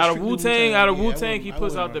Wu-Tang, out of Wu-Tang, yeah, he I puts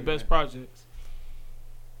wouldn't out the argue best that. projects.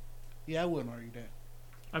 Yeah, I wouldn't argue that.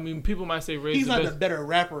 I mean, people might say Ray's He's the not best. the better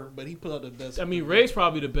rapper, but he put out the best. I mean, Ray's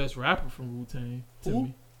probably the best rapper from Wu-Tang to Who?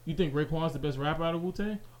 me. You think Raekwon's the best rapper out of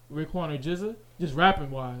Wu-Tang? Raekwon or GZA? Just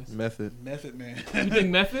rapping wise. Method Man. You think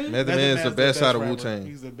Method? Man is the best out of rapper. Wu-Tang.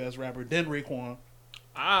 He's the best rapper. Then Raekwon.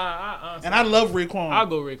 Honestly, And I love Raekwon. I'll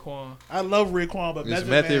go Raekwon. I love Raekwon, but It's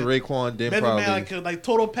Method Man. Raekwon, then Method probably. Man, like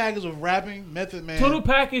total package of rapping. Method Man. Total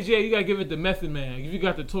package, yeah, you gotta give it the Method Man. If you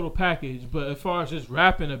got the total package, but as far as just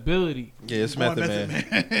rapping ability, Yeah, it's Going Method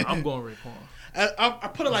Man. I'm going Raekwon. I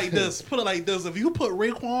put it like this. If you put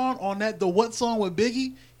Raekwon on the What song with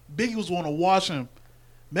Biggie, Biggie was going to wash him.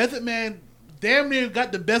 Method Man damn near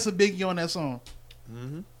got the best of Biggie on that song.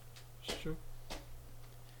 Sure.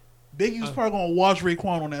 Biggie was probably going to wash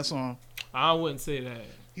Raekwon on that song. I wouldn't say that.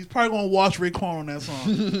 He's probably going to wash Raekwon on that song.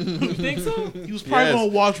 You think so? He was probably Yes. going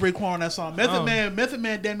to wash Raekwon on that song. Method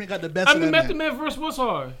Man damn near got the best of that Method man. Man verse was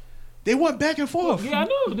hard. They went back and forth. Yeah, I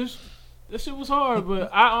know. This shit was hard, but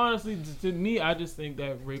I honestly, to me, I just think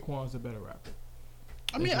that Raekwon's a better rapper.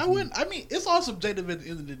 I mean, it's all subjective at the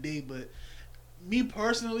end of the day, but me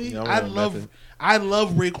personally, Yeah, I'm I going love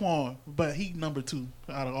Method. Raekwon, but he number 2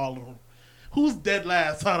 out of all of them. Who's dead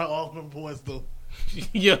last out of all of them boys though?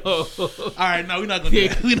 Yo. All right, no, we're not gonna do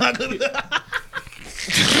that. We're not gonna.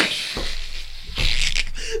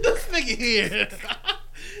 This nigga here.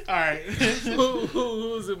 All right.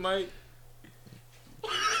 Who's it, Mike?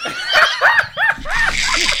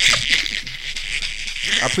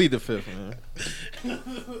 I plead the fifth, man.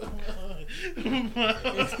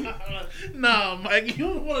 Nah, Mike, you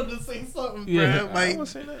wanted to say something, Yeah. bruh. Like, I was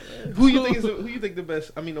saying that, man. Who you think the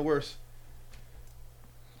best? I mean, the worst.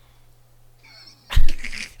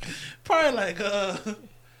 probably like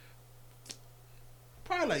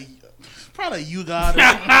you, God.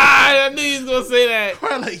 I knew he was gonna say that.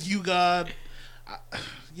 Probably like you, God.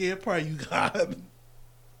 Yeah, probably you, God.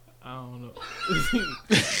 I don't know.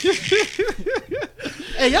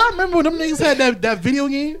 Hey, y'all remember when them niggas had that video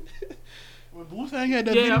game? When Wu-Tang had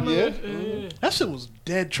that Yeah, I video remember. game? Yeah. That shit was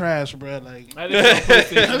dead trash, bro. Like I didn't know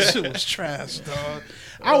PlayStation. that shit was trash, dog.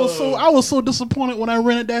 I was so disappointed when I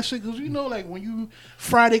rented that shit because you know, like when you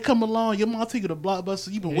Friday come along, your mom take you to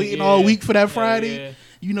Blockbuster. You've been waiting all week for that Friday. Yeah.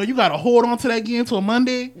 You know, you gotta hold on to that game till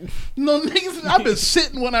Monday. You know, niggas, I've been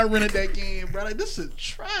sitting when I rented that game, bro. Like this is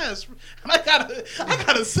trash. And I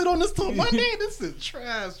gotta sit on this till Monday. This is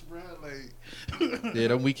trash, bro. Like Yeah,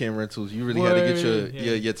 them weekend rentals. You really got to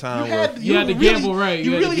get your time worth. You had to gamble right.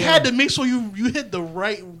 You really had to make sure you hit the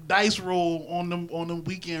right dice roll on them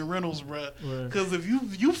weekend rentals, bro. Because if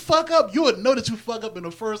you fuck up, you would know that you fuck up in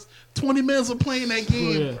the first 20 minutes of playing that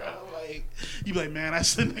game, bro. Like you be like, man, I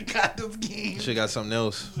shouldn't have got this game. Should got something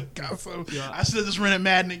else. I should have just rented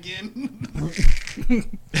Madden again.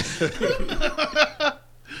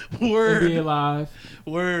 Word. NBA Live.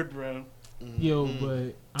 Word, bro. Yo,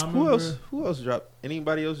 but I remember. Who else dropped?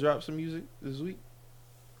 Anybody else dropped some music this week?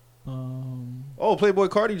 Um, Playboy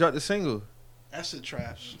Cardi dropped the single. That shit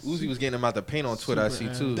trash. Uzi was getting him out the paint on Twitter. I see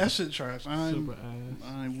too. That shit trash. super ass.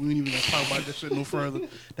 We ain't even gonna talk about this shit no further.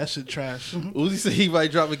 That shit trash. Uzi said he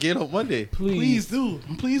might drop again on Monday. Please do.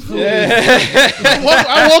 Yeah.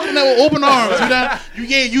 I welcome that with open arms.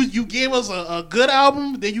 You gave us a good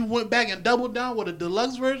album, then you went back and doubled down with a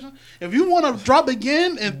deluxe version. If you want to drop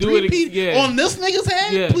again and Do it, three-peat on this nigga's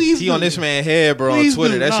head, please do. He on this man's head, bro, Please on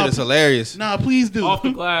Twitter. do. That shit is hilarious. Nah, please do. Off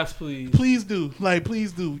the glass, please. Please do. Like,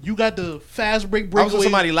 please do. You got the fast break I was breakaway. with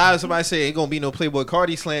somebody live. Somebody said ain't gonna be no Playboy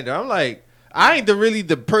Cardi slander. I'm like, I ain't really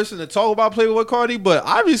the person to talk about Playboy Cardi, but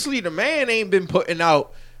obviously the man ain't been putting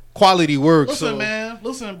out quality work. Listen, man.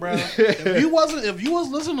 Listen, bro. If you was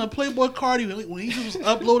listening to Playboy Cardi when he was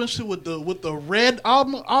uploading shit with the red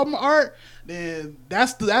album art, then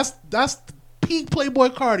that's the peak Playboy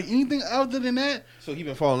Cardi. Anything other than that, So he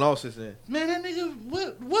been falling off since then. man, that nigga,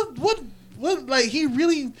 what? Like he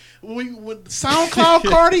really, when SoundCloud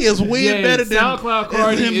Cardi is way better than SoundCloud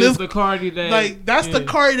Cardi than is the Cardi that like that's the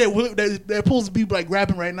Cardi that supposed to be like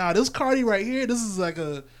rapping right now. This Cardi right here, this is like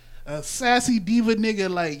a sassy diva nigga.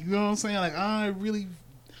 Like you know what I'm saying? Like I ain't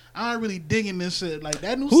really digging this shit. Like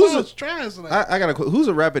that new song's trash. Like, I got who's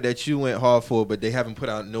a rapper that you went hard for, but they haven't put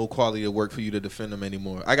out no quality of work for you to defend them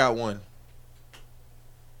anymore? I got one.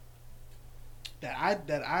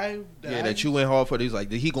 That you went hard for. He's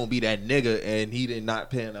like, he gonna be that nigga, and he did not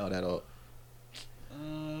pan out at all.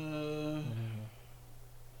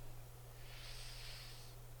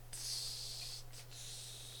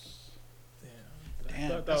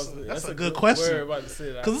 Damn, that's a good question.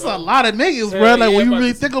 Because it's a a lot of niggas, bro. Like when you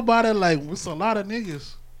really think about it, like it's a lot of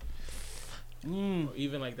niggas.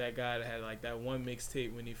 Even like that guy that had like that one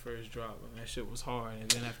mixtape when he first dropped, and that shit was hard. And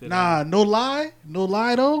then after no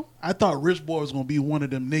lie though. I thought Rich Boy was gonna be one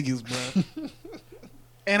of them niggas, bro.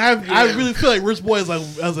 And I really feel like Rich Boy is like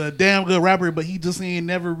as a damn good rapper, but he just ain't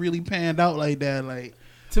never really panned out like that. Like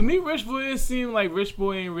to me, Rich Boy, it seemed like Rich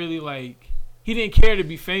Boy ain't really like he didn't care to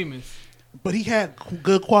be famous. But he had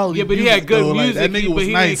good quality. Yeah, but music, he had good though. music. Like, that nigga was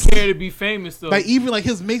he nice. didn't care to be famous though. Like even like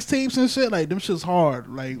his mixtapes and shit, like them shit's hard.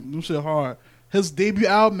 Like them shit hard. His debut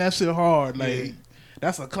album, that shit hard. Like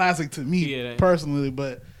that's a classic to me personally.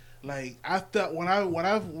 But like I thought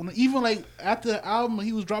when even like after the album when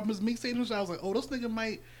he was dropping his mixtapes and shit, I was like, oh, this nigga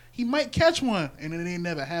might catch one, and it ain't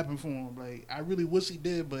never happened for him. Like I really wish he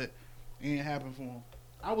did, but it ain't happened for him.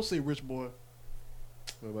 I would say Rich Boy.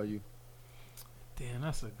 What about you? Damn,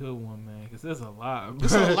 that's a good one, man. Because there's a lot.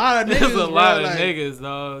 There's a lot of niggas. There's a lot of like, niggas,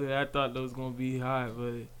 dog. I thought those gonna be hot,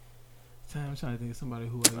 but I'm trying to think of somebody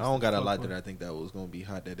who I don't got a lot that I think that was gonna be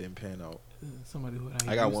hot that didn't pan out. Somebody who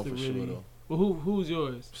I got one for sure though. Well, who's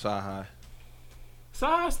yours? Sci-Hi.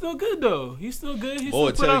 Sci-Hi's still good though. He's still good. He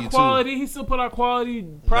Boy, still put out quality. He still put out quality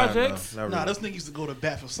projects. Nah, this nigga used to go to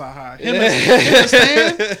bat for Sci-Hi. Him and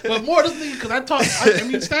Stan, but more this nigga because I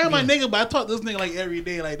mean Stan my nigga, but I talk this nigga like every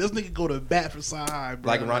day. Like this nigga go to bat for Sci-Hi, bro.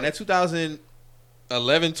 Like around that 2000.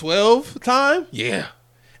 11, 12 time. Yeah.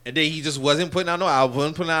 And then he just wasn't putting out no album.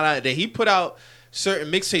 Wasn't putting out. Then he put out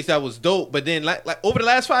certain mixtapes that was dope. But then like over the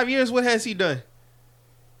last 5 years, what has he done?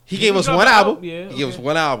 He gave us one album. Yeah, he gave us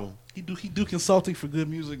one album. He do consulting for good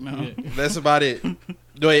music now. Yeah. That's about it.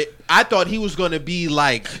 But I thought he was gonna be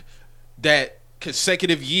like that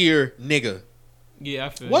consecutive year nigga. Yeah, I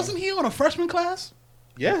feel. Wasn't he on a freshman class?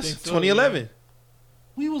 Yes, think so, 2011.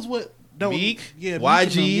 We was what? Meek, yeah,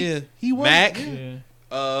 YG, yeah, he was. Mac. Yeah.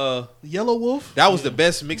 Yeah. Yellow Wolf. That was the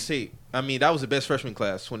best mixtape. I mean, that was the best freshman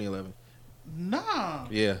class, 2011. Nah.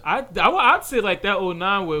 Yeah. I'd say like that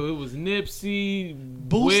 09 where it was Nipsey,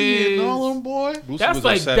 Boosie Wiz. and all them boy. Boosie That's was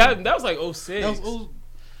like 07. that was like 06.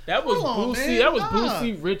 That was Hold on, Boosie. man. That was Nah.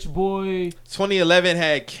 Boosie, Rich Boy. 2011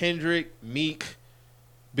 had Kendrick, Meek,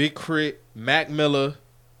 Big Crit, Mac Miller,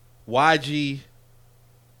 YG.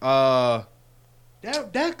 That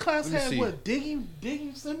class Let me had see. what?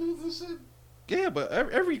 Diggy Simmons and shit. Yeah, but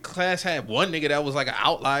every class had one nigga that was like an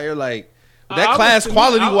outlier. Like I that would- class to me,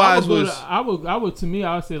 quality I wise would go was. to- I would to me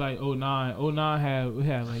I would say like 09. 09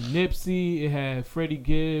 had like Nipsey, it had Freddie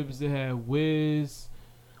Gibbs, it had Wiz.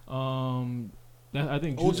 I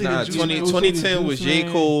think OJ Nah, the Juice 2010 was J.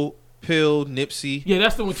 Man. Cole, Pill, Nipsey, Yeah,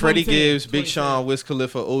 that's the one. Freddie 2010, Gibbs, Big 2010. Sean, Wiz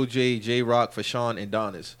Khalifa, OJ, J Rock, Fashawn, and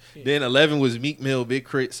Donis. Yeah. Then 11 was Meek Mill, Big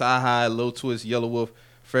Crit, Sci-Hi, Lil Twist, Yellow Wolf,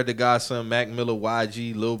 Fred the Godson, Mac Miller,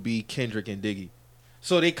 YG, Lil B, Kendrick, and Diggy.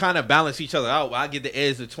 So they kind of balance each other out. I get the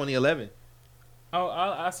edge to 2011.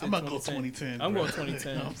 I said I'm gonna go 2010. 2010. I'm bro. going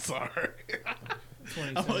 2010. I'm sorry.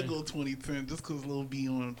 2010. I'm gonna go 2010 just cause Lil B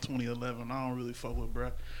on 2011. I don't really fuck with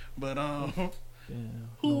bruh. But Damn,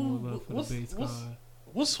 Who- no more love for what's- the bass what's-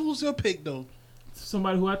 card. who's your pick though?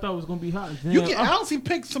 Somebody who I thought was gonna be hot. Damn, You can honestly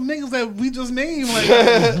pick some niggas that we just named. Like,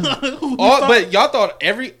 who you All, thought- but y'all thought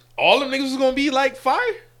all them niggas was gonna be like fire?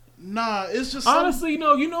 nah, it's just some- honestly, you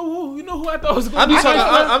know who I thought was gonna I'm be talking.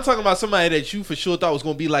 hot. I'm talking about somebody that you for sure thought was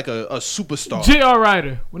gonna be like a superstar. J.R.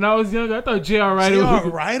 Ryder. When I was younger, I thought J.R. Ryder. J.R.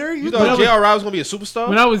 was, Ryder. You You thought thought J.R. Ryder was gonna be a superstar?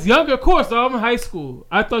 when I was younger, of course, though, I'm in high school.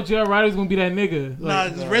 I thought J.R. Ryder was gonna be that nigga. nah,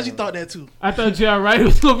 Like, 'cause Reggie thought that too. I thought J.R. Ryder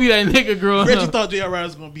was gonna be that nigga growing Reggie up. thought J.R. Ryder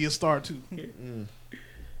was gonna be a star too.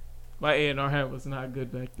 My A&R hat was not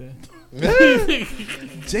good back then.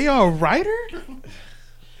 J.R. Ryder.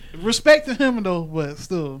 Respect to him though, but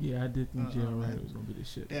still, Yeah, I did think J.R. Ryder was gonna be the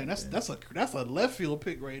shit. damn, back that's then. a left field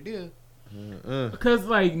pick right there. Cause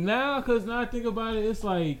now I think about it, it's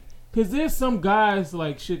like, cause there's some guys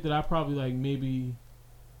like shit that I probably like maybe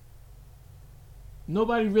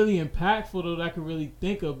nobody really impactful though that I could really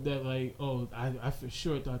think of that like, oh, I for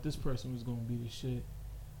sure thought this person was gonna be the shit.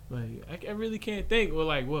 Like I really can't think. Or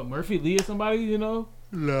like what, Murphy Lee or somebody, you know?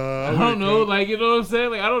 No, I don't know. Like, you know what I'm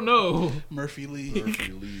saying? Like, I don't know. Murphy Lee.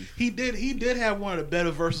 He did have one of the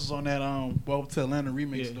better verses on that Welcome to Atlanta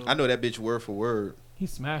remix Yeah. though. I know that bitch word for word. He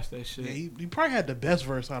smashed that shit. Yeah, he probably had the best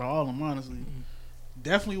verse out of all of them, honestly.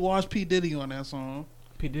 Definitely watched P. Diddy on that song.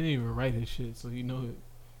 P didn't even write his shit, so you know it.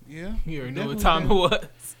 Yeah. You already know what Definitely time it did.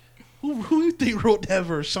 was. Who you think wrote that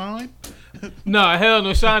verse, Sean? Nah, hell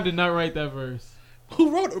no. Sean did not write that verse.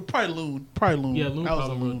 Who wrote it? Probably Loon. Yeah, Loon That was a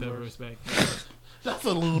probably Loon wrote that verse. verse back then. That's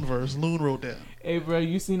a Loon verse. Loon wrote that. Hey, bro,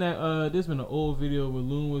 you seen that? There's been an old video where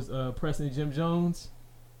Loon was pressing Jim Jones.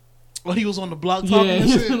 Well, he was on the block talking Yeah,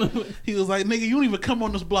 and shit. He was like, "Nigga, you don't even come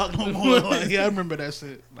on this block no more." Like, yeah, I remember that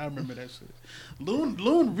shit.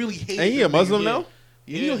 Loon really hated. Ain't he a that Muslim nigga. now?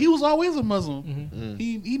 Yeah, he was always a Muslim.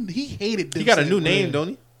 Mhm. He hated. He got a Dipset, new bro. name, don't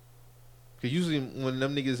he? Cause usually when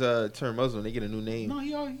them niggas turn Muslim, they get a new name. No,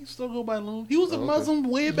 he still go by Loon. He was a Oh, okay. Muslim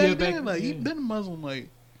way Yeah, back back- then. Like he yeah. been a Muslim. Like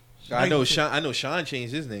I know Sean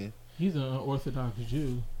changed his name. He's an Orthodox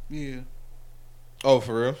Jew. yeah, Oh,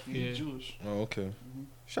 for real? he's Yeah. Jewish. Oh, okay.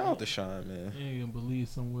 Shout out to Sean, man. You ain't gonna believe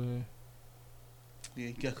somewhere.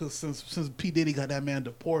 Yeah, because since P Diddy got that man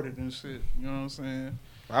deported and shit, you know what I'm saying?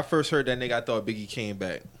 When I first heard that nigga, I thought Biggie came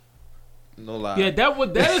back. No lie. Yeah, that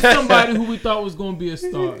is somebody who we thought was gonna be a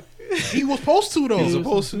star. He was supposed to though. He was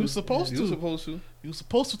supposed to. He was supposed He to. was supposed to. He was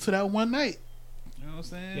supposed to that one night. You know what I'm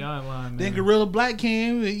saying? Yeah, I ain't lying, man. Then Gorilla Black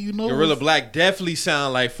came. You know, Gorilla Black definitely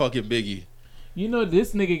sound like fucking Biggie. You know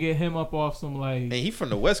this nigga get him up off some like And he from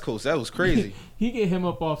the West Coast. That was crazy. he get him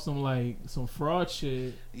up off some like some fraud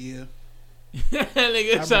shit. Yeah, That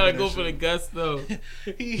nigga I trying remember to go that for the shit. gusto.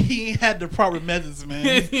 he ain't had the proper methods,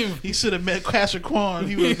 man. He should have met Casher Quan.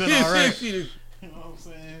 He would have been all right. You know what I'm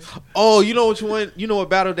saying? Oh, you know which one? You know a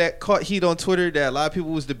battle that caught heat on Twitter that a lot of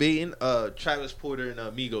people was debating? Travis Porter and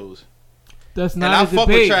Migos. That's And I not a fuck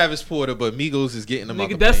with debate. Travis Porter, but Migos is getting them out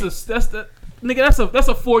Nigga, the paint. that's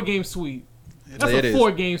a 4-game sweep. That's It a is.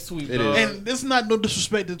 4-game sweep, It dog. is. And it's not no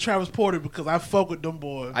disrespect to Travis Porter because I fuck with them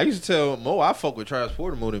boys. I used to tell Mo I fuck with Travis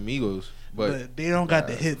Porter more than Migos, but They don't got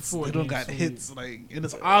the hits. They 4-game don't got the sweep. hits. Like, and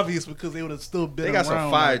it's obvious because they would have still been they got some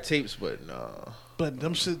around, fire like, tapes. But nah, but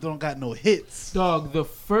them shit don't got no hits. Dog, the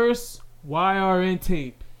first YRN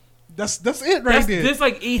tape. That's it right there. There's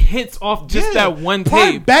like 8 hits off just that one Part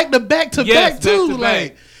tape. back to back to Yes, back too. back to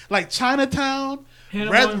back. Like Chinatown. Hannah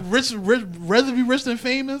Rather be rich than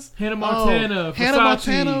famous. Hannah Montana, Hannah Versace.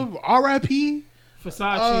 Montana, R.I.P.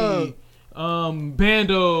 Versace,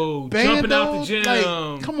 Bando, jumping out the gym.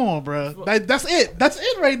 Like, come on, bro. Like, that's it. That's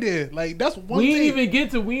it right there. Like, that's one. we thing.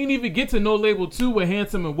 ain't even get to No Label 2 with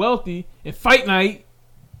Handsome and Wealthy and Fight Night.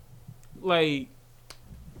 Like,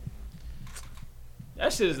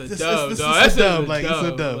 that shit is a dub, dog. That shit is a Like, dub.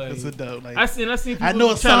 it's a dub. Like, It's a dub. Like, I seen people I know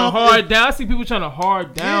it trying sound- to hard down. I see people trying to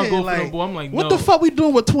hard down, yeah, go like, for them, boy. I'm like, what no. the fuck we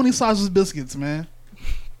doing with 20 sausage biscuits, man?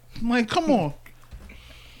 I'm like, come on.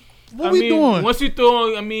 What we doing? Once you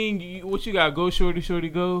throw on, what you got? Go shorty, shorty,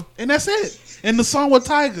 go. And that's it. And the song with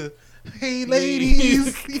Tiger. Hey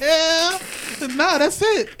ladies, yeah. Nah, that's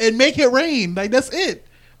it. And Make It Rain. Like, that's it.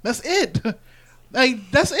 That's it. Like,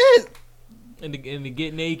 that's it. And the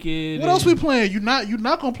Get Naked. What else we playing? You're not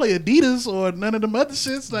gonna play Adidas or none of them other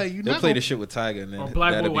shits. Like, you they'll not play gonna, the shit with Tiger and then Or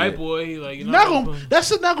Black that'll Boy, be White it. Boy. Like, you're not gonna. That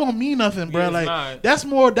shit not gonna mean nothing, bro. Yeah, it's like, not. that's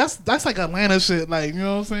more. That's like Atlanta shit. Like, you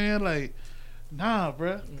know what I'm saying? Like, nah,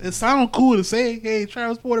 bro. It sounds cool to say, hey,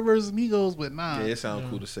 Travis Porter versus Migos, but nah, Yeah, it sounds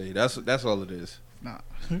cool to say. That's all it is. nah.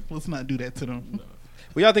 Let's not do that to them.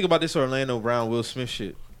 What y'all think about this Orlando Brown Will Smith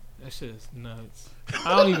shit? That shit is nuts.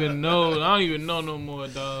 I don't even know no more,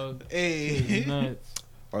 dog. It's Hey. nuts.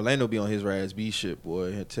 Orlando be on his Raz B shit,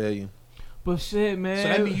 boy. I tell you. But shit, man. So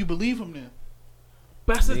that mean you believe him then?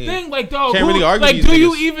 But that's the Yeah. thing, like, dog. Can't really argue like, these do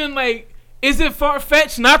you niggas. even like? Is it far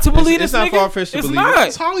fetched not to believe It's this not nigga? far-fetched to it's believe it. not.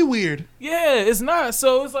 It's Hollywood. Yeah, it's not.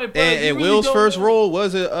 So it's like, bro, you And really Will's don't first know. role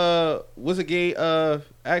was a gay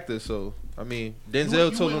actor. So I mean,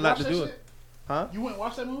 Denzel told him not to do it. Huh? You went and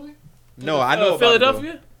watch that movie? No, I know about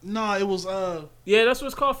Philadelphia. it, No, it was Yeah, that's what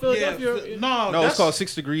it's called, Philadelphia. Yeah, though. No, it's called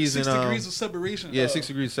 6 Degrees. 6 and, Degrees of Separation. Yeah, 6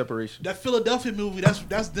 Degrees of Separation. That Philadelphia movie. That's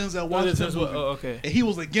Denzel Washington movie. okay. And he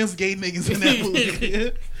was against gay niggas in that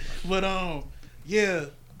movie. But yeah,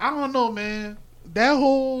 I don't know, man. That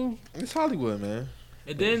whole It's Hollywood, man.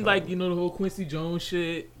 And then like the whole Quincy Jones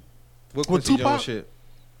shit. What With Quincy Tupac? Jones shit?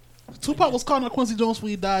 Tupac was calling out Quincy Jones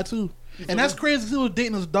when he died too, and that's crazy. 'Cause he was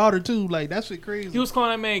dating his daughter too. Like that shit crazy. He was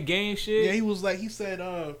calling that man gay and shit. Yeah, he was like, he said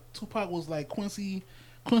Tupac was like Quincy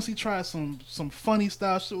tried some funny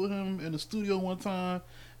style shit with him in the studio one time,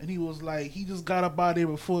 and he was like, he just got up out there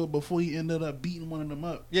before he ended up beating one of them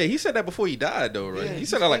up. Yeah, he said that before he died, though, right? Yeah, he he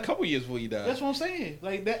said that like a said- couple years before he died. That's what I'm saying.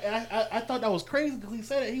 Like that, I thought that was crazy because he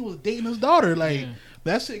said that he was dating his daughter. Like Yeah.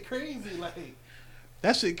 that shit crazy. Like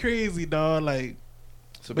that shit crazy, dog. Like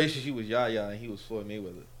So basically, she was Yaya and he was Floyd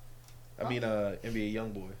Mayweather. I mean, NBA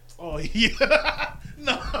YoungBoy. oh yeah,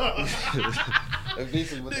 no. That's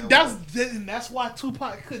basically what that was. That's why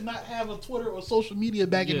Tupac could not have a Twitter or social media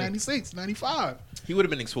back in Yeah. 96, 95. He would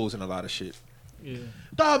have been exposing a lot of shit. Yeah.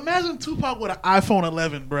 Dog, imagine Tupac with an iPhone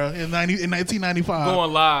 11, bro, in 1995.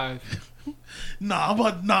 Going live.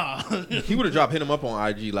 Nah. He would have dropped Hit Him Up on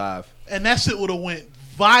IG Live. And that shit would have went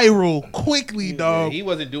viral quickly, Yeah, dog. he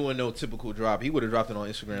wasn't doing no typical drop. He would have dropped it on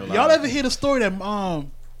Instagram Live. Y'all ever hear the story that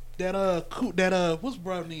what's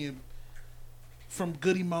brother name from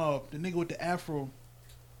Goody Mob, the nigga with the afro?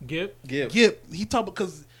 Gip. Gip. He talked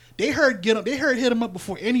because they heard Hit Him Up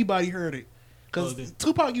before anybody heard it. Because Oh, they-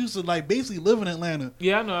 Tupac used to like basically live in Atlanta.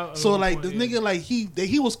 Yeah, I know. So like this nigga like he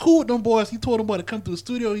was cool with them boys. He told them boy to come to the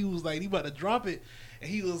studio. He was like he about to drop it, and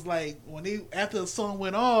he was like when they after the song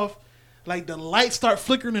went off, like the lights start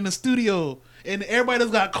flickering in the studio, and everybody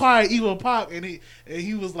just got quiet, even Pop, and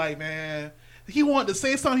he was like, man, he wanted to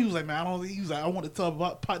say something. He was like, man, I want to tell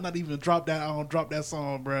Pop not even drop that. I don't drop that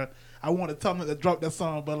song, bruh. I want to tell him to drop that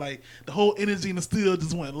song, but like the whole energy in the studio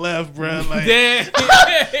just went left, bruh. Like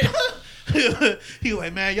Damn. he was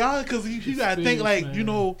like, man, y'all, because you gotta think like, you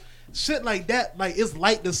know, shit like that, like it's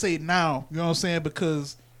light to say now, you know what I'm saying?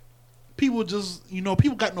 Because people just,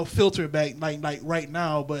 people got no filter back like right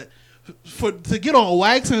now, but to get on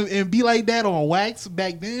wax and be like that on wax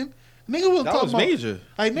back then, nigga wasn't That talking was about, major.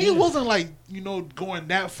 like nigga wasn't like, going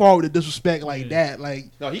that far with the disrespect like that, like.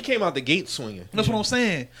 No, he came out the gate swinging. That's what I'm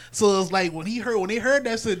saying. So it's like when they heard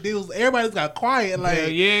that shit, everybody just got quiet. Like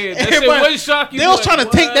yeah, that shit wouldn't shock you. They was like, trying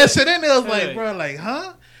to take that what? shit in there. I was like, Hey. bro, like,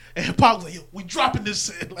 huh? And Pop was like, yo, we dropping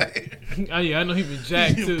this shit. Like, Oh, yeah, I know he been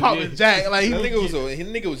jacked too. Pop yeah. and Jack. Like, That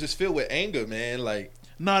nigga was just filled with anger, man. Like,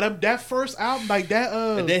 that first album, like that.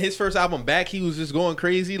 and then his first album back, he was just going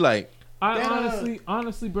crazy. Like,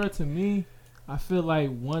 Honestly, bro, to me, I feel like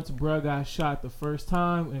once bro got shot the first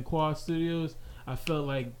time in Quad Studios, I felt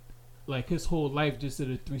like his whole life just did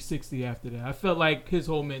a 360 after that. I felt like his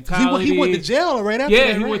whole mentality. He went to jail right after that.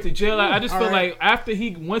 Yeah, he went to jail. I just feel right. like after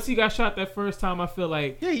once he got shot that first time, I feel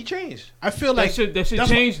like he changed. I feel like that shit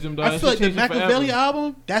changed him, though. I feel like the Machiavelli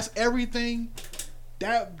album, that's everything.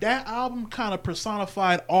 That album kind of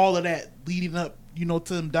personified all of that leading up,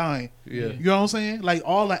 to him dying. Yeah. You know what I'm saying? Like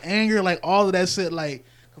all the anger, like all of that shit, like,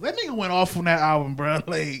 cause that nigga went off on that album, bro.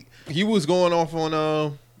 Like he was going off on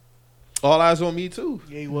All Eyes on Me too.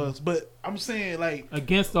 Yeah, he was. But I'm saying like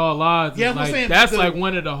Against All Odds. Yeah, I'm saying that's like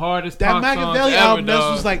one of the hardest. That Machiavelli album,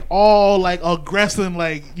 that was like all like aggressive,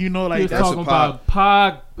 like like he was that's talking about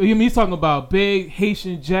Pac. He's talking about Big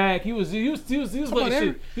Haitian Jack. He was like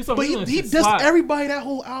shit. But he dissed everybody that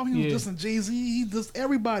whole album. He was dissing Jay-Z. He dissed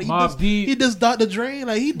everybody. He dissed Dr. Dre.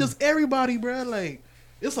 Like he dissed everybody, bro. Like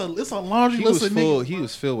it's a laundry list of niggas. He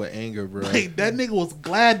was filled with anger, bro. Like that nigga was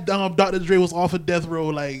glad Dr. Dre was off of death row.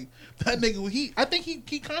 Like that nigga, I think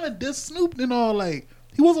he kind of dissed Snoop and all. Like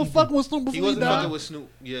he wasn't fucking with Snoop before he died. He wasn't fucking with Snoop.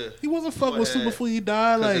 Yeah, he wasn't fucking with Snoop before he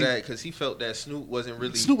died. Because he felt that Snoop wasn't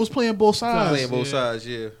really. Snoop was playing both sides.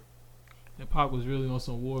 Yeah. And Pac was really on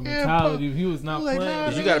some war mentality. He was not playing.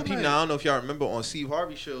 You got to peep now. I don't know if y'all remember on Steve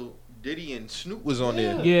Harvey show, Diddy and Snoop was on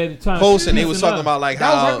there. Yeah, the time post and they was talking about like that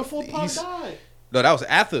how was right before Pac died. No, that was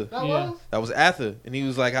after. That was after, and he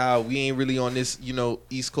was like, "How we ain't really on this,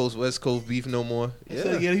 East Coast West Coast beef no more."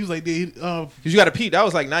 Yeah, he was like, because you got to peep. That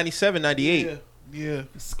was like 97, 98. Yeah.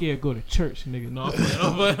 Scared go to church, nigga. No,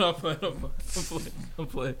 I'm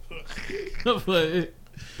playing.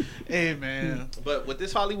 Hey man. But with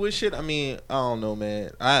this Hollywood shit, I mean, I don't know,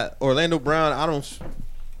 man. Orlando Brown, I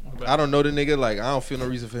don't know the nigga. Like, I don't feel no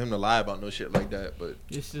reason for him to lie about no shit like that. But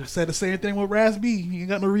I said the same thing with Raz B. He ain't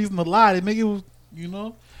got no reason to lie. The nigga was,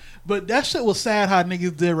 But that shit was sad how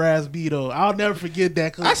niggas did Raz B though. I'll never forget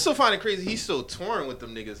that. I still find it crazy. He's still touring with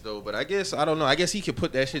them niggas though. But I guess I don't know. I guess he could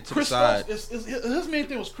put that shit to the side. His main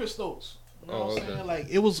thing was Chris Stokes. You know what I'm saying? Like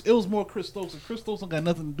it was more Chris Stokes, and Chris Stokes don't got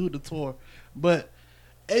nothing to do with the tour. But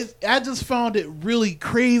I just found it really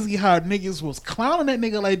crazy how niggas was clowning that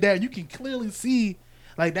nigga like that. You can clearly see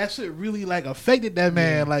like that shit really like affected that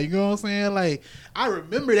man. Like, you know what I'm saying? Like I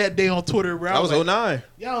remember that day on Twitter, bro. That was 09.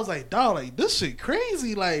 Yeah, I was like, dog, like this shit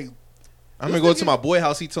crazy. Like I'm gonna go to my boy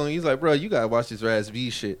house. He told me, he's like, bro, you gotta watch this Raz B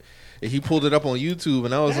shit. And he pulled it up on YouTube,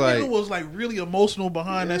 and I was that nigga was like really emotional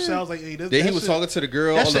behind that shit. I was like, hey, then he was talking to the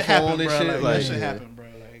girl on the phone happened, and bro. shit. Like that shit happened, bro.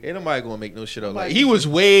 Ain't nobody gonna make no shit up. Like he was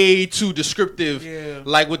way too descriptive,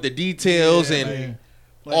 like with the details and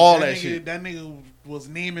all that shit. That nigga was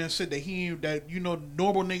naming shit that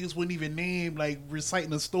normal niggas wouldn't even name, like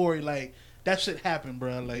reciting a story. Like that shit happened,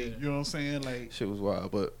 bro. Like you know what I'm saying? Like shit was wild,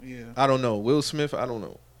 but I don't know. Will Smith, I don't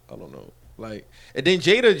know. Like, and then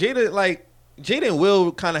Jada, like Jada and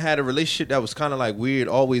Will kind of had a relationship that was kind of like weird,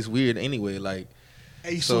 always weird anyway. Like,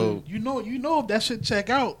 hey, so you know if that shit check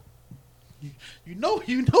out. You know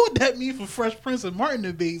what that means for Fresh Prince and Martin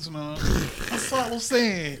debates, man. That's all I'm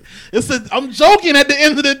saying. I'm joking at the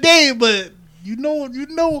end of the day, but you know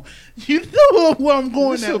where I'm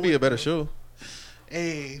going. This will be a better show.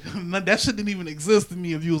 Hey, that shit didn't even exist to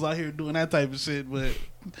me if you was out here doing that type of shit, but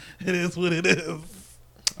it is what it is.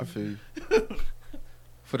 I feel you.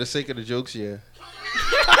 For the sake of the jokes, yeah.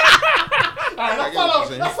 That's all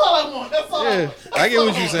I want. I get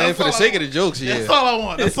what you're saying. For the sake of the jokes, yeah. That's all I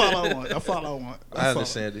want. I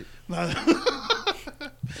understand it.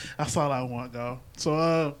 That's all I want, dog.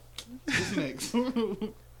 So, what's next? I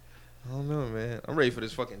don't know, man. I'm ready for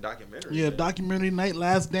this fucking documentary. Yeah, man. Documentary night,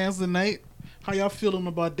 Last Dance tonight. How y'all feeling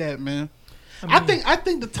about that, man? I think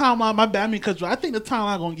the timeline. My bad, because I think the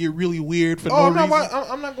timeline gonna get really weird for no reason.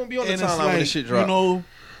 I'm not gonna be on the timeline when this shit drop.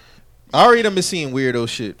 I already done been seeing weirdo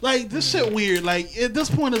shit. Like this shit weird. Like at this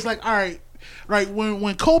point, it's like, all right,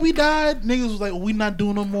 when Kobe died, niggas was like, we not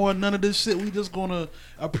doing no more. None of this shit. We just gonna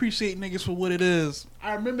appreciate niggas for what it is.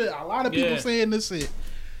 I remember a lot of people saying this shit.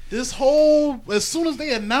 This whole, as soon as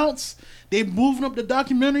they announced they moving up the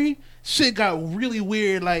documentary, shit got really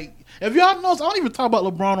weird. Like, if y'all notice, I don't even talk about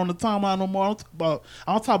LeBron on the timeline no more. I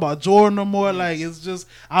don't talk about Jordan no more. Like, it's just,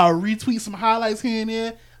 I'll retweet some highlights here and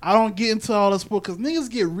there. I don't get into all the sport because niggas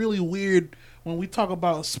get really weird when we talk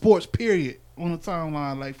about sports, period, on the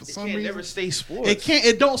timeline. Like, for some reason, never stay sports.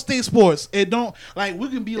 It don't stay sports. It don't, like, we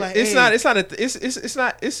can be like, it's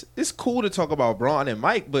cool to talk about Braun and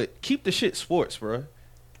Mike, but keep the shit sports, bro.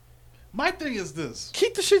 My thing is this.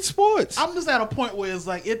 Keep the shit sports. I'm just at a point where it's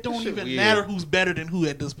like, it don't even matter who's better than who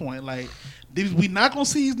at this point. Like, we not going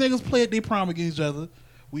to see these niggas play at their prime against each other.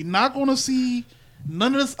 We not going to see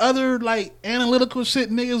None of this other like analytical shit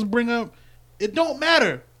niggas bring up. It don't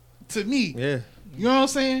matter to me. Yeah. You know what I'm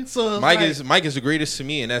saying? So Mike is the greatest to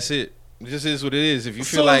me, and that's it. It just is what it is. If you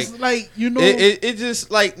feel you know, it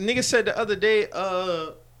just like niggas said the other day.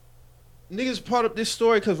 Niggas brought up this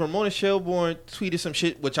story because Ramona Shelburne tweeted some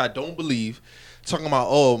shit which I don't believe, talking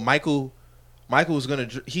about Michael was gonna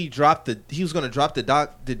drop the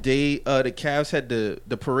day the Cavs had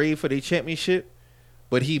the parade for their championship.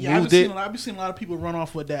 But he moved it. I've been seeing a lot of people run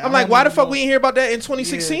off with that. I'm like, why the fuck we ain't hear about that in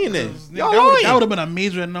 2016 then? Y'all lying. That would have been a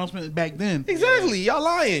major announcement back then. Exactly. Y'all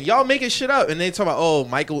lying. Y'all making shit up. And they talk about,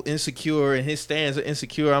 Michael insecure and his stands are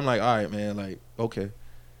insecure. I'm like, all right, man. Like, okay.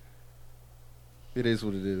 It is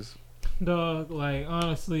what it is. Dog, like,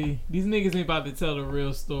 honestly, these niggas ain't about to tell the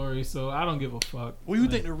real story, so I don't give a fuck. What do you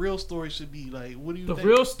think the real story should be? Like, what do you think? The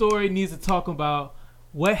real story needs to talk about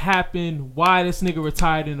what happened, why this nigga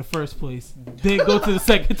retired in the first place, then go to the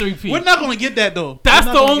second three-peat. We're not gonna get that though. That's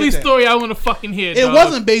the only story I want to fucking hear. It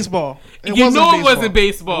wasn't baseball. It wasn't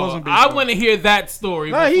baseball. I want to hear that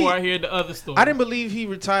story before I hear the other story. I didn't believe he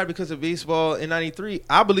retired because of baseball in '93.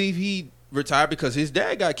 I believe he retired because his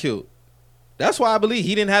dad got killed. That's why I believe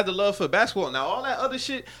he didn't have the love for basketball. Now all that other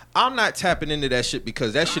shit, I'm not tapping into that shit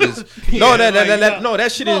because that shit is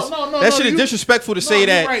that shit is disrespectful to say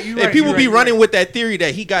that. And people be running with that theory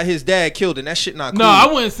that he got his dad killed, and that shit not cool. No, I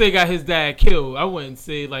wouldn't say got his dad killed. I wouldn't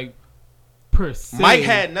say like per se. Mike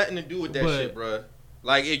had nothing to do with that shit, bro.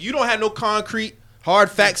 Like if you don't have no concrete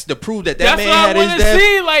hard facts to prove that man had his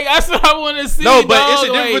dad. That's what I want to see. No, but it's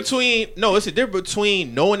a difference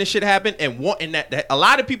between knowing this shit happened and wanting that. A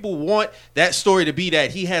lot of people want that story to be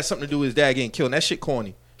that he had something to do with his dad getting killed. And that shit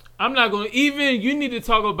corny. I'm not going to even. You need to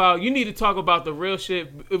talk about the real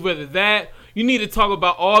shit. Whether that. You need to talk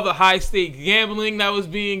about all the high stakes gambling that was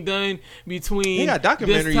being done between. They got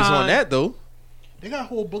documentaries on that though. They got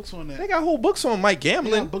whole books on that. They got whole books on Mike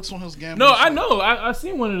gambling. They got books on his gambling. No, I know. I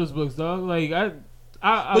seen one of those books, dog. Like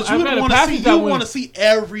but you want to see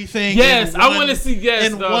everything. Yes, I want to see.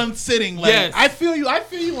 Yes, in one sitting. Like, yes, I feel you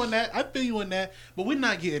on that. But we're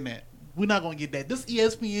not getting that. We're not gonna get that. This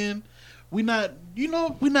ESPN, we're not.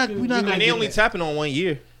 And they only tapping on 1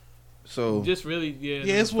 year. So just really, yeah.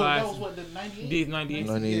 It's that was the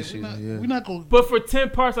 98 season. We're not going. But for 10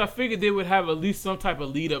 parts, I figured they would have at least some type of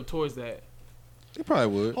lead up towards that. They probably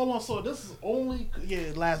would. Hold on, so this is only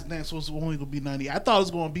Last Dance was only gonna be 90. I thought it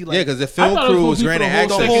was gonna be like because the film crew was granted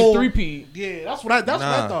access. That's what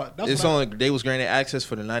I thought. They was granted access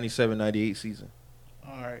for the 97-98 season.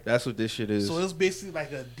 All right, that's what this shit is. So it's basically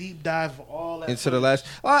like a deep dive for all that into the last.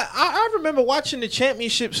 I remember watching the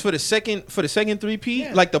championships for the second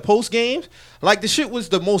three-peat, like the post games. Like the shit was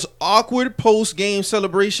the most awkward post game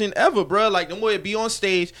celebration ever, bro. Like the way it be on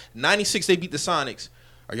stage. 96 they beat the Sonics.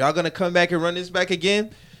 Are y'all going to come back and run this back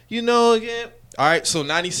again? All right, so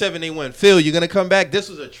 97 they won. Phil, you going to come back? This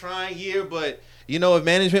was a trying year, but, if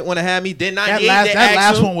management want to have me, then 98 that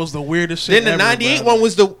last one was the weirdest shit Then the 98 one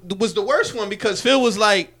was the worst one because Phil was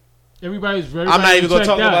like, everybody's I'm not even going to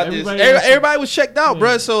talk about this. Everybody was checked out,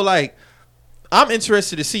 bro. So, like, I'm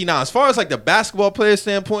interested to see now. As far as, like, the basketball player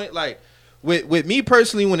standpoint, like, with me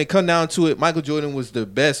personally, when it come down to it, Michael Jordan was the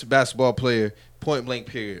best basketball player point blank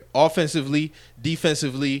period. Offensively,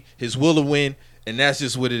 defensively, his will to win, and that's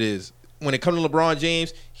just what it is. When it comes to LeBron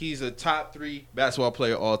James, he's a top 3 basketball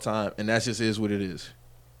player all time, and that just is what it is.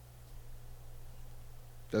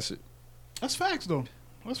 That's it. That's facts, though.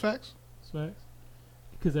 That's facts.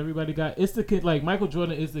 Because everybody like Michael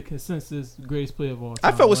Jordan is the consensus greatest player of all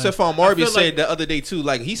time. I felt what Stephon Marbury said the other day too.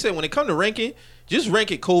 Like he said, when it comes to ranking, just rank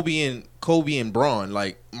it Kobe and Braun.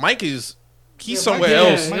 Like Mike is. He's somewhere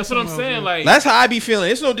else. That's what I'm saying. Like that's how I be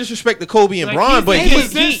feeling. It's no disrespect to Kobe and Braun, but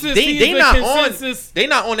they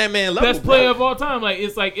not on that man level. Best player of all time. Like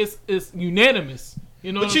it's unanimous.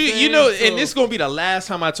 You know. But and this is gonna be the last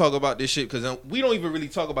time I talk about this shit because we don't even really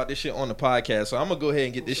talk about this shit on the podcast. So I'm gonna go ahead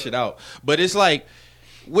and get this shit out. But it's like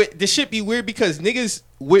this shit be weird because niggas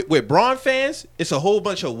with Braun fans, it's a whole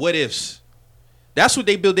bunch of what ifs. That's what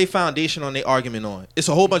they build their foundation on, their argument on. It's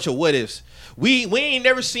a whole bunch of what ifs. We ain't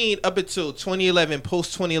never seen up until 2011,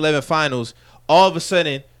 post 2011 finals, all of a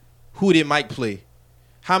sudden, who did Mike play?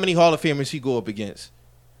 How many Hall of Famers he go up against?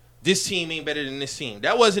 This team ain't better than this team.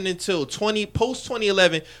 That wasn't until post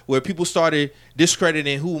 2011 where people started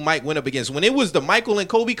discrediting who Mike went up against. When it was the Michael and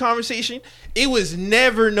Kobe conversation, it was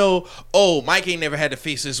never Mike ain't never had to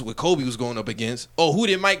face this with Kobe was going up against. Oh, who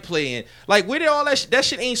did Mike play in? Like, where did all that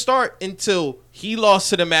shit ain't start until he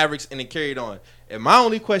lost to the Mavericks and it carried on. And my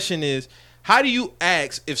only question is, how do you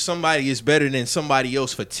ask if somebody is better than somebody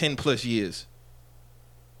else for 10 plus years?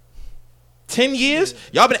 10 years?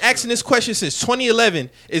 Y'all been asking this question since 2011.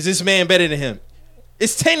 Is this man better than him?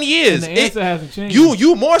 It's 10 years. And the answer hasn't changed.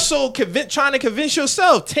 You more so trying to convince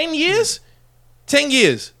yourself. 10 years? 10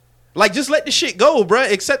 years. Like, just let the shit go,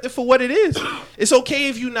 bruh. Accept it for what it is. It's okay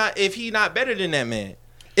if he not better than that man.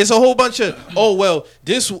 It's a whole bunch of,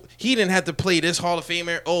 he didn't have to play this Hall of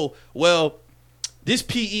Famer. Oh, well, this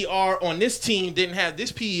PER on this team didn't have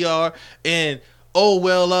this PER. And,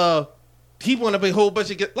 he want to play a whole bunch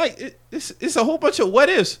of, it's a whole bunch of what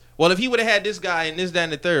ifs. Well, if he would have had this guy and this, that,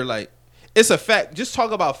 and the third, like, it's a fact. Just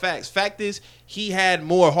talk about facts. Fact is, he had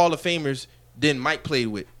more Hall of Famers than Mike played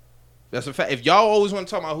with. That's a fact. If y'all always want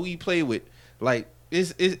to talk about who he played with, like,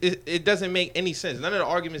 it doesn't make any sense. None of the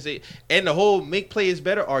arguments and the whole make players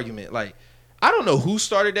better argument. Like, I don't know who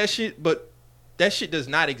started that shit, but that shit does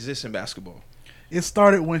not exist in basketball. It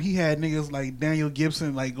started when he had niggas like Daniel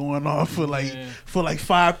Gibson like going off for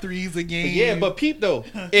 5 threes a game. Yeah, but peep though,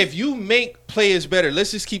 if you make players better,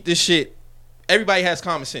 let's just keep this shit. Everybody has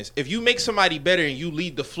common sense. If you make somebody better and you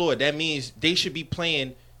lead the floor, that means they should be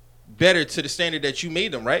playing better to the standard that you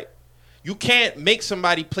made them, right? You can't make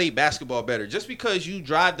somebody play basketball better. Just because you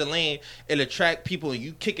drive the lane and attract people and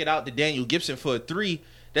you kick it out to Daniel Gibson for a 3,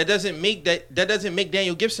 that doesn't make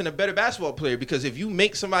Daniel Gibson a better basketball player. Because if you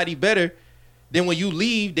make somebody better, then when you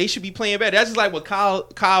leave, they should be playing better. That's just like what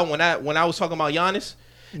Kyle when I was talking about Giannis.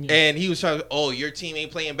 Yeah. And he was trying, your team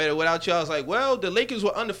ain't playing better without you. I was like, well, the Lakers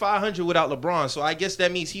were under 500 without LeBron, so I guess that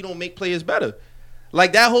means he don't make players better.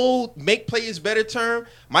 Like, that whole make players better term,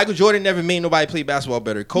 Michael Jordan never made nobody play basketball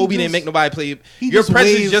better. Kobe didn't make nobody play. Your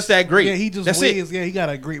presence is just that great. Yeah, he just That's waves. it. Yeah, he got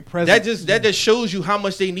a great presence. That just shows you how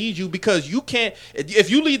much they need you, because you can't. If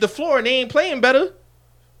you leave the floor and they ain't playing better,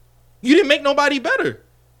 you didn't make nobody better.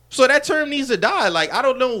 So that term needs to die. Like, I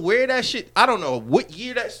don't know where that shit. I don't know what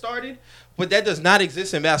year that started. But that does not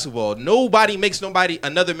exist in basketball. Nobody makes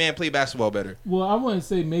another man play basketball better. Well, I wouldn't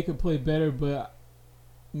say make him play better, but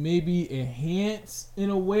maybe enhance in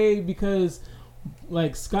a way, because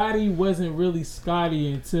like Scotty wasn't really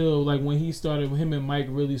Scotty until like when him and Mike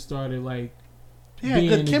really started like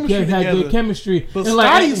good chemistry had good chemistry. But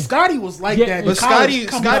and Scotty was like that. But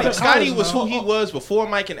Scotty was who he was before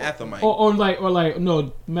Mike and after Mike. Or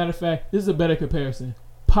no, matter of fact, this is a better comparison.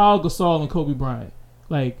 Paul Gasol and Kobe Bryant.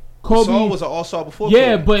 Like, Kobe Gasol was an all-star before.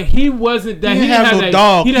 Yeah, Kobe. but he wasn't that. He didn't have no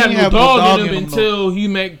dog. He didn't have no dog in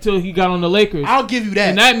him until he got on the Lakers. I'll give you that,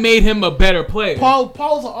 and that made him a better player. Paul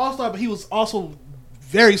was an all-star, but he was also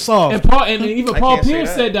very soft. And even Paul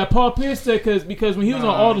Pierce said that. Paul Pierce said because when he was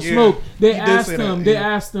on All the Smoke, they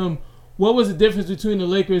asked him what was the difference between the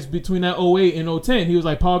Lakers between that 08 and 010. He was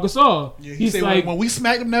like, Paul Gasol. Yeah, he said like, when we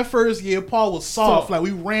smacked him that first year, Paul was soft. Like,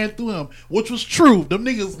 we ran through him, which was true. Them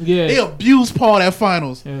niggas, they abused Paul that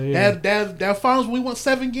finals. Yeah. That finals, when we won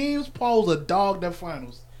 7 games, Paul was a dog that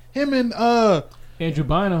finals. Him and Andrew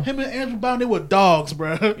Bynum. They were dogs,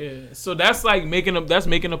 bro. Yeah. So that's like making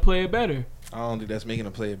a player better. I don't think that's making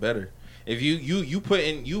a player better. If you put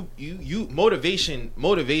in motivation,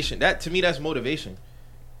 that to me that's motivation.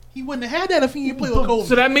 He wouldn't have had that if he didn't play with Kobe.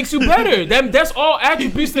 So that makes you better. That's all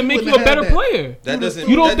attributes that make you a better player. That doesn't.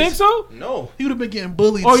 You don't think so? No. He would have been getting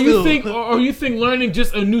bullied. Or you think learning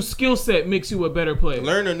just a new skill set makes you a better player?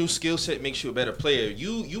 Learn a new skill set makes you a better player.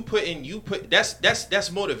 That's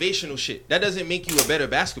motivational shit. That doesn't make you a better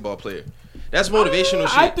basketball player. That's motivational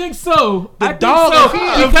shit. I think so. Because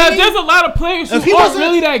there's a lot of players who aren't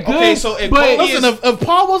really that good. Okay, so if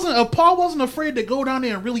Paul wasn't afraid to go down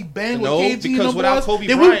there and really bang with KG, because without Kobe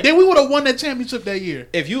Bryant, then we would have won that championship that year.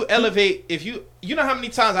 If you elevate, you know how many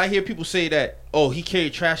times I hear people say that, he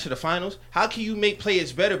carried trash to the finals. How can you make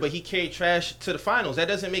players better, but he carried trash to the finals? That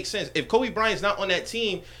doesn't make sense. If Kobe Bryant's not on that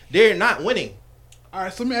team, they're not winning. All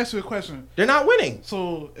right, so let me ask you a question. They're not winning.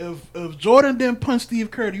 So if Jordan didn't punch Steve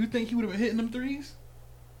Kerr, do you think he would have been hitting them threes?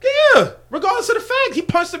 Yeah, regardless of the fact, he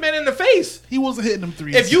punched the man in the face. He wasn't hitting them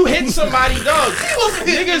threes. If you hit somebody, dog, he wasn't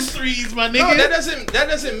hitting them threes, my nigga. No, that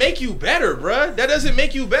doesn't make you better, bruh. That doesn't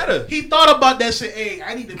make you better. He thought about that shit. Hey,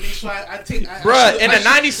 I need to make sure I take. Bruh, in the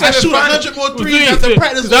 97 I shoot 100 more threes after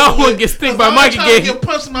practice. I don't want to get stick by Mike again. Get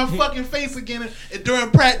punched in my fucking face again during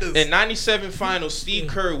practice. In 97 finals, Steve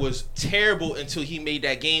Kerr was terrible until he made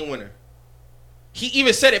that game winner. He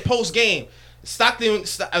even said it post game. Stockton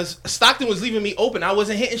was leaving me open. I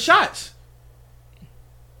wasn't hitting shots.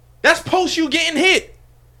 That's post you getting hit.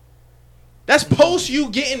 That's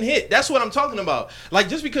what I'm talking about. Like,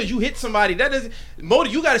 just because you hit somebody, that doesn't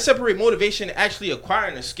you got to separate motivation and actually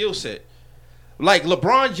acquiring a skill set. Like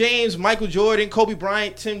LeBron James, Michael Jordan, Kobe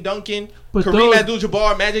Bryant, Tim Duncan, Kareem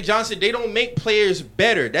Abdul-Jabbar, Magic Johnson, they don't make players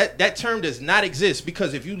better. That term does not exist,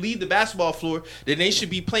 because if you leave the basketball floor, then they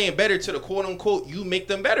should be playing better to the quote unquote you make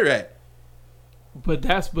them better at. But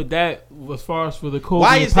that as far as for the Kobe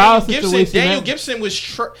why is Powell Daniel situation, Gibson? Daniel Gibson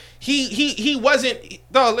was he wasn't.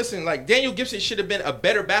 No, listen, like Daniel Gibson should have been a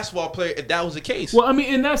better basketball player if that was the case. Well, I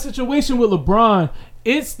mean, in that situation with LeBron,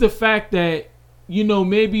 it's the fact that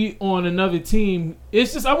maybe on another team,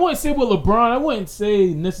 it's just I wouldn't say with LeBron, I wouldn't say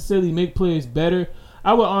necessarily make players better.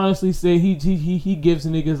 I would honestly say he gives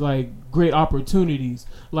niggas like great opportunities.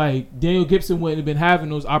 Like Daniel Gibson wouldn't have been having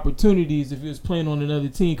those opportunities if he was playing on another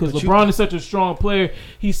team because LeBron is such a strong player.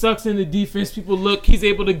 He sucks in the defense. People look. He's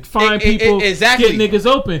able to find people, exactly. get niggas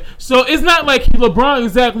open. So it's not like LeBron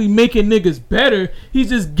exactly making niggas better. He's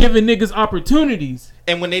just giving niggas opportunities.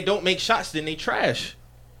 And when they don't make shots, then they trash.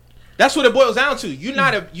 That's what it boils down to.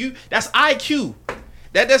 That's IQ.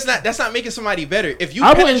 That's not making somebody better. If you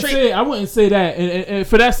I wouldn't say that. And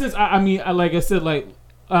for that sense, I mean, like I said, like,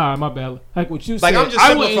 my bad. Like what you said, I'm just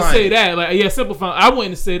I wouldn't say it. that. Like, yeah, simplifying. I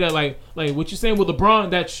wouldn't say that. Like what you're saying with LeBron,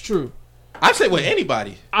 that's true. I say with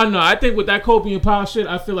anybody. I know. I think with that Kobe and Powell shit,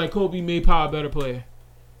 I feel like Kobe made Powell a better player.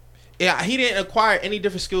 Yeah, he didn't acquire any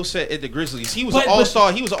different skill set at the Grizzlies. He was an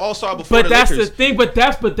all-star. He was an all-star before the Lakers. But Lakers. that's the thing.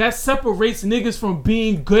 But that separates niggas from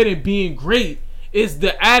being good and being great. It's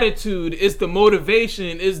the attitude, it's the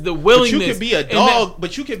motivation, it's the willingness. But you can be a dog,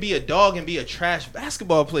 but you can be a dog and be a trash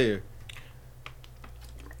basketball player.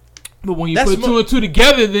 But when you put two and two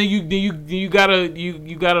together, then you got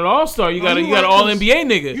an all-star. You got an all NBA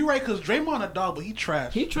nigga. You're right, because Draymond a dog, but he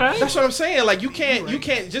trash. He trash. That's what I'm saying. Like you can't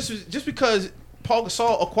just because Paul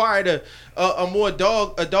Gasol acquired a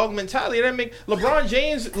dog mentality. That make LeBron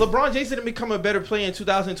James didn't become a better player in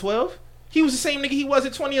 2012. He was the same nigga he was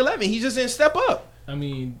in 2011. He just didn't step up. I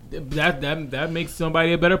mean, that makes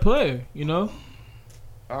somebody a better player, I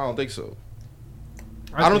don't think so.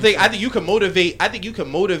 I think you can motivate. I think you can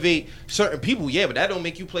motivate certain people, yeah, but that don't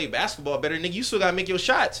make you play basketball better, nigga. You still gotta make your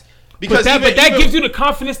shots. Because that gives you the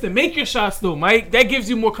confidence to make your shots, though, Mike. That gives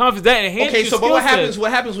you more confidence. That enhances your skill set. But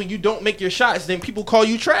what happens when you don't make your shots? Then people call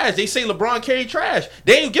you trash. They say LeBron carried trash.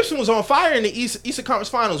 Daniel Gibson was on fire in the Eastern Conference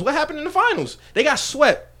Finals. What happened in the finals? They got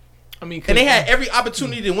swept. I mean, and they had every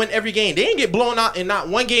opportunity to win every game. They didn't get blown out in not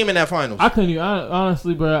one game in that finals.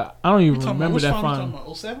 Honestly, bro, I don't even remember that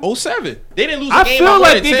final. 07? They didn't lose a game. I feel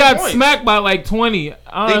like they got smacked by like 20.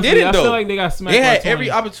 Honestly, they didn't, though. I feel like they got smacked by 20. They had 20. every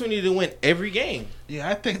opportunity to win every game. Yeah,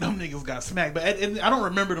 I think them niggas got smacked, but I don't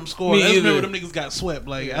remember them scoring. I just remember them niggas got swept.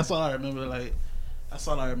 Like that's all I remember. Like that's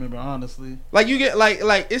all I remember, honestly. Like you get like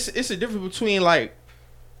it's a difference between like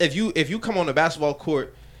if you come on the basketball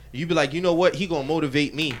court. You be like, you know what? He gonna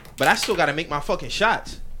motivate me, but I still gotta make my fucking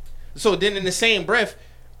shots. So then, in the same breath,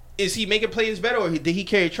 is he making players better or did he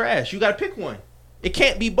carry trash? You gotta pick one. It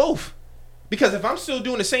can't be both, because if I'm still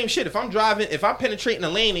doing the same shit, if I'm driving, if I'm penetrating the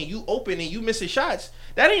lane and you open and you missing shots,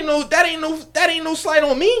 that ain't no slight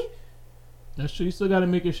on me. That's true. You still gotta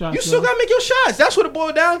make your shots. You still gotta make your shots. That's what it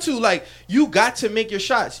boiled down to. Like you got to make your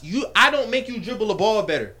shots. I don't make you dribble the ball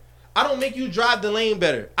better. I don't make you drive the lane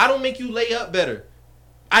better. I don't make you lay up better.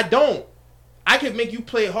 I don't. I can make you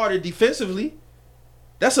play harder defensively.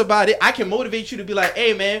 That's about it. I can motivate you to be like,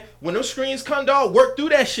 hey, man, when those screens come, dog, work through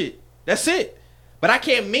that shit. That's it. But I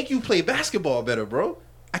can't make you play basketball better, bro.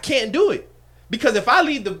 I can't do it. Because if I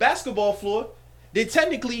leave the basketball floor, then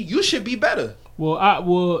technically you should be better.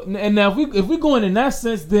 And now if we go in that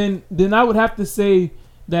sense, then I would have to say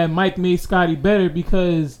that Mike made Scottie better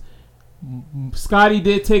because Scottie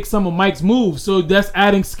did take some of Mike's moves. So that's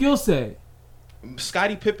adding skill set.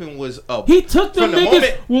 Scottie Pippen was up. He took them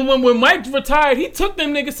niggas when Mike retired. He took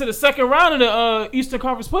them niggas to the second round of the Eastern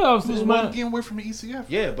Conference playoffs. He was one game away from the ECF.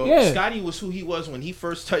 Yeah, but Scottie was who he was when he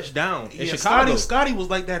first touched down in Chicago. Scottie was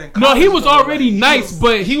like that in college. No, he was already nice,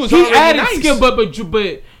 but he added skill.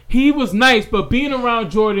 But he was nice, but being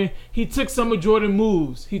around Jordan, he took some of Jordan's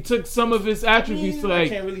moves. He took some of his attributes. I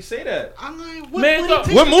can't really say that.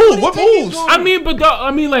 What moves?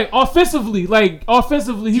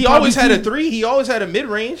 Offensively, he always had a three. He always had a mid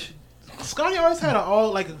range. Scottie always had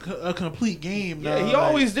a complete game. Yeah, he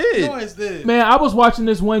always did. He always did. Man, I was watching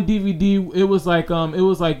this one DVD. It was like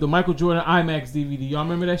the Michael Jordan IMAX DVD. Y'all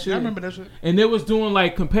remember that shit? Yeah, I remember that shit. And it was doing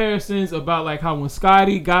like comparisons about like how when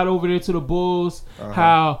Scottie got over there to the Bulls,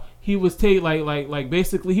 how he was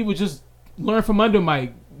basically he would just learn from under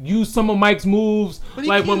Mike. Use some of Mike's moves,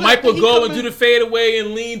 like when Mike would go and do the fadeaway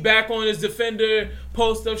and lean back on his defender,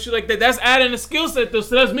 post up, shit like that. That's adding a skill set, though.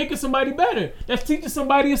 So that's making somebody better. That's teaching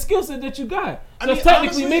somebody a skill set that you got. So that's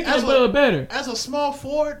technically making a better. As a small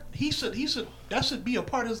forward, that should be a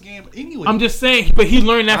part of his game anyway. I'm just saying, but he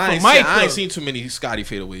learned that from Mike. I ain't seen too many Scottie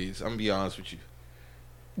fadeaways. I'm gonna be honest with you.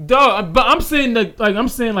 Dog, but I'm saying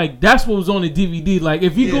that's what was on the DVD. Like,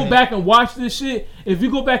 if you go back and watch this shit, if you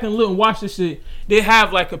go back and look and watch this shit, they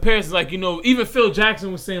have like comparisons. Like, you know, even Phil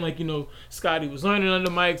Jackson was saying, like, you know, Scotty was learning under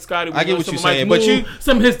Mike. Scotty was I get what some you're Mike saying, move, but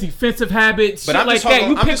some of his defensive habits, but shit I'm like just that. talking-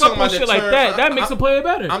 You I'm pick just up talking on about shit the like term- that. That makes a player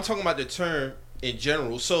better. I'm talking about the term in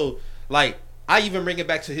general. So, like, I even bring it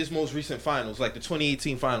back to his most recent finals, like the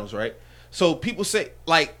 2018 finals, right? So people say,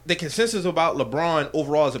 like, the consensus about LeBron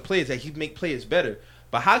overall as a player is that he make players better.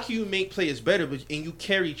 But how can you make players better and you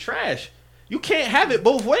carry trash? You can't have it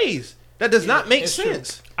both ways. That does not make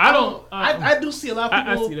sense. I do see a lot of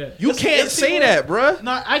people. I see that. You can't say that, bruh.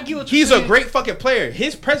 No, I get what you're He's saying. a great fucking player.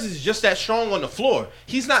 His presence is just that strong on the floor.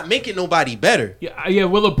 He's not making nobody better. Yeah.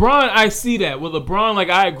 With LeBron, I see that. With LeBron, like,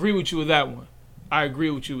 I agree with you with that one. I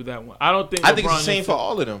think it's the same for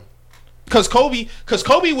all of them. Cause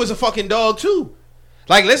Kobe was a fucking dog too.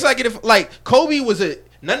 Like, let's not get it. Like, Kobe was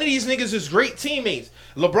none of these niggas is great teammates.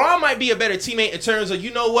 LeBron might be a better teammate in terms of,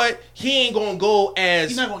 you know what, he ain't gonna go as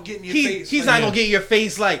he's not gonna get in your face. He's not gonna get in your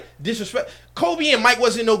face like disrespect. Kobe and Mike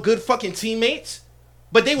wasn't no good fucking teammates,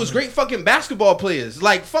 but they was great fucking basketball players.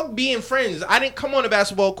 Like, fuck being friends. I didn't come on the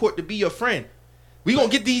basketball court to be your friend. We gonna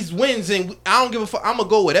get these wins, and I don't give a fuck. I'm gonna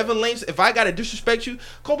go whatever lengths. If I gotta disrespect you,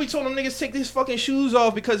 Kobe told them niggas take these fucking shoes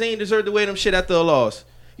off because they ain't deserve to wear them shit after a loss.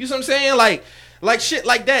 You see what I'm saying? Like shit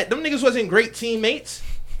like that. Them niggas wasn't great teammates.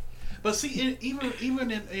 But see,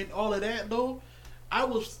 even in all of that though,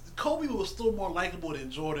 Kobe was still more likable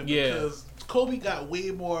than Jordan because Kobe got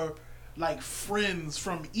way more like friends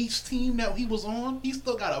from each team that he was on. He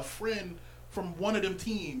still got a friend from one of them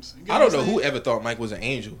teams. You know I don't what know I'm saying? who ever thought Mike was an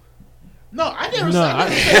angel. No, I never No,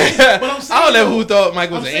 said. But I'm saying, I don't know who thought Mike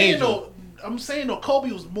was I'm an saying, angel. I'm saying though,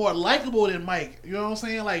 Kobe was more likable than Mike. You know what I'm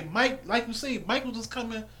saying? Like Mike, like you say, Mike was just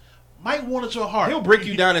coming. Mike wanted your heart. He'll break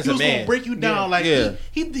you down as he a was man. Gonna break you down. Like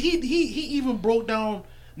he even broke down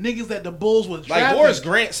niggas that the Bulls was drafting. Like Horace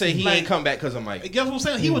Grant said he Like, ain't come back because of Mike. Guess what I'm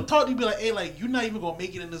saying? He would talk to you, be like, "Hey, like you're not even gonna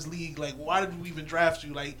make it in this league. Like, why did we even draft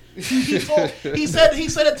you?" Like he said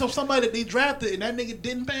it to somebody that they drafted, and that nigga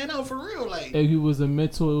didn't pan out for real. Like it was a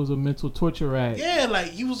mental torture rag. Yeah, like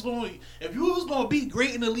if you was gonna be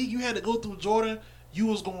great in the league, you had to go through Jordan. You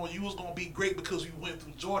was gonna be great because you went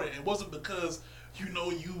through Jordan. It wasn't because you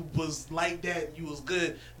was like that. You was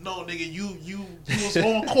good. No, nigga, you was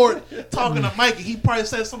on court talking to Mike, and he probably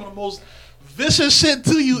said some of the most vicious shit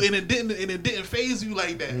to you, and it didn't phase you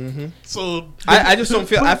like that. Mm-hmm. So I just don't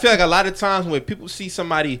feel. I feel like a lot of times when people see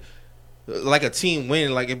somebody like a team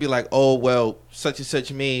win, like it'd be like, oh well, such and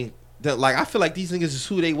such mean. Like I feel like these niggas is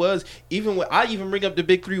who they was. I even bring up the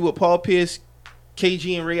big three with Paul Pierce,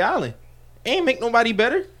 KG, and Ray Allen. Ain't make nobody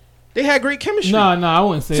better. They had great chemistry. No, I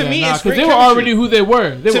wouldn't say to that. me, it's because great they were chemistry. already who they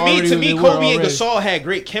were. To me, Kobe and Gasol had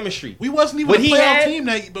great chemistry. We wasn't even a playoff team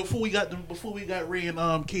that before we got Ray and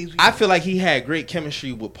KG. I feel like he had great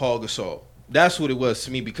chemistry with Paul Gasol. That's what it was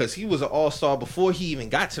to me because he was an all-star before he even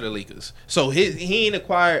got to the Lakers. So he ain't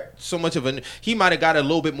acquired so much of a. He might have got a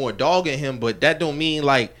little bit more dog in him, but that don't mean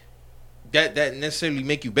like that necessarily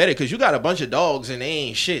make you better because you got a bunch of dogs and they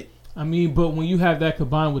ain't shit. I mean, but when you have that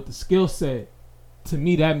combined with the skill set, to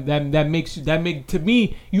me to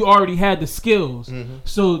me you already had the skills. Mm-hmm.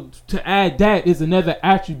 So to add that is another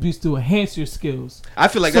attribute to enhance your skills. I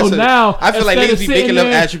feel like I feel like niggas be making up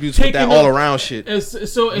attributes with that all around shit.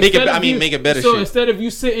 Make it better. So instead of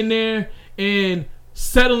you sitting there and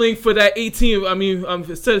settling for that 18,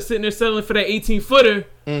 instead of sitting there settling for that 18-footer,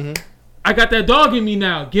 mm-hmm. I got that dog in me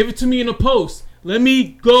now. Give it to me in the post. Let me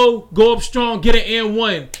go up strong, get an and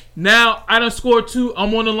one. Now I done scored 2.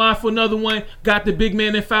 I'm on the line for another one. Got the big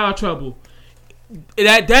man in foul trouble.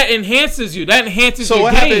 That enhances you. That enhances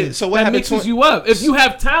your game. That mixes you up. If you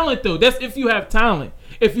have talent, though, that's if you have talent.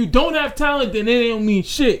 If you don't have talent, then it don't mean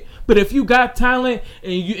shit. But if you got talent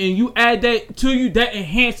and you add that to you, that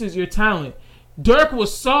enhances your talent. Dirk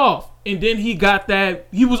was soft, and then he got that.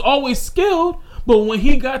 He was always skilled, but when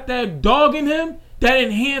he got that dog in him, that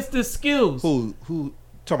enhanced his skills. Who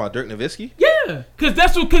talking about Dirk Nowitzki? Yeah,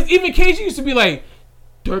 because even KG used to be like,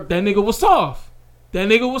 Dirk, that nigga was soft. That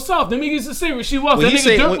nigga was soft. Them niggas used to say Rasheed Wallace.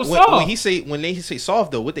 That nigga Dirk was soft. When they say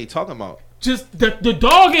soft though, what they talking about? Just the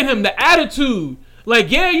dog in him, the attitude.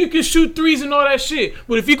 Like, yeah, you can shoot threes and all that shit,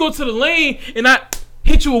 but if you go to the lane and I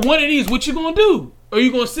hit you with one of these, what you gonna do? Are you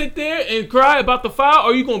gonna sit there and cry about the foul,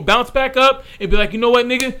 or are you gonna bounce back up and be like, you know what,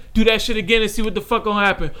 nigga, do that shit again and see what the fuck gonna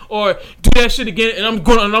happen, or do that shit again and I'm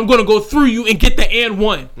gonna go through you and get the and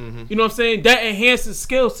one. Mm-hmm. You know what I'm saying? That enhances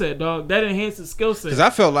skill set, dog. That enhances skill set. Because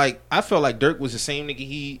I felt like Dirk was the same nigga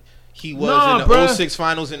he was in the 06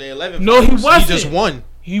 finals and the 11 no, finals. He wasn't. He just won.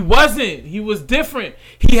 He wasn't. He was different.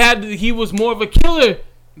 He was more of a killer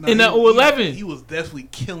in that 2011. He was definitely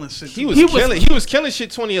killing shit. He was killing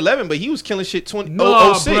shit 2011, but he was killing shit 06.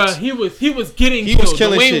 Bruh, he was getting killed.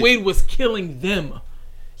 Killing Dwayne shit. Wade was killing them.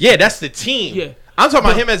 Yeah, that's the team. Yeah. I'm talking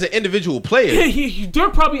about him as an individual player.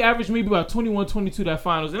 Dirk probably averaged maybe about 21, 22 that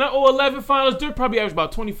finals. In that 2011 finals, Dirk probably averaged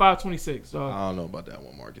about 25, 26. I don't know about that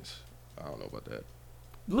one, Marcus. I don't know about that.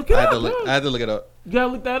 Look it up, I had to look it up. You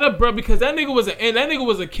gotta look that up, bro, because that nigga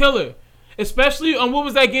was a killer. Especially on what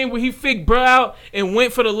was that game where he faked bro out and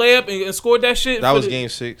went for the layup and scored that shit? That was game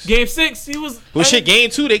 6. Game 6, he was. Well, shit, game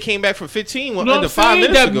 2 they came back from 15 under 5 saying?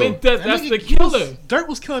 minutes ago. That's the killer. Dirk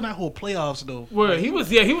was killing that whole playoffs though. Where he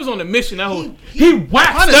was on a mission. That whole he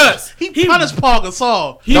waxed us. He punished Paul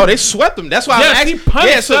Gasol. No, they swept them. That's why Yes, I'm he asking.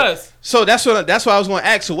 punished us. So that's what I was going to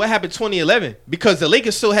ask. So what happened 2011? Because the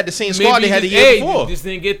Lakers still had the same squad they had the year before. Just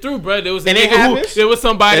didn't get through, bro. There was And it happens. There was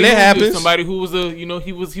somebody who was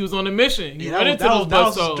he was on a mission. He run into those that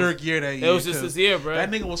was his Dirk year that year. It was just his year, bro. That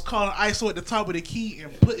nigga was calling ISO at the top of the key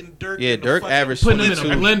and putting Dirk. Yeah, in the Dirk fucking- averaged putting him in a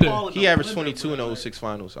 22. blender. He averaged 22 in the 06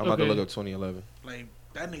 finals. I'm about to look up 2011. Like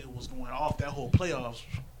that nigga was going off that whole playoffs.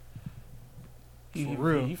 For For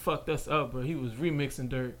real. He fucked us up, bro. He was remixing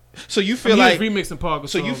Dirk. So you feel He like was remixing Paul Gasol.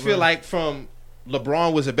 so you feel like from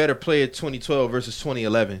LeBron was a better player 2012 versus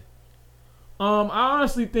 2011. I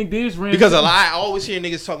honestly think they just ran Because I always hear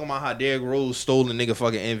niggas talking about how Derrick Rose stole the nigga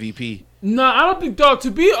fucking MVP. Nah, I don't think, dog.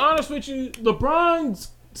 To be honest with you,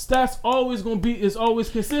 LeBron's stats is always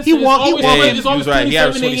consistent. He was right. He averaged 27, 8,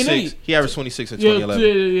 and 26. 8. He averaged 26 in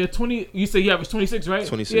 2011. Yeah, 20. You say he averaged 26, right?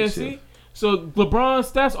 26, Yeah, see. So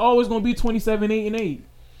LeBron's stats always gonna be 27, 8, and 8.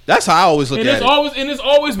 That's how I always look And at it's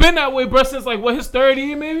always been that way, bro. Since like his third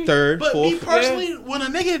year, maybe. Third, But fourth. me personally, when a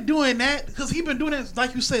nigga doing that, because he been doing that,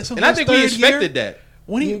 like you said, since And I his think we third expected year, that.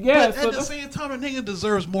 When he, Yeah, but so at the same time, a nigga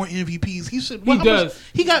deserves more MVPs. He should. He does.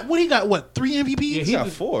 He got 3 MVPs? Yeah, He got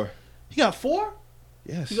 4. He got 4.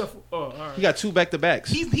 Yes. He got, all right. He got 2 back-to-backs.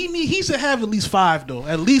 He should have at least 5 though.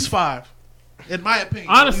 At least 5, in my opinion.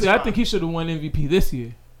 Honestly, at I least think 5. he should have won MVP this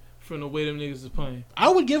year, from the way them niggas is playing. I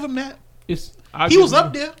would give him that. He He was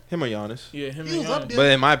up there. Him or Giannis. Yeah, him. He was up there. But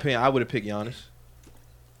in my opinion, I would have picked Giannis.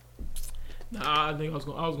 Nah, I think I was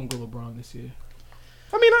gonna go LeBron this year.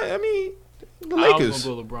 I mean, the I Lakers. was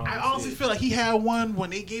gonna go LeBron. I this honestly year. feel like he had one when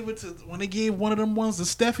they gave one of them ones to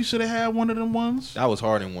Steph. He should have had one of them ones. That was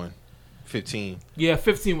Harden one. 15. Yeah,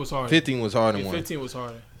 15 was hard. 15 was Harden one. 15 was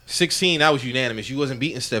harder. 16, that was unanimous. You wasn't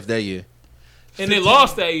beating Steph that year. And they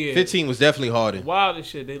lost that year. 15 was definitely Harden. Wild as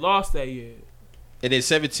shit. They lost that year. And then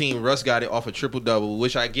 17, Russ got it off a triple-double,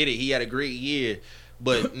 which I get it. He had a great year.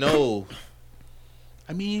 But no.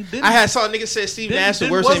 I mean, I saw a nigga say Steve Nash the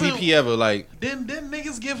worst MVP ever. Like, didn't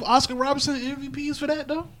niggas give Oscar Robertson MVPs for that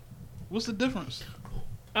though? What's the difference?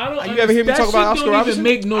 I don't. You ever hear me talk about Oscar Robertson?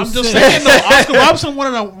 Make no I'm sense. just saying though, Oscar Robertson one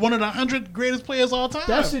of the 100 greatest players of all time.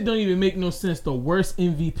 That shit don't even make no sense. The worst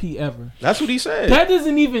MVP ever. that's what he said. That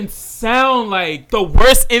doesn't even sound like the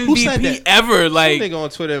worst said MVP that? ever. Some Like, nigga on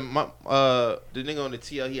Twitter, the nigga on the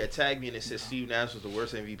TL, he had tagged me and it said Steve Nash was the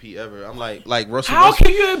worst MVP ever. I'm like Russell. how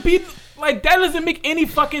Westbrook. can you be like that? Doesn't make any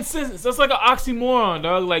fucking sense. That's like an oxymoron,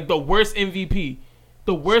 dog. Like the worst MVP.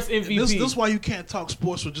 The worst MVP. This is why you can't talk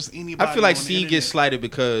sports with just anybody. I feel like on the Steve internet. gets slighted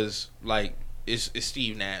because like it's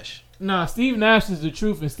Steve Nash. Nah, Steve Nash is the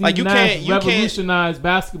truth, and Steve Like, you Nash can't- revolutionized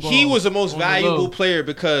basketball. He was the most on the valuable low. player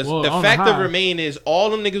because Well, the on the fact of high. remain is all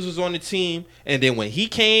them niggas was on the team, and then when he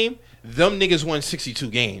came, them niggas won 62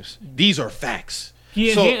 games. These are facts.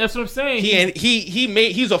 That's what I'm saying.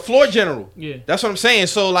 He's a floor general. Yeah. That's what I'm saying.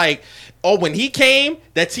 So like, when he came,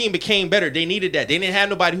 that team became better. They needed that. They didn't have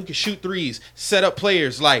nobody who could shoot threes, set up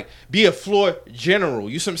players, like be a floor general.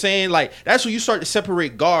 You see what I'm saying? Like that's when you start to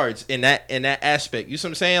separate guards in that aspect. You see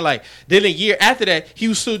what I'm saying? Like then a year after that, he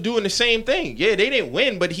was still doing the same thing. Yeah, they didn't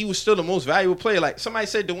win, but he was still the most valuable player. Like somebody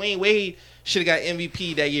said Dwayne Wade should have got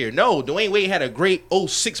MVP that year. No, Dwayne Wade had a great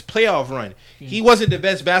 06 playoff run. He wasn't the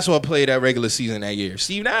best basketball player that regular season that year.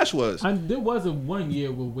 Steve Nash was. There wasn't one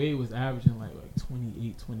year where Wade was averaging like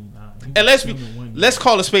 28, 29. And let's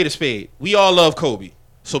call a spade. We all love Kobe.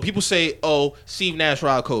 So people say, oh, Steve Nash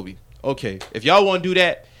robbed Kobe. Okay, if y'all want to do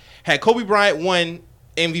that, had Kobe Bryant won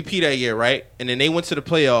MVP that year, right? And then they went to the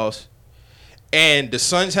playoffs, and the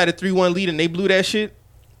Suns had a 3-1 lead, and they blew that shit.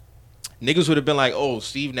 Niggas would have been like, oh,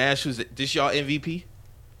 Steve Nash was this y'all MVP?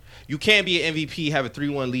 You can't be an MVP, have a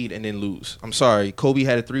 3-1 lead, and then lose. I'm sorry. Kobe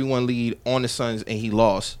had a 3-1 lead on the Suns, and he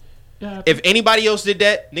lost. Yeah, If anybody else did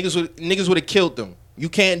that, niggas would have killed them. You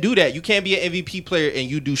can't do that. You can't be an MVP player and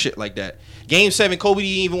you do shit like that. Game 7, Kobe didn't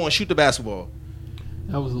even want to shoot the basketball.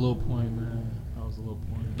 that was a little point, man. That was a little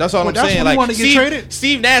point. That's all I'm that's saying. when he Like wanted to get traded?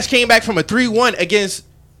 Steve Nash came back from a 3-1 against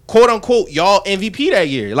quote unquote y'all MVP that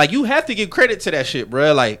year. Like you have to give credit to that shit,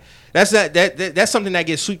 bro. Like that's something that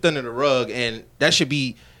gets swept under the rug, and that should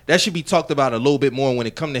be talked about a little bit more when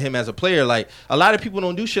it comes to him as a player. Like a lot of people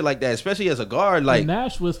don't do shit like that, especially as a guard. Like and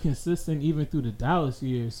Nash was consistent even through the Dallas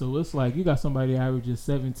years, so it's like you got somebody that averages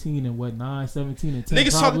 17 and 17 and 10.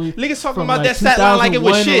 Niggas talking about like that stat line like it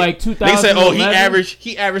was shit. Like niggas said, oh,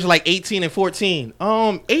 he averaged like 18 and 14.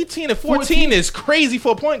 18 and 14 is crazy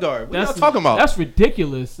for a point guard. What y'all talking about? That's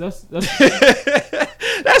ridiculous. That's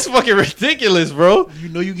that's fucking ridiculous, bro. You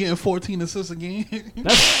know you getting 14 assists a game.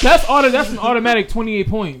 that's an automatic 28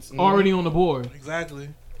 points already on the board. Exactly.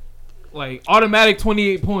 Like automatic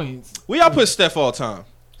 28 points. Where y'all put Steph all time?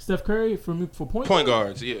 Steph Curry for point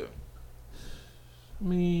guards, yeah. I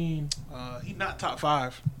mean, he's not top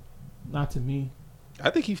 5. Not to me. I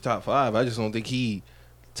think he's top 5. I just don't think he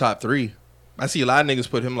top 3. I see a lot of niggas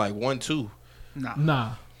put him like 1, 2.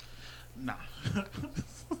 Nah. No.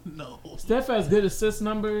 Steph has good assist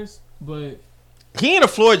numbers, but he ain't a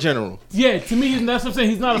floor general. Yeah, to me, that's what I'm saying.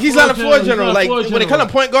 He's not a floor general. Like, when it comes to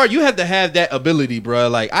point guard, you have to have that ability, bro.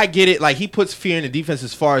 Like, I get it. Like, he puts fear in the defense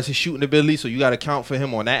as far as his shooting ability, so you got to count for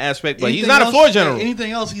him on that aspect. But he's not a floor general.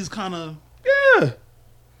 Anything else, he's kind of... Yeah.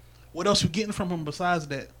 What else you getting from him besides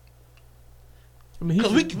that?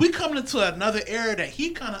 Because we coming into another era that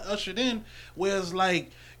he kind of ushered in, where it's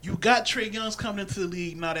like... You got Trae Young's coming into the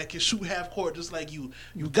league now that can shoot half court just like you.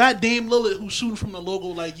 You got Dame Lillard who's shooting from the logo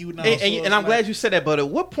like you now. And I'm glad you said that, but at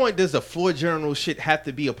what point does the floor general shit have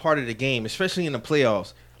to be a part of the game, especially in the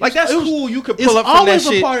playoffs? Like that's cool. You could pull up from that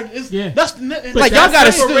shit. That's like y'all got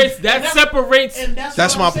to separates.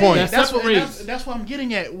 That's my point. That's what I'm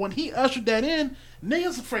getting at. When he ushered that in,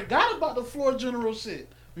 niggas forgot about the floor general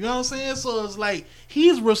shit. You know what I'm saying? So it's like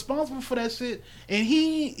he's responsible for that shit, and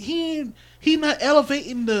he not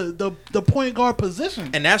elevating the point guard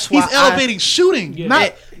position, and that's why he's elevating shooting,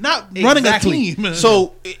 not running a team.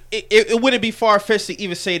 So it wouldn't be far fetched to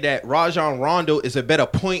even say that Rajon Rondo is a better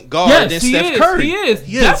point guard than Steph Curry. He is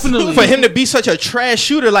definitely for him to be such a trash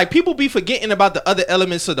shooter. Like people be forgetting about the other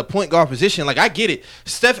elements of the point guard position. Like I get it,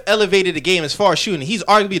 Steph elevated the game as far as shooting. He's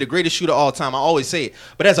arguably the greatest shooter of all time. I always say it,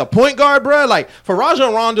 but as a point guard, bro, like for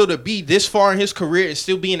Rajon Rondo to be this far in his career and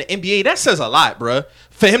still be in the NBA, that says a lot, bro.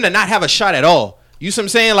 For him to not have a shot at all. You see what I'm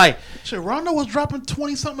saying? Like, shit, Rondo was dropping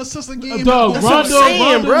 20-something assists a game.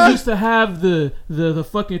 Rondo used to have the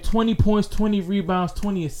fucking 20 points, 20 rebounds,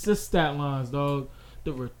 20 assist stat lines, dog.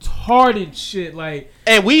 The retarded shit, like.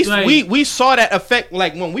 And we saw that effect,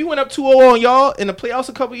 like, when we went up 2-0 on y'all in the playoffs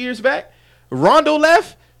a couple years back. Rondo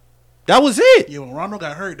left. That was it. Yeah, when Rondo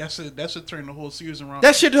got hurt, that shit turned the whole series around.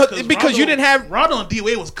 That shit because Rondo, you didn't have Rondo and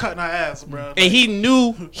D-Wade was cutting our ass, bro. Like, and he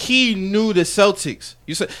knew the Celtics.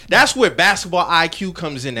 You said that's where basketball IQ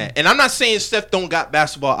comes in at. And I'm not saying Steph don't got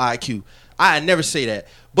basketball IQ. I never say that.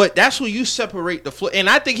 But that's where you separate the floor. And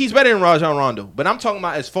I think he's better than Rajon Rondo. But I'm talking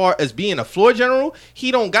about as far as being a floor general, he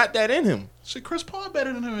don't got that in him. Shit, Chris Paul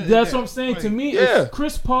better than him. That's what I'm saying. Like, to me, it's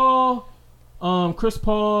Chris Paul, I know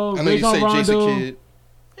Rajon you say Rondo, Jason Kidd.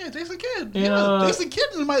 Yeah, Jason Kidd. And, Jason Kidd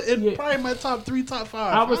is probably my top 3, top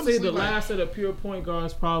 5. I would say the last of the pure point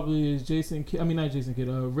guards probably is Jason Kidd. I mean, not Jason Kidd.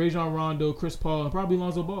 Rajon Rondo, Chris Paul, and probably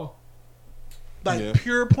Lonzo Ball. Like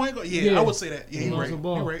pure point guard. Yeah, I would say that. Yeah,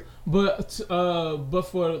 you're right. But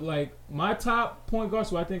for like my top point guards,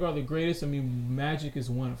 who I think are the greatest, I mean, Magic is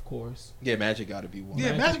one, of course. Yeah, Magic got to be one.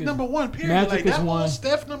 Yeah, Magic number 1. Period. Magic like is that one.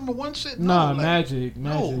 Steph number 1 shit. No, Magic.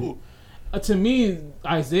 No. To me,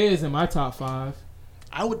 Isaiah's in my top 5.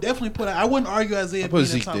 I would definitely put. I wouldn't argue Isaiah being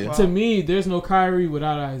in the top 5. To me, there's no Kyrie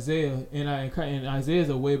without Isaiah, and Isaiah's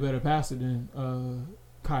a way better passer than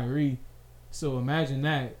Kyrie. So imagine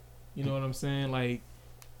that. You know what I'm saying? Like,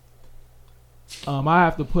 I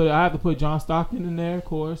have to put John Stockton in there, of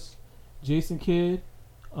course. Jason Kidd.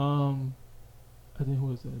 I think who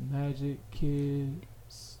was that? Magic, Kidd,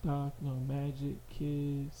 Stockton,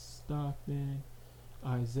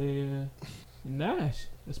 Isaiah, Nash.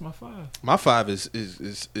 That's my 5. My 5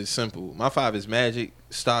 is simple. My 5 is Magic,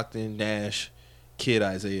 Stockton, Nash, Kidd,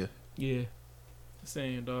 Isaiah. Yeah.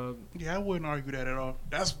 Same, dog. Yeah, I wouldn't argue that at all.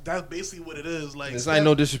 That's basically what it is. Like, it's like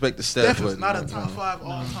no disrespect to Steph. Steph is not a top 5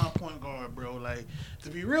 all-time point guard, bro. Like,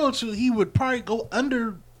 to be real with you, he would probably go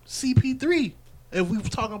under CP3 if we were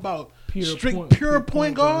talking about pure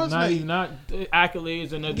point guards. Not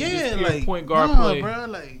accolades and nothing. Yeah, just pure like point guard play. bro.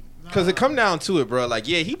 Like, Because it come down to it, bro. Like,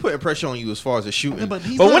 yeah, he putting pressure on you as far as the shooting. Yeah, but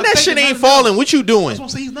he's when not that shit affecting ain't nothing falling, else. what you doing? That's what I'm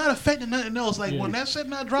saying. He's not affecting nothing else. Like when that shit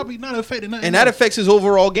not dropping, he's not affecting nothing. And that else. affects his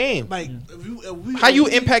overall game. Like how you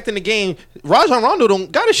impacting the game? Rajon Rondo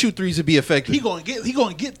don't gotta shoot threes to be effective. He gonna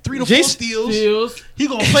get 3 to 4 steals. He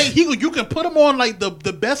gonna play. You can put him on like the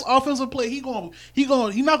best offensive play. He's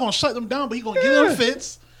not gonna shut them down, but he gonna give them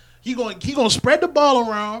fits. He gonna spread the ball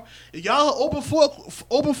around. If y'all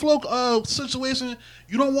open flow situation,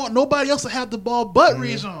 you don't want nobody else to have the ball but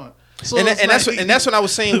Rajon. So that's what I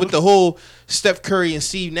was saying with the whole Steph Curry and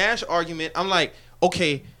Steve Nash argument. I'm like,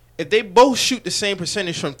 okay, if they both shoot the same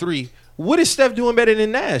percentage from 3, what is Steph doing better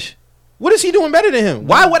than Nash? What is he doing better than him?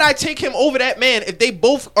 Why would I take him over that man if they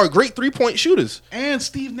both are great 3-point shooters? And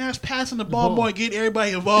Steve Nash passing the ball more and getting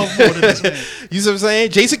everybody involved more than this man. You see what I'm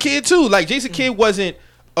saying? Jason Kidd too. Like Jason Kidd wasn't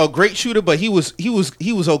a great shooter, but he was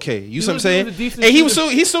okay. You see what I'm saying? And he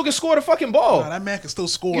still can score the fucking ball. Nah, that man can still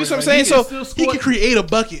score. You see what I'm saying? So he can create a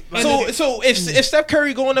bucket. So if Steph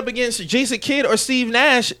Curry going up against Jason Kidd or Steve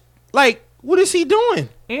Nash, like what is he doing?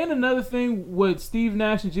 And another thing with Steve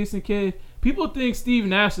Nash and Jason Kidd, people think Steve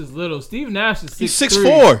Nash is little. Steve Nash is 6'3". He's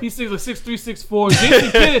 6'4". He's 6'3",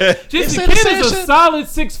 6'4". Jason Kidd is a solid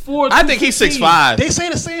 6'4". I think he's 6'5". They say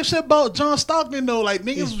the same shit about John Stockton though. Like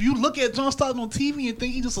niggas, you look at John Stockton on TV and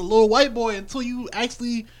think he's just a little white boy until you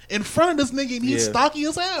actually in front of this nigga and he's stocky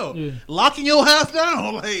as hell, locking your house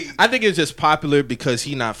down. Like I think it's just popular because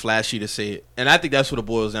he not flashy to say it, and I think that's what it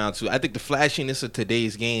boils down to. I think the flashiness of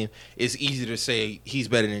today's game is easy to say he's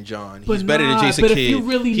better than John. He's better than Jason Kidd. But if you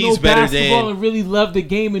really he's know better basketball than and really love the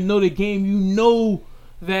game and know the game, you know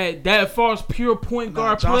that as far as pure point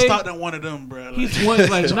guard John play, Stockton one of them, bro. Like, he's one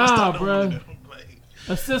like John bro.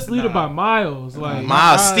 Assist leader by Miles, like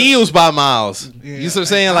Miles steals by Miles. Yeah, you see what I'm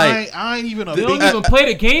saying? Like I ain't even. They don't even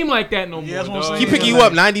play the game like that no more. That's what I'm saying. He picking you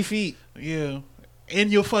up 90 feet. Yeah, in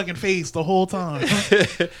your fucking face the whole time.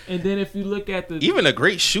 And then if you look at the even a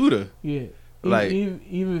great shooter, like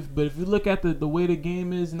even but if you look at the way the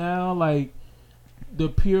game is now, like the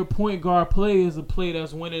pure point guard play is a play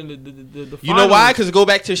that's winning the you know why? Because go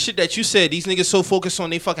back to the shit that you said. These niggas so focused on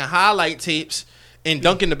their fucking highlight tapes and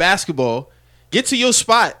dunking the basketball. Get to your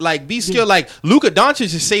spot, like be skilled. Like Luka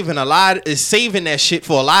Doncic is saving that shit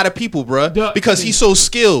for a lot of people, bruh, because he's so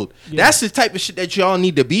skilled. Yeah. That's the type of shit that y'all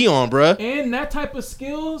need to be on, bruh. And that type of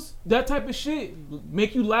skills, that type of shit,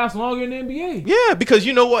 make you last longer in the NBA. Yeah, because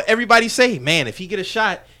you know what everybody say, man. If he get a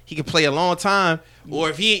shot, he can play a long time.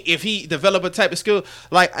 Or if he develop a type of skill,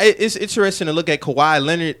 like it's interesting to look at Kawhi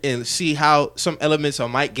Leonard and see how some elements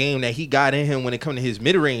of Mike game that he got in him when it comes to his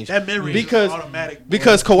mid range. That mid range is automatic.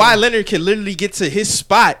 Because Kawhi Leonard can literally get to his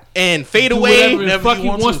spot and fade away. Whatever the fuck he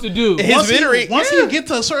wants to do. His mid range. Once he get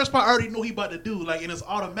to a certain spot, I already know he about to do. Like and it's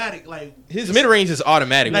automatic. Like his mid range is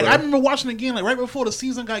automatic. Like bro. I remember watching the game like right before the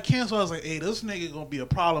season got canceled. I was like, hey, this nigga gonna be a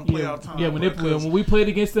problem playoff time. Yeah, when we played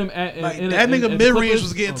against them at that nigga mid range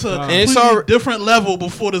was getting to a completely different level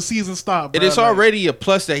before the season stopped. It is already a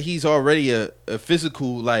plus that he's already a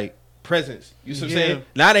physical like presence. You see what I'm saying?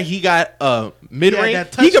 Now that he got mid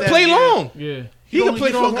range, he can play long. Yeah. He can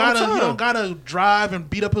play for a long time. He don't gotta drive and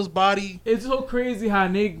beat up his body. It's so crazy how a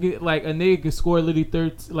nigga can score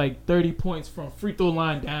literally 30 points from free throw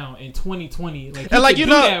line down in 2020. Like, and like you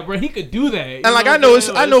know that, bro. He could do that. And like I know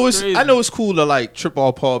it's cool to like trip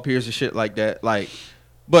all Paul Pierce and shit like that. Like,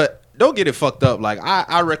 but don't get it fucked up. Like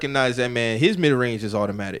I recognize that man. His mid range is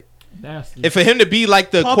automatic. Nasty. And for him to be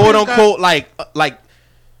like the quote unquote like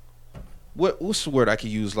what's the word I could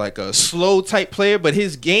use, like a slow type player, but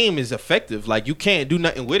his game is effective. Like you can't do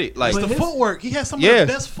nothing with it. Like the footwork, he has some of the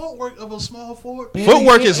best footwork of a small forward.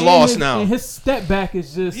 Footwork is lost now. And his step back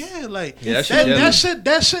is just that shit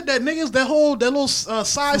that niggas that little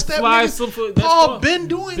side step. Paul been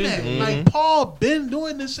doing that. Mm-hmm. Like Paul been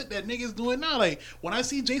doing this shit that niggas doing now. Like when I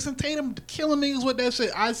see Jason Tatum killing niggas with that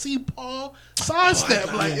shit, I see Paul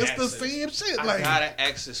sidestep. Like it's the same shit. I like gotta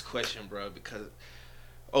ask this question, bro, because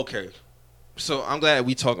okay. So I'm glad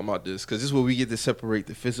we talking about this because this is where we get to separate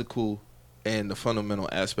the physical and the fundamental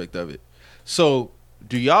aspect of it. So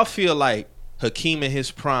do y'all feel like Hakeem in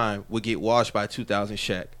his prime would get washed by 2000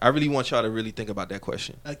 Shaq? I really want y'all to really think about that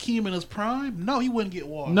question. Hakeem in his prime? No, he wouldn't get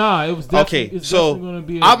washed. Nah, it was definitely, so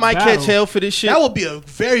I might catch hell for this shit. That would be a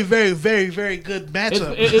very, very, very, very good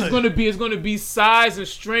matchup. It's going to be size and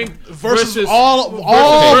strength versus all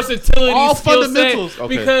versatility, all fundamentals.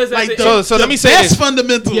 Okay. Because like so let me say this.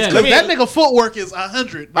 Fundamentals. Yeah. That nigga footwork is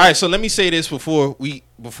 100. All right, so let me say this before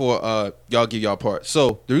y'all give y'all part.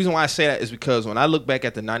 So the reason why I say that is because when I look back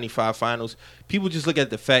at the 95 finals, people just look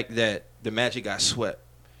at the fact that the Magic got swept.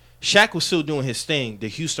 Shaq was still doing his thing. The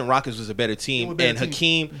Houston Rockets was a better team, and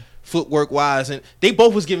Hakeem footwork wise, and they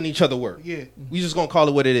both was giving each other work. Yeah. We just gonna call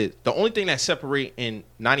it what it is. The only thing that separate in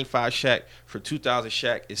 95 Shaq for 2000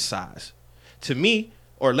 Shaq is size. To me,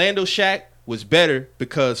 Orlando Shaq was better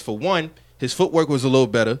because, for one, his footwork was a little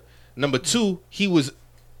better. Number two, he was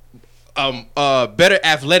better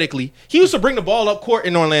athletically. He used to bring the ball up court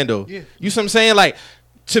in Orlando. Yeah. You see what I'm saying? Like,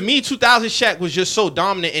 to me, 2000 Shaq was just so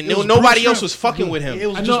dominant, and nobody else was fucking with him. It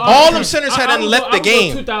was all them centers hadn't left the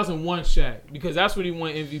game. 2001 Shaq, because that's when he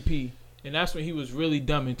won MVP. And that's when he was really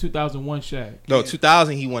dumb in 2001 Shaq. No,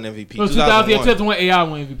 2000 he won MVP. No, 2001 AI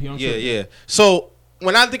won MVP. Yeah. So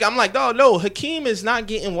when I think, I'm like, no, Hakeem is not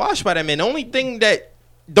getting washed by that man. The only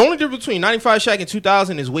difference between 95 Shaq and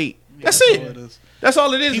 2000 is weight. That's it. That's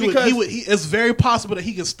all it is. It's very possible that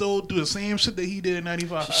he could still do the same shit that he did in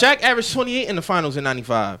 95. Shaq averaged 28 in the finals in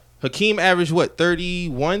 95. Hakeem averaged,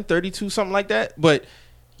 31, 32, something like that? But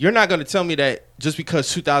you're not going to tell me that just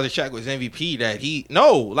because 2000 Shaq was MVP that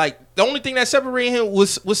the only thing that separated him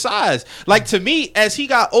was size. Like, to me, as he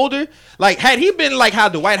got older, like, had he been like how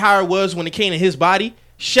Dwight Howard was when it came to his body,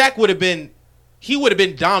 Shaq would have been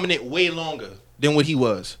dominant way longer than what he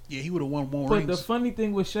was. Yeah, he would have won more But rings. the funny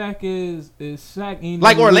thing with Shaq is Shaq ain't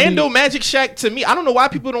like Orlando Magic Shaq. To me, I don't know why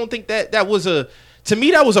people don't think that was a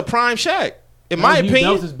prime Shaq. In my opinion,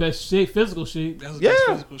 that was his best shape, physical shape. That was his best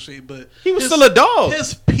physical shape, but he was still a dog.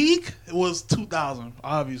 His peak was 2000.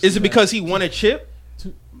 Obviously, is it because he won a chip?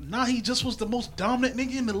 Nah, he just was the most dominant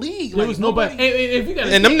nigga in the league. There was nobody.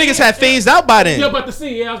 And them niggas had phased out by then. Yeah, I was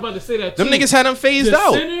about to say that too. Them niggas had them phased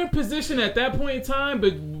out. The center position at that point in time,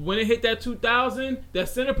 but when it hit that 2000, that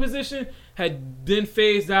center position had then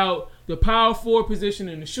phased out. The power forward position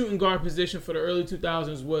and the shooting guard position for the early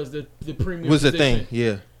 2000s was the premium was position. The thing,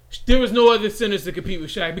 yeah. There was no other centers to compete with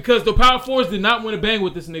Shaq because the power forwards did not want to bang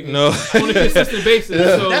with this nigga on a consistent basis.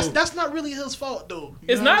 Yeah. So that's not really his fault though.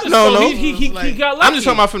 It's not his fault. He got lucky. I'm just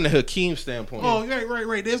talking about from the Hakeem standpoint. Oh,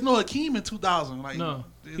 right. There's no Hakeem in 2000. Like, no,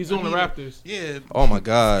 he's on the Raptors. Yeah. Oh my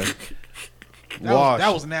God.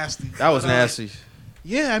 That was nasty. That was nasty.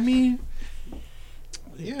 Yeah, I mean,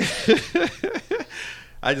 yeah.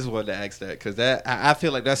 I just wanted to ask that because I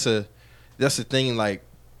feel like that's a thing, like,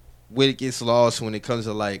 where it gets lost when it comes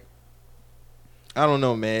to, like, I don't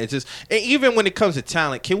know, man. It's just, and even when it comes to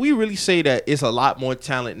talent, can we really say that it's a lot more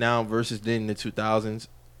talent now versus then in the 2000s,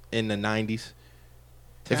 in the 90s?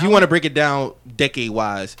 If you want to break it down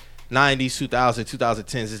decade-wise, 90s, 2000,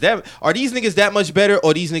 2010s, are these niggas that much better,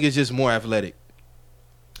 or these niggas just more athletic?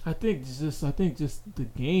 I think just the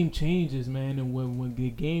game changes, man, and when the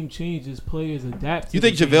game changes, players adapt. You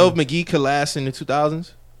think JaVale McGee could last in the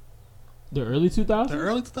 2000s? The early 2000s? The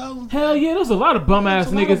early 2000s? Hell yeah, there's a lot of bum ass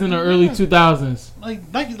niggas in the early 2000s.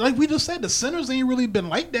 Like we just said, the centers ain't really been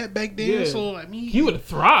like that back then. Yeah. So I mean, he would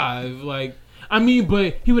thrive. But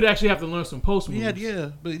he would actually have to learn some post moves.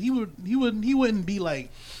 Yeah, but he wouldn't be like,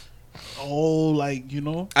 you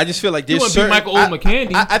know. I just feel like there's certain Michael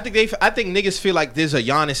McCandy. I think niggas feel like there's a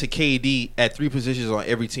Giannis and KD at three positions on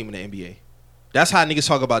every team in the NBA. That's how niggas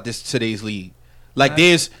talk about this today's league.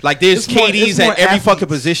 There's KDs at every fucking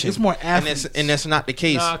position. It's more athletes, and that's not the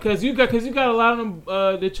case. Nah, cause you got a lot of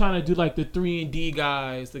them. They're trying to do like the 3-and-D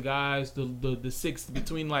guys, the six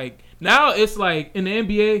between like now it's like in the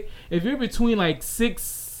NBA if you're between like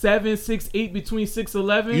 6'7", 6'8", between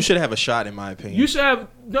 6'11", you should have a shot, in my opinion. You should have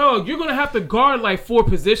you're gonna have to guard like 4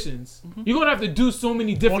 positions. Mm-hmm. You're gonna have to do so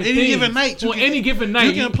many different things on any given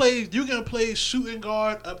night. You can play shooting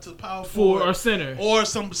guard up to power forward or center or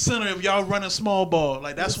some center if y'all running small ball.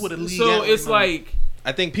 Like that's what the league. So it's like.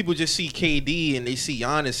 I think people just see KD and they see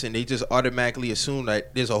Giannis and they just automatically assume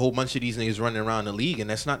that there's a whole bunch of these niggas running around the league, and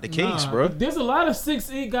that's not the case, bro. There's a lot of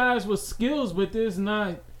 6'8" guys with skills, but there's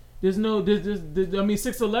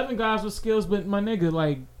 6'11" guys with skills, but my nigga,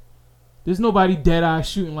 like, there's nobody dead eye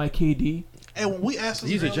shooting like KD. And when we asked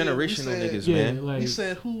these are generational niggas, man. Like, we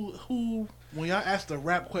said who when y'all asked the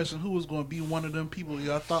rap question, who was going to be one of them people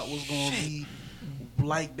y'all thought was going to be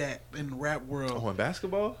like that in the rap world? Oh, in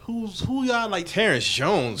basketball? Who y'all like? Terrence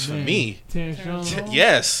Jones for me. Terrence Jones.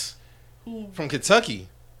 Yes. Who? From Kentucky.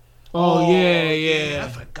 Oh yeah. I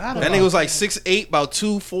forgot about that. Nigga was like 6'8", about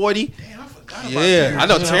 240. Damn, I forgot about I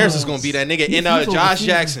know Terrence is gonna be that nigga. And Josh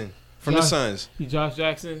Jackson from the Suns. Josh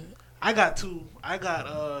Jackson. I got two. I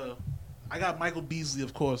got Michael Beasley,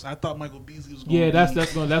 of course. I thought Michael Beasley was going. Yeah, that's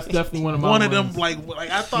definitely one of my one ones. of them. Like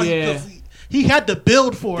I thought he had to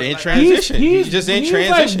build for it. In transition. He's just in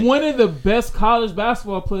transition. Like one of the best college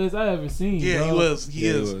basketball players I ever seen. Yeah, bro. he was. He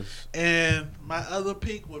is. And my other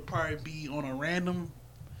pick would probably be on a random.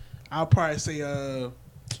 I'll probably say,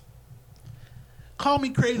 call me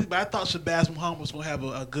crazy, but I thought Shabazz Muhammad was gonna have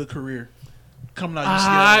a good career. coming out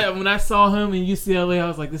UCLA. When I saw him in UCLA, I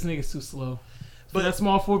was like, this nigga's too slow. But that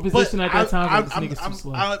small forward position at that time, this nigga's too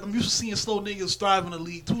slow. I'm used to seeing slow niggas thrive in the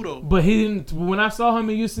league too, though. But he didn't. When I saw him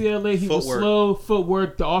in UCLA, he was Footwork. slow.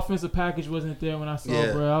 Footwork. The offensive package wasn't there when I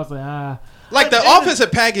saw, bro. I was like, Like the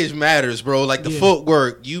offensive package matters, bro. Like the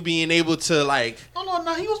footwork, you being able to like.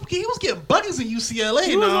 No. He was getting buckets in UCLA.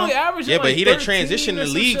 He was only averaging. Yeah, but like he didn't transition the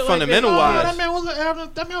league fundamental wise. That man wasn't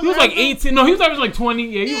averaging. That man He was like 18. No, he was averaging like 20.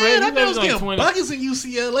 Yeah, you right. That man was like getting 20. buckets in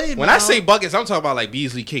UCLA. When I say buckets, I'm talking about like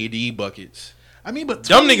Beasley, KD buckets. I mean, but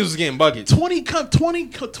Dumb niggas was getting buckets. 20 in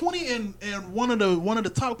one of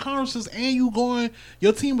the top conferences, and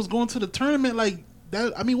your team was going to the tournament like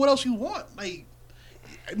that. I mean, what else you want? Like,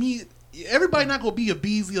 I mean, everybody not gonna be a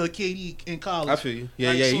Beasley or KD in college. I feel you.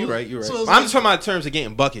 Yeah, Like, you're right. I'm just talking about in terms of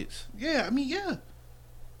getting buckets. Yeah, I mean, yeah.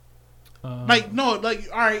 Like no, like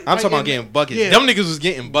all right. I'm talking about getting buckets. Yeah. Them niggas was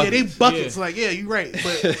getting buckets. Yeah, they buckets. Like, yeah, you're right.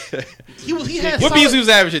 But he had what solid, Beasley was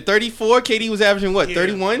averaging? 34. KD was averaging what?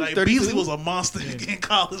 31. Like, 32? Beasley was a monster in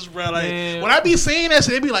college, bro. Like Man. when I be saying that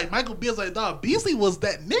shit, they be like Michael Beasley. Like, dog, Beasley was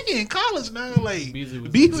that nigga in college. Now, like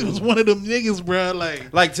Beasley was one of them niggas, bro.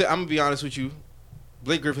 Like I'm gonna be honest with you.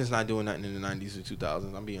 Blake Griffin's not doing nothing in the 90s or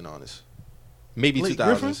 2000s. I'm being honest. Maybe Blake 2000s.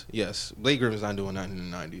 Griffin? Yes, Blake Griffin's not doing nothing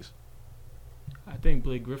in the 90s. I think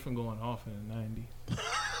Blake Griffin going off in the 90s.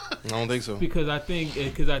 I don't think so. Because I think they're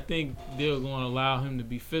going to allow him to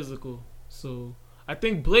be physical. So I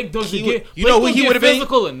think Blake doesn't get. You know what he would have been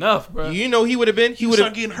physical enough, bro. You know he would have been. he would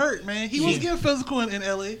have getting hurt, man. He was getting physical in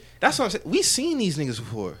LA. That's what I'm saying. We seen these niggas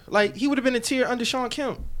before. Like he would have been a tier under Sean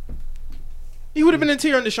Kemp. He would have been a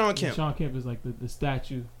tier under Sean Kemp. Sean Kemp is like the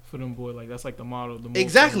statue for them boy. Like that's like the model. The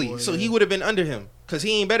Exactly. boy, So yeah. he would have been under him because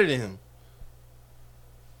he ain't better than him.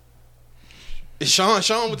 Sean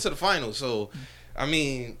went to the finals, so I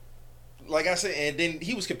mean, like I said, and then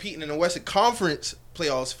he was competing in the Western Conference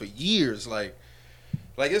playoffs for years. Like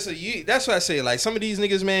it's that's what I say. Like some of these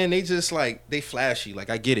niggas, man, they just like they flashy. Like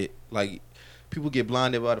I get it. Like people get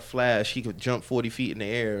blinded by the flash. He could jump 40 feet in the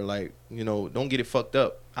air. Like don't get it fucked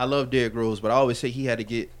up. I love Derrick Rose, but I always say he had to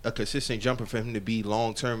get a consistent jumper for him to be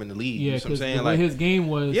long term in the league. Yeah, you know what I'm saying? the way his game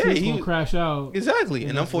was, he was gonna crash out. Exactly.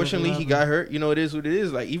 And unfortunately, he got hurt. It is what it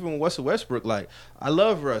is. Like, even with Russell Westbrook, like, I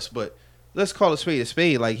love Russ, but let's call a spade a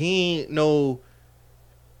spade. Like, he's not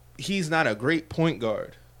a great point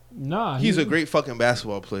guard. Nah. He's a great fucking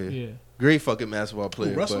basketball player. Yeah. Great fucking basketball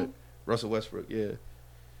player. Russell? But Russell Westbrook, yeah.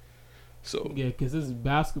 So. Yeah, because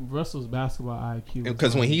Russell's basketball IQ.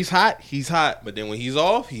 Because when he's hot, but then when he's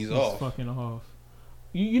off, he's off. Fucking off.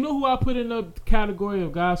 You know who I put in the category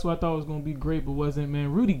of guys who I thought was gonna be great but wasn't,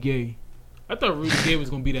 man? Rudy Gay. I thought Rudy Gay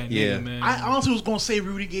was gonna be that nigga, man. I honestly was gonna say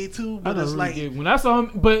Rudy Gay too, but it's like when I saw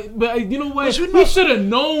him, but you know what? But We should have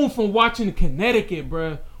known from watching Connecticut,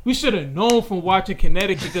 bruh. We should have known from watching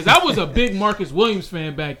Connecticut because I was a big Marcus Williams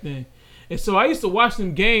fan back then, and so I used to watch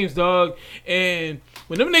them games, dog. And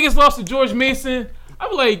when them niggas lost to George Mason, I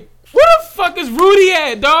was like, "Where the fuck is Rudy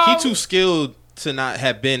at, dog?" He too skilled to not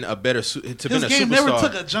have been a better his been a game superstar. never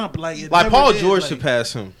took a jump like Paul George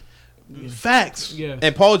surpassed him. Facts. Yeah.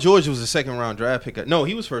 And Paul George was a second round draft pick. No,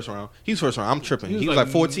 he was first round. I'm tripping. He was like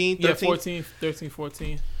 14, 13. Yeah, 13,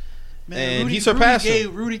 14. Man, and he surpassed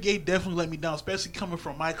him. Rudy Gay definitely let me down, especially coming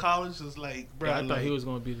from my college. It's like, bro, Yeah, I thought he was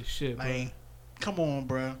gonna be the shit, bro. like, come on,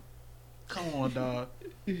 bro, come on, dog.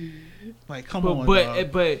 Like, come on,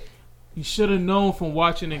 dog. But you should have known from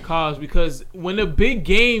watching in college because when the big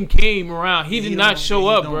game came around, he did not show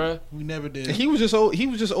up, bro. We never did. He was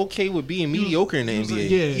just okay with being mediocre in the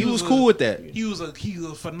NBA. He was was cool with that. He was a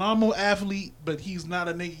phenomenal athlete, but he's not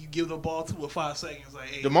a nigga you give the ball to with 5 seconds. Like,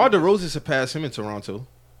 hey, DeMar DeRozan surpassed him in Toronto.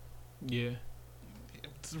 Yeah.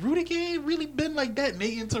 Rudy Gay ain't really been like that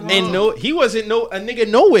nigga in Toronto. And he wasn't a nigga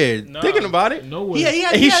nowhere. Nah, Thinking about it, nowhere.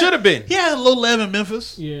 he should have been. He had a little level in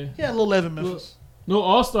Memphis. Yeah. He had a little level in Memphis. No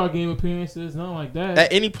All-Star game appearances, nothing like that.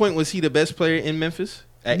 At any point, was he the best player in Memphis?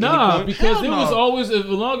 At any point? because Hell it no. was always as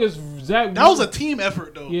long as Zach. That was a team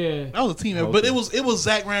effort, though. Yeah. That was a team effort. But it was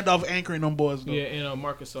Zach Randolph anchoring them boys, though. Yeah, and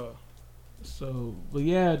Marcus All. So, but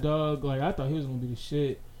yeah, dog. Like I thought he was gonna be the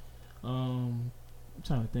shit. I'm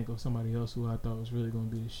trying to think of somebody else who I thought was really gonna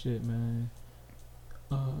be the shit, man.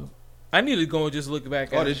 I need to go and just look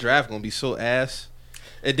back. This draft gonna be so ass.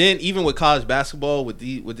 And then even with college basketball, with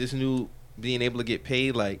this new being able to get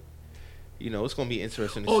paid, like, it's gonna be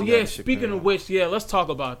interesting. To Oh see yeah, how this shit speaking pan of out. which, yeah, let's talk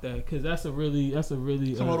about that because that's a really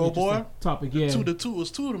Some old boy? interesting topic. Yeah, It was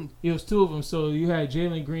two of them. it was two of them. So you had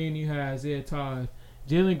Jalen Green, you had Isaiah Todd.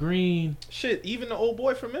 Jalen Green. Shit, even the old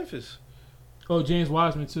boy from Memphis. Oh, James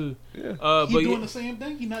Wiseman too. Yeah. He doing the same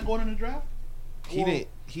thing. He not going in the draft. He didn't.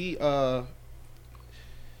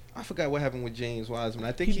 I forgot what happened with James Wiseman.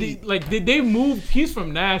 I think did they move? He's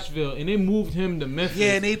from Nashville, and they moved him to Memphis.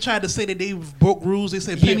 Yeah, and they tried to say that they broke rules. They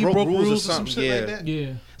said Penny broke rules or some shit like that.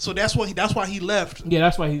 Yeah. So that's why he left. Yeah,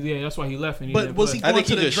 that's why he left. And but was he going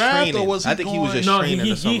to the draft or was he going? He was just no,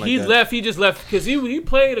 training or something he like left. He just left because he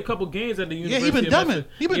played a couple games at the University. Yeah,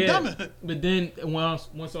 he been dumbing. But then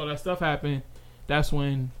once all that stuff happened, that's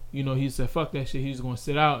when he said fuck that shit. He's going to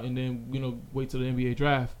sit out and then wait till the NBA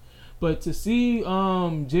draft. But to see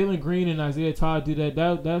Jalen Green and Isaiah Todd do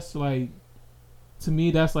that's like, to me,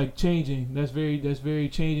 that's like changing. That's very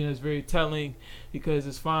changing. That's very telling, because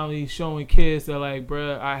it's finally showing kids that like,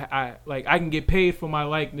 bruh, I can get paid for my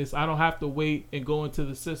likeness. I don't have to wait and go into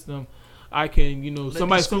the system. I can,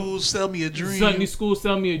 Let schools sell me a dream. Sunday schools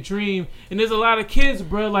sell me a dream. And there's a lot of kids,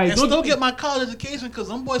 bruh, like, and still get my college education because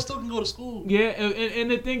them boys still can go to school. Yeah, and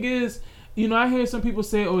the thing is, I hear some people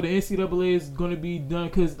say, oh, the NCAA is going to be done,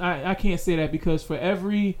 because I can't say that, because for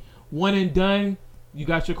every one and done, you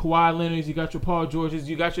got your Kawhi Leonards, you got your Paul Georges,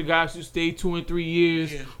 you got your guys who stayed 2 and 3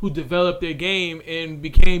 years, who developed their game and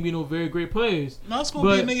became, very great players. No, it's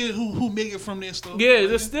going to be a nigga who make it from there still. Yeah,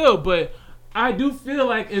 there's still, but I do feel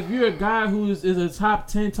like if you're a guy who is a top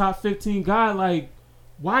 10, top 15 guy, like,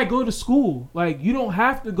 why go to school? Like, you don't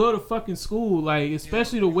have to go to fucking school. Like,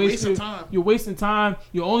 especially to waste your time. You're wasting time.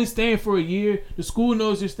 You're only staying for a year. The school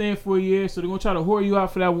knows you're staying for a year, so they're gonna try to whore you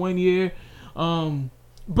out for that 1 year.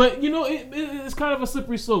 But it's kind of a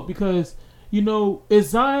slippery slope, because is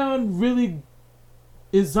Zion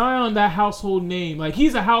that household name? Like,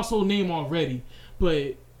 he's a household name already,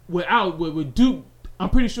 but with Duke,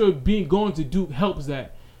 I'm pretty sure going to Duke helps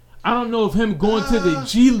that. I don't know if him going to the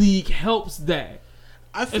G League helps that.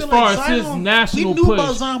 I feel as far like as Zion, his national we knew push.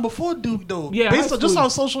 about Zion before Duke, though. Yeah, based on just on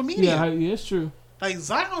social media. Yeah, it's true. Like,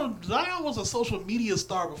 Zion was a social media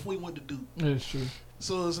star before he went to Duke. That's true.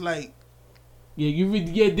 So it's like, did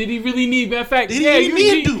he really need that fact? He didn't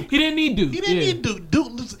need Duke. He didn't need Duke. He didn't need Duke.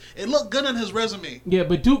 Duke, it looked good on his resume. Yeah,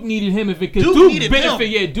 but Duke needed him because Duke Duke needed benefit.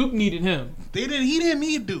 him. Yeah, Duke needed him. He didn't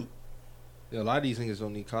need Duke. Yeah, a lot of these niggas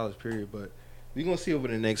don't need college, period. But we're gonna see over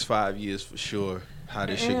the next 5 years for sure how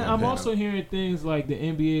this shit gonna I'm pan also out. hearing things like the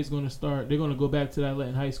NBA is gonna start. They're gonna go back to that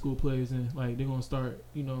letting high school players in. Like, they're gonna start.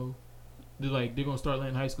 They're gonna start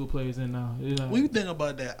letting high school players in now. What do you think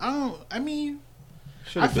about that?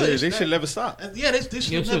 They should never stop. Yeah, they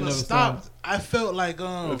should never stop. I felt like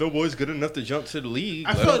if the boy's good enough to jump to the league,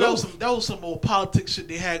 I felt that was some old politics shit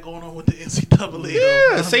they had going on with the NCAA.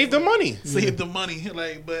 Yeah, save the money. Save the money.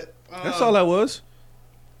 Like, but that's all that was.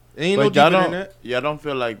 Ain't but no deeper than that. Y'all don't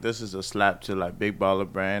feel like this is a slap to like Big Baller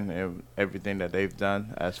Brand and everything that they've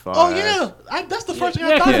done as far as... that's the first thing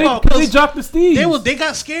I thought about. Because they dropped the Steves. They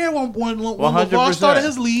got scared when LeVar started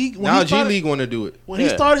his league. Now G League want to do it. When he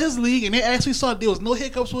started his league, and they actually saw there was no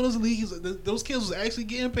hiccups with his league. Those kids was actually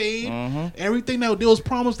getting paid. Mm-hmm. Everything that they was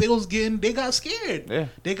promised they was getting, they got scared. Yeah.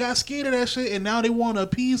 They got scared of that shit, and now they want to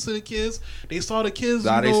appease to the kids. They saw the kids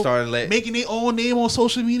they started making their own name on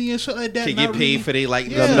social media and shit like that. To get paid for their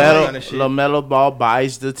LaMelo Ball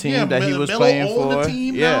buys the team that he was playing for. The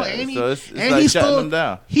team now, and so it's like shutting them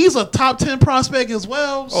down. He's a top 10 prospect as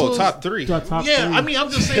well. So top 3. Top 3. I mean, I'm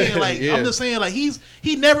just saying, like, he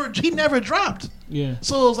never dropped. Yeah.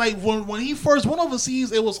 So it was like when he first went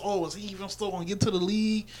overseas, it was is he even still gonna get to the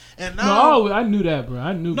league? And now, I knew that, bro.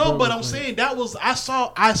 I knew. No, but I'm saying that was I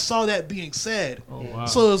saw that being said. Oh wow.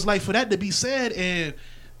 So it's like for that to be said, and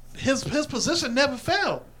his position never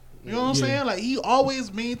fell. You know what I'm saying? Like, he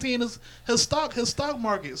always maintained his stock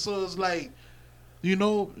market. So it's like, we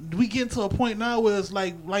get to a point now where it's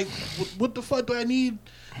like what the fuck do I need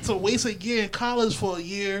to waste a year in college for a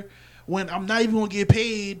year when I'm not even gonna get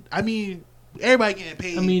paid? I mean, everybody getting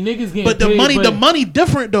paid. I mean, niggas getting paid. But the money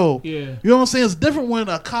different though. Yeah. You know what I'm saying? It's different when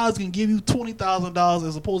a college can give you $20,000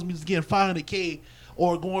 as opposed to me just getting $500K.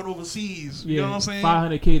 Or going overseas. You know what I'm saying?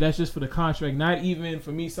 $500K, that's just for the contract. Not even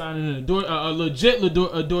for me signing a legit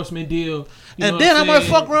endorsement deal. And then I might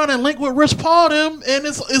fuck around and link with Rich Paul them, and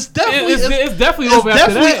it's definitely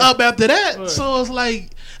up after that. Right. So it's like,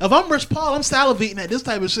 if I'm Rich Paul, I'm salivating at this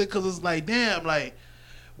type of shit because it's like, damn, like,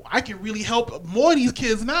 I can really help more of these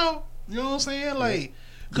kids now. You know what I'm saying? Like,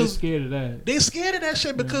 because they're scared of that. They scared of that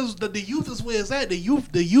shit because the youth is where it's at. The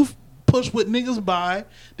youth push what niggas buy.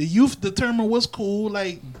 The youth determine what's cool.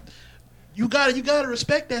 Like, you gotta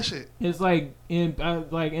respect that shit. It's like in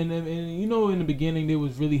the beginning they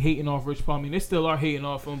was really hating off Rich Paul. I mean, they still are hating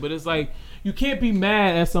off him, but it's like you can't be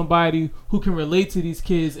mad at somebody who can relate to these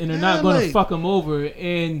kids and they're not gonna fuck them over.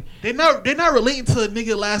 And they're not relating to a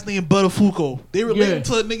nigga last name Buttafuoco. They relating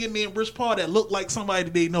to a nigga named Rich Paul that look like somebody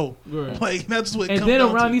they know. Right. Like that's what. And then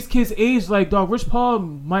around these kids' age, like dog, Rich Paul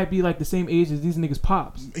might be like the same age as these niggas'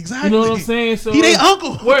 pops. Exactly. You know what I'm saying? So he ain't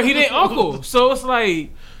uncle. Where he ain't uncle. So it's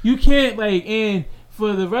like you can't like and.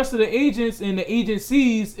 For the rest of the agents and the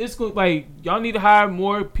agencies, it's like y'all need to hire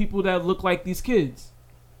more people that look like these kids.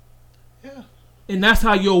 Yeah, and that's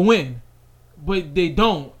how you'll win. But they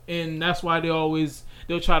don't, and that's why they'll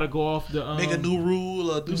try to go off the make a new rule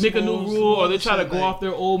or they try to go off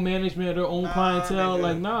their old management, their own clientele. Nigga.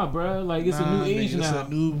 Like nah, bro, like it's a new age now.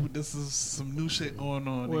 This is some new shit going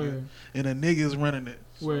on, nigga. And the niggas running it.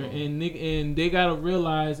 So. And they gotta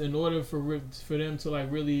realize in order for them to like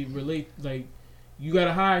really relate, like. You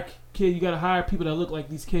gotta hire people that look like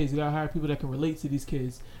these kids. You gotta hire people that can relate to these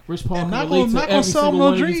kids. Rich Paul can relate to every single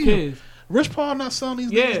one of these kids. Rich Paul not selling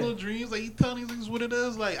these niggas no dreams. Like he telling these niggas what it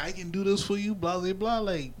is. Like I can do this for you. Blah blah blah.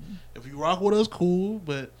 Like if you rock with us, cool.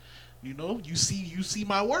 But you know, you see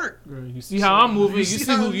my work. Right. You see how I'm moving. You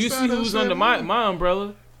see who's under my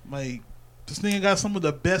umbrella. Like this nigga got some of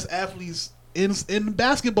the best athletes in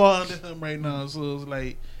basketball under him right now. So it's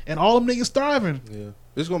like, and all them niggas thriving. Yeah.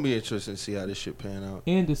 It's going to be interesting to see how this shit pan out.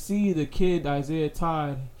 And to see the kid, Isaiah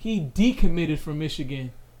Todd, he decommitted from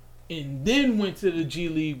Michigan and then went to the G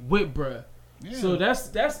League with bruh. Yeah. So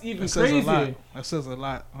that's even crazier. That says a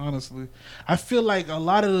lot, honestly. I feel like a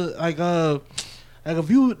lot of if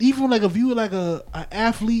you like a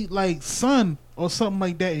athlete like son or something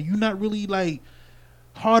like that, and you not really like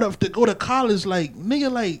hard up to go to college, like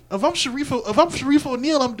nigga, like if I'm Sharif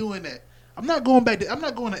O'Neal, I'm doing that. I'm not going back. I'm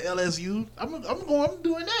not going to LSU. I'm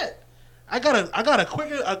doing that. I got a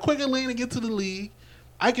quicker lane to get to the league.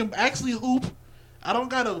 I can actually hoop. I don't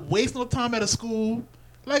gotta waste no time at a school.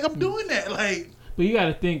 Like I'm doing that. Like, but you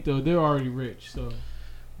gotta think though, they're already rich, so.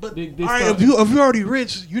 But all right, if you're already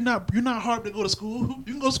rich, you're not hard to go to school.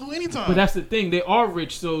 You can go to school anytime. But that's the thing, they are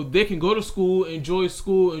rich, so they can go to school,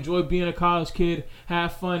 enjoy being a college kid,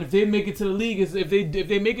 have fun. If they make it to the league, if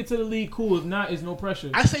they make it to the league, cool. If not, it's no pressure.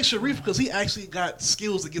 I say Sharif because he actually got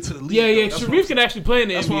skills to get to the league. Yeah. Sharif can actually play in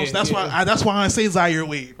the NBA. That's why I say Zaire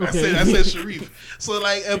Wade. Okay. I said Sharif. So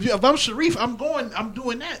like, if I'm Sharif, I'm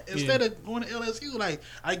doing that instead of going to LSU. Like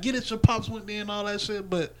I get it, your pops went there and all that shit,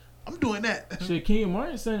 but. I'm doing that. Shit, Kenyon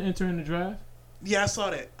Martin's son entering the draft. Yeah, I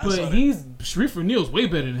saw that. Sharif O'Neal's way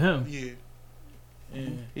better than him. Yeah.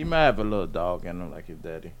 He might have a little dog in him like his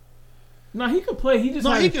daddy. No, he could play. He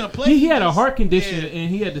can play. He had a heart condition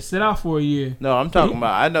and he had to sit out for a year. No, I'm talking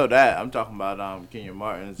about. I know that. I'm talking about Kenyon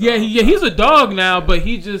Martin. He's a dog now, but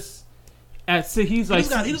he just he just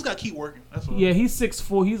got to keep working. That's all. Yeah, he's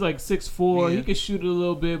 6'4". He's like 6'4". Yeah. He can shoot it a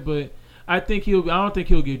little bit, but. I don't think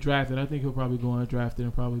he'll get drafted. I think he'll probably go undrafted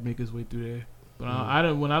and probably make his way through there.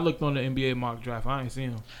 But when I looked on the NBA mock draft, I ain't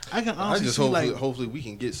seen him. I can honestly hopefully we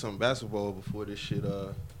can get some basketball before this shit.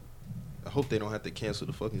 I hope they don't have to cancel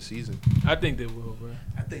the fucking season. I think they will, bro.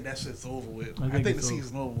 I think that shit's over with. I think the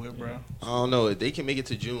season's over with, bro. I don't know. If they can make it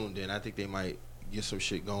to June, then I think they might get some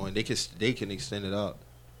shit going. They can extend it out.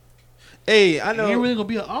 Hey, I know. It ain't really gonna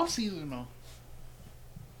be an off season though.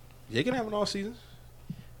 They can have an off season.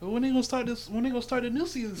 But when they gonna start this? When they gonna start the new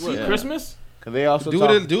season? What, Christmas? Cause they also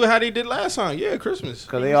do it how they did last time. Yeah, Christmas.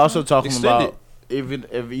 Cause they also talking about even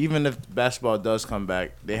if basketball does come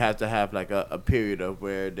back, they have to have like a period of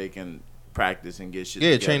where they can practice and get shit.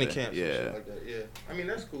 Yeah, together. training camp. Yeah, shit like that. Yeah. I mean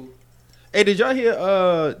that's cool. Hey, did y'all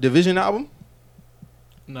hear Division album?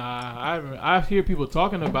 Nah, I hear people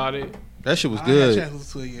talking about it. That shit was good.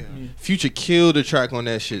 Yeah. Future killed the track on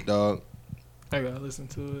that shit, dog. I gotta listen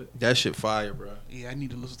to it. That shit fire, bro. Yeah, I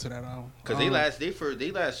need to listen to that album. Cause they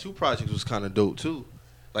last two projects was kind of dope too.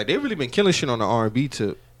 Like they really been killing shit on the R&B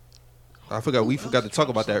tip. We forgot to talk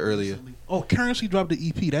about that earlier. Oh, Currency dropped the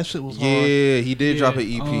EP. That shit was hard. Yeah, he did drop an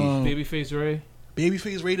EP. Babyface Ray.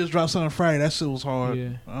 Babyface Ray just dropped something Friday. That shit was hard.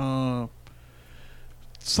 Yeah.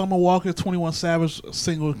 Summer Walker 21 Savage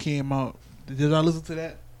single came out. Did y'all listen to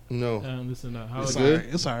that? No. Listen to how it's good.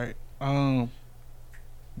 It's alright. Who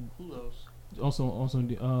else? Also,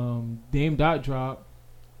 Dame Dot dropped.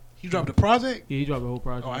 He dropped a project? Yeah, he dropped a whole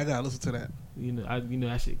project. Oh, I gotta listen to that. You know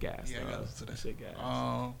that shit gas. Yeah, I gotta listen to that shit gas.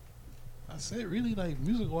 I said really like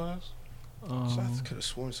music wise. I could have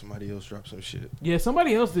sworn somebody else dropped some shit. Yeah,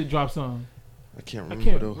 somebody else did drop some. I can't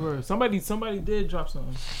remember though. Somebody did drop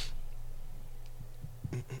some.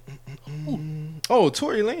 Oh,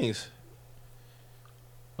 Tory Lanez.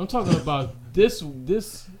 I'm talking about this.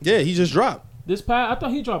 Yeah, he just dropped. This I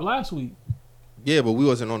thought he dropped last week. Yeah, but we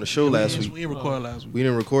wasn't on the show last week. We didn't record last week. We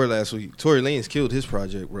didn't record last week. Tory Lanez killed his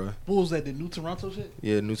project, bro. What was that? The New Toronto shit?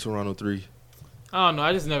 Yeah, New Toronto 3. I don't know.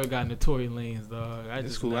 I just never got into Tory Lanez, dog.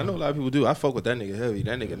 It's cool. I know a lot of people do. I fuck with that nigga heavy.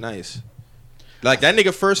 That nigga nice. Like that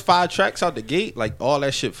nigga first 5 tracks out the gate, like all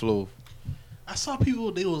that shit flow. I saw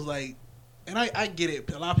people. They was like, and I get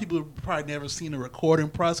it. A lot of people probably never seen a recording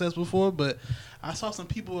process before, but I saw some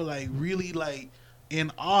people like really like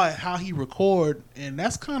in awe at how he record, and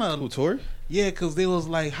that's kind of Who, Tory? Yeah, because they was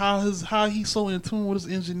like how he's so in tune with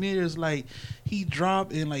his engineers. Like he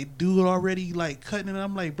dropped and like dude already like cutting it.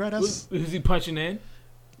 I'm like, bro, that's is he punching in?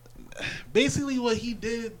 basically what he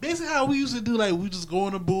did. Basically how we used to do. Like we just go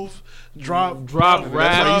in the booth, drop, rap.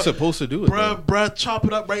 That's how you supposed to do it, bruh, chop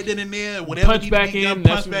it up right then and there. Whatever punch need back to be in. done,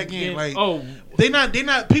 punch back in. Like they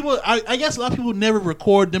not people. I guess a lot of people never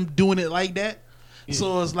record them doing it like that. Yeah.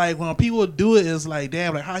 So it's like when people do it, it's like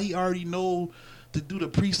damn, like how he already know to do the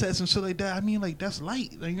presets and shit like that. I mean, like that's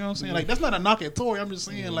light. Like, you know what I'm saying? Like that's not a knock at Tory. I'm just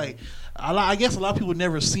saying, like I guess a lot of people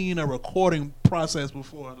never seen a recording process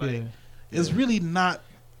before. Like it's really not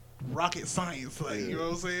rocket science. Like you know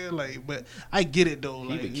what I'm saying? Like, but I get it though.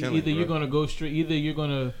 Like either you're gonna go straight, either you're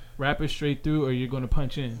gonna rap it straight through, or you're gonna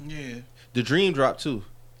punch in. Yeah. The Dream dropped too.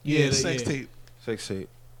 Yeah, sex tape. Sex tape.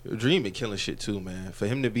 The Dream been killing shit too, man. For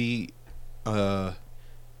him to be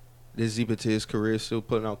this deep into his career, still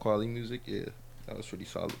putting out quality music, yeah, that was pretty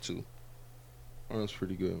solid too. That was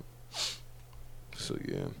pretty good. So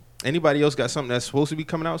yeah. Anybody else got something that's supposed to be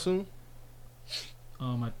coming out soon?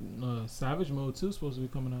 Savage Mode 2 is supposed to be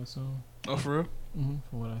coming out soon. Oh, for real? Mm-hmm,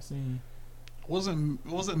 from what I seen.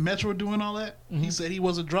 Wasn't Metro doing all that? Mm-hmm. He said he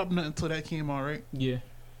wasn't dropping nothing until that came out, right? Yeah.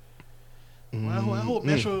 Well, I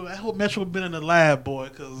hope Metro been in the lab, boy,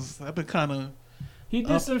 because I've been kind of he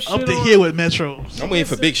did some shit up to here with Metro. I'm waiting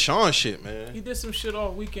for Big Sean shit, man. He did some shit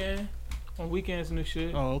all weekend, on weekends new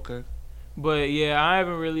shit. Oh, okay. But yeah, I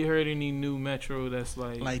haven't really heard any new Metro that's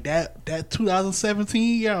like that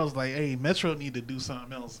 2017 year. I was like, hey, Metro need to do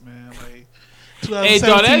something else, man. Like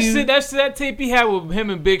 2017. Hey, dog, that tape he had with him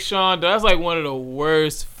and Big Sean, dog, that's like one of the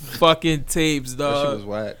worst fucking tapes, dog. That shit was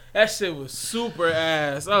whack. That shit was super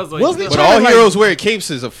ass. I was like, but All Heroes Wear Capes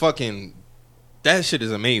is a fucking. That shit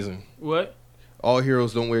is amazing. What? All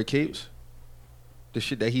Heroes Don't Wear Capes. The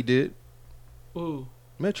shit that he did. Ooh.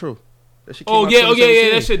 Metro. That shit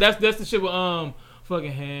yeah. That shit. That's the shit with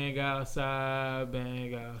fucking hang outside,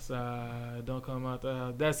 bang outside, don't come out the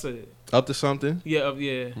house. That's it. Up to something. Yeah,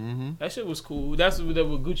 yeah. Mm-hmm. That shit was cool. That's with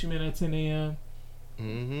Gucci Mane at 10 a.m.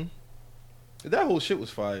 Mm-hmm. That whole shit was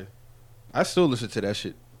fire. I still listen to that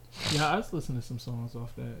shit. Yeah, I was listening to some songs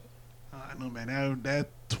off that. I know, man. That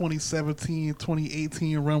 2017,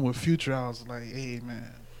 2018 run with Future, I was like, hey,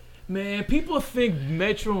 man. Man, people think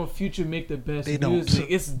Metro and Future make the best they music.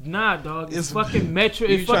 Don't. It's not, dog. It's fucking Metro.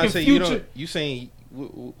 It's fucking Future. You saying?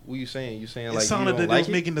 What you saying? You saying like it sounded you don't that like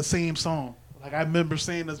they was making the same song. Like I remember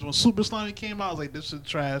saying this when Super Slimy came out. I was like, this shit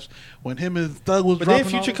trash. When him and Thug was dropping. But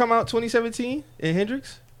did Future come out 2017 and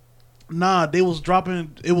Hendrix? Nah, they was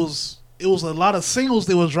dropping. It was a lot of singles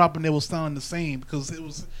they was dropping. They was sounding the same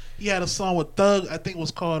because he had a song with Thug. I think it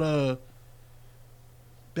was called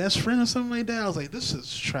Best Friend or something like that. I was like, this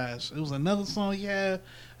is trash. It was another song he had.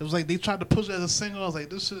 It was like they tried to push it as a single. I was like,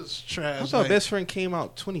 this is trash. I thought Best Friend came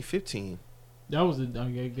out 2015. That was I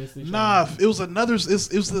guess they it was another.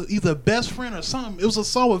 It was either Best Friend or something. It was a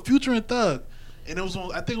song with Future and Thug, and it was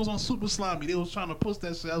on. I think it was on Super Slimy. They was trying to push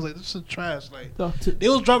that shit. I was like, this is trash. Like they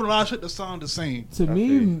was dropping a lot of shit that sound the same. To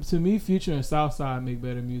me, Future and Southside make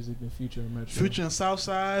better music than Future and Metro. Future and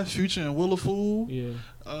Southside, Future and Willa Fool. Yeah.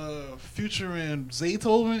 Future and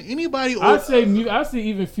Zaytoven. Anybody? I'd say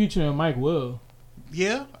even Future and Mike Will.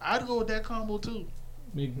 Yeah, I'd go with that combo too.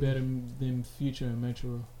 Make better than Future and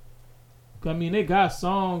Metro. I mean, they got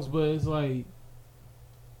songs, but it's like.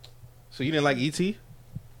 So you didn't like E.T.?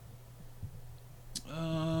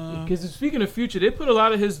 Because speaking of Future, they put a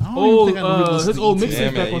lot of his old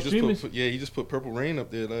mixtapes back on streaming. He just put Purple Rain up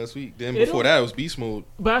there last week. Then before that, it was Beast Mode.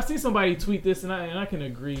 But I see somebody tweet this, and I can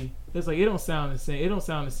agree. It's like it don't sound the same. It don't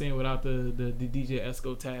sound the same without the DJ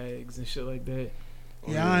Esco tags and shit like that.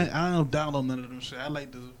 Yeah, I don't download none of them shit. I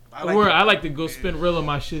like to go spin real on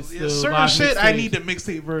my shit still. Yeah, certain shit, I need the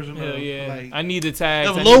mixtape version. Hell of. Yeah, like, I need the tags.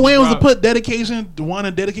 If Lil Wayne was to put Dedication 1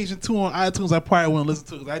 and Dedication 2 on iTunes, I probably wouldn't listen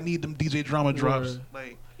to it because I need them DJ Drama drops.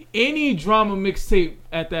 Like any drama mixtape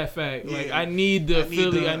at that fact. Yeah. Like I need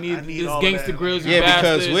Philly. I need this Gangsta Grills. Yeah,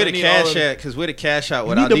 because where the cash at? Because where the cash out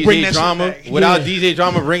without DJ Drama? Without DJ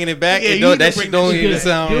Drama bringing it back, that shit don't even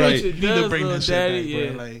sound right. You need to bring that shit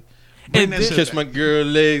back, bro. Like. Kiss my girl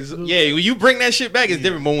legs. Yeah, when you bring that shit back, it's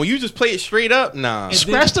different. But when you just play it straight up, nah.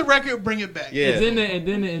 Scratch the record, bring it back. Yeah. And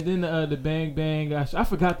then the bang bang. I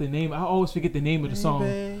forgot the name. I always forget the name of the song.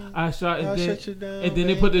 Bang, I shot and shut you down, then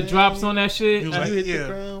they put the drops on that shit. He was like,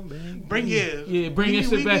 bring that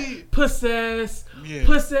shit back. Puss-ass. Yeah.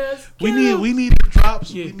 Puss-ass. We need the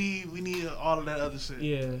drops. Yeah. We need all of that other shit.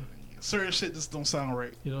 Yeah. Certain shit just don't sound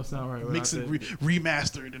right. It don't sound right. Mix it,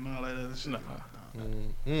 remastered and all that other shit.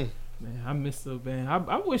 Man, I miss the band.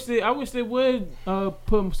 I wish they would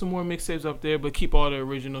put some more mixtapes up there, but keep all the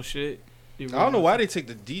original shit. I don't know why they take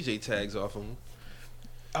the DJ tags off them.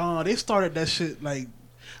 They started that shit like.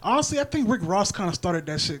 Honestly, I think Rick Ross kind of started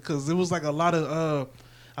that shit because it was like a lot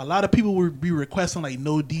of people would be requesting like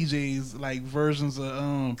no DJs like versions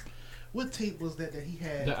of what tape was that he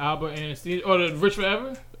had? The Albert Anesthesia or the Rich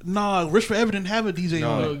Forever? Nah, Rich Forever didn't have a DJ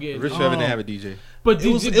on it. Yeah, Rich Forever didn't have a DJ. But it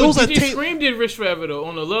was a DJ tape. Scream did Rich Forever though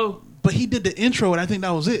on the low. But he did the intro, and I think that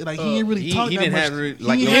was it. Like he didn't really talk he that didn't much. have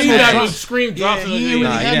like he no didn't have no drops. Scream drops. Yeah, he didn't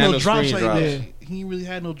really have no drops screen like drops. that. He didn't really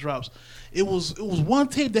have no drops. It was one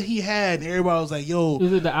tape that he had, and everybody was like, "Yo."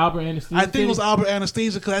 Is it the Albert Anesthesia? I think it was Albert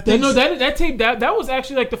Anastasia because I think that tape that was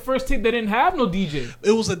actually like the first tape that didn't have no DJ.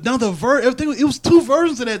 it was another everything. It was two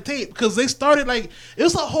versions of that tape because they started like it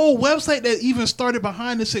was a whole website that even started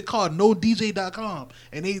behind this shit called NoDJ.com,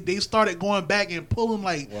 and they started going back and pulling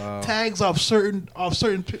like tags off certain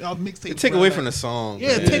mixtapes. Take away from the song.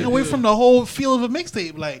 Yeah, take away from the whole feel of a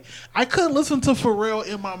mixtape. Like I couldn't listen to Pharrell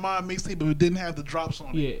in my mind mixtape if it didn't have the drops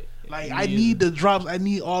on it. Yeah. Like I need the drops. I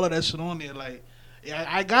need all of that shit on there. Like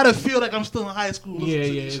I gotta feel like I'm still in high school.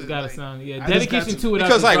 It's gotta sound. Yeah, dedication to it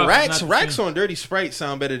because like racks on Dirty Sprite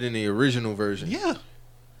sound better than the original version. Yeah,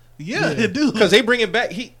 it do. Because they bring it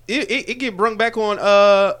back. It get brung back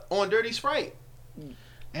on Dirty Sprite.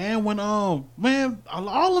 And when man,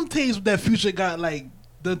 all them tapes that Future got like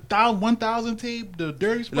the 1,000 tape, the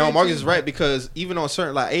Dirty Sprite. No, Marcus is right because even on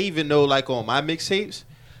certain I even know like on my mixtapes.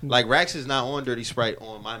 Like Rax is not on Dirty Sprite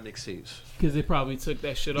on my mixtapes because they probably took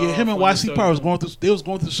that shit off. Yeah, him and YC probably was going through. They was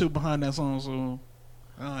going through shit behind that song, so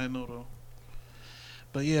I don't know though.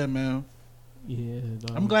 But yeah, man. Yeah,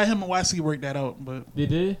 I'm glad him and YC worked that out. But they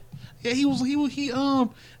did. Yeah, he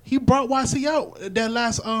brought YC out at that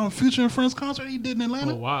last Future and Friends concert he did in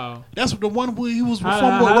Atlanta. Oh wow, that's the one where he was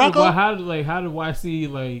performing with Rocco. How did YC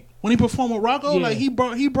like when he performed with Rocco? Yeah. Like he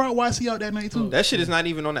brought YC out that night too. That shit is not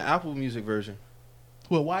even on the Apple Music version.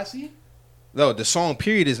 What, YC? No, the song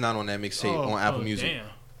period is not on that mixtape on Apple Music. Damn.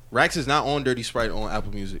 Rax is not on Dirty Sprite on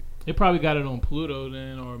Apple Music. They probably got it on Pluto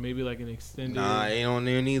then, or maybe like an extended. Nah, it ain't on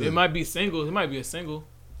there neither. It might be singles. It might be a single.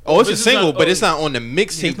 Oh, it's a single, but it's not on the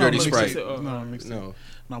mixtape Dirty Sprite. No.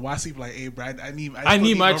 Now YC like, hey, bro, I need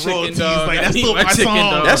my chicken, dog. Like, that's still my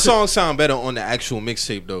song. That song sound better on the actual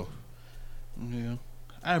mixtape though. Yeah,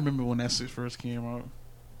 I remember when that shit first came out.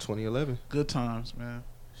 2011. Good times, man.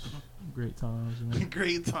 Great times, man.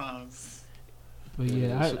 Great times. But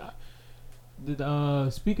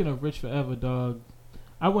speaking of Rich Forever, dog,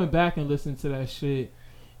 I went back and listened to that shit,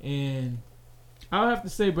 and I would have to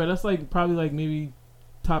say, bro, that's like probably like maybe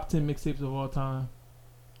top 10 mixtapes of all time.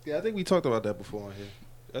 Yeah, I think we talked about that before on here.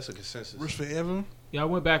 That's a consensus. Rich Forever. Yeah, I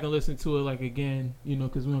went back and listened to it like again,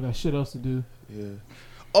 because we don't got shit else to do. Yeah.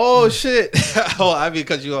 Oh shit!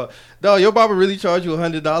 Because no, your barber really charged you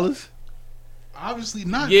 $100. Obviously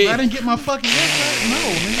not. Yeah. I didn't get my fucking haircut. No,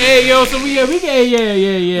 man. Hey, yo, so we yeah.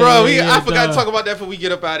 Bro, I forgot to talk about that before we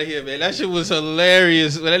get up out of here, man. That shit was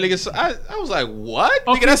hilarious. When that nigga, I was like, what?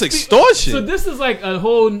 Okay, nigga, that's extortion. So this is like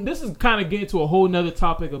this is kind of getting to a whole nother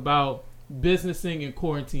topic about businessing and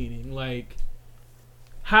quarantining. Like,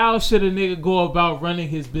 how should a nigga go about running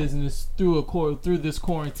his business through this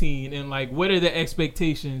quarantine, and like, what are the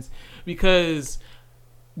expectations? Because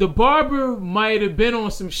the barber might have been on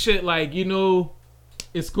some shit like,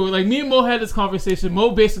 it's cool. Like, me and Mo had this conversation.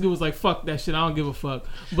 Mo basically was like, fuck that shit. I don't give a fuck.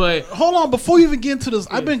 But hold on. Before you even get into this,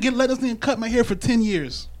 I've been letting this nigga cut my hair for 10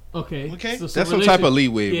 years. Okay. So that's some type of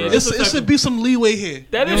leeway, bro. It should be some leeway here.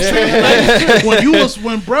 That is true.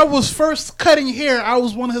 When bro was first cutting hair, I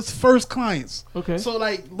was one of his first clients. Okay. So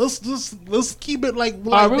like, let's keep it like.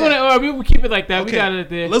 We will keep it like that. Okay. We got it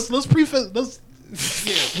there. Let's preface.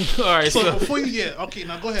 Yeah. All right. So before okay,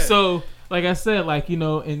 now go ahead. So like I said, like,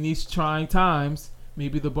 in these trying times,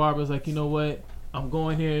 maybe the barber's like, you know what, I'm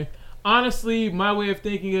going here. Honestly, my way of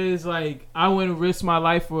thinking is like, I wouldn't risk my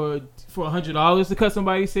life for $100 to cut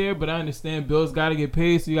somebody's hair, but I understand bills got to get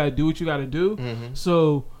paid, so you got to do what you got to do. Mm-hmm.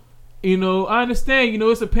 So, I understand,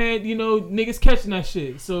 it's a pan, niggas catching that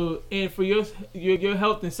shit. So, and for your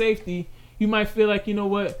health and safety, you might feel like, you know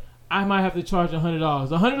what, I might have to charge $100.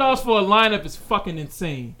 $100 for a lineup is fucking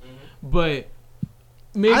insane. Mm-hmm. But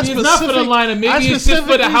Maybe it's not for the lineup. Maybe it's just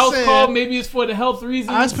for the house call. Maybe it's for the health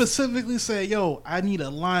reasons. I specifically said, yo, I need a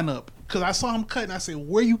lineup. Because I saw him cutting. I said,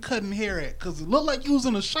 where you cutting hair at? Because it looked like you was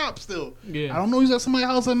in a shop still. Yeah. I don't know if he's at somebody's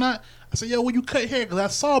house or not. I said, yo, where you cut hair? Because I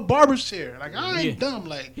saw a barber's chair. Like, I ain't dumb.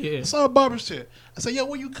 Like, I saw a barber's chair. I said, yo,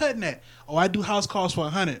 where you cutting at? Oh, I do house calls for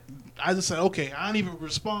 100. I just said, okay. I didn't even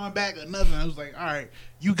respond back or nothing. I was like, all right,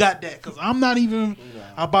 you got that. Because I'm not even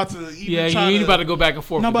about to even try you ain't about to go back and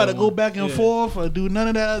forth. I'm not about to go back and forth or do none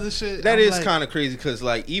of that other shit. That is kind of crazy because,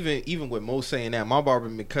 like, even with Mo saying that, my barber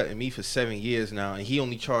been cutting me for 7 years now, and he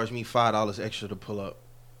only charged me $5 extra to pull up.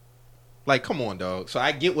 Like, come on, dog. So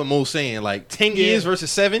I get what Mo's saying. Like, 10 years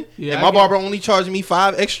versus 7, and my barber only charging me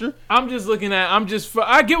 5 extra. I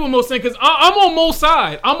get what Mo's saying because I'm on Mo's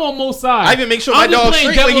side. I even make sure my dog's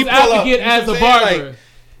straight when he pull up. As a barber.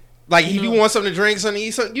 Like if you want something to drink, something to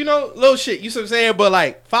eat, something, little shit. You see what I'm saying? But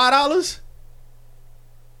like $5.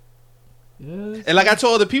 Yes. And like I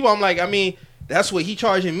told the people, I'm like, I mean, that's what he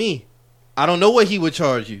charging me. I don't know what he would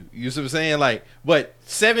charge you. You see what I'm saying? Like, but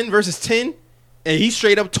 7 versus 10, and he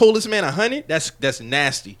straight up told this man 100. That's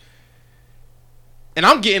nasty. And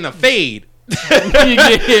I'm getting a fade. You know what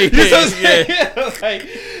I'm saying?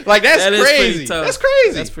 Like that's crazy. That's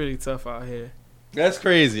crazy. That's pretty tough out here. That's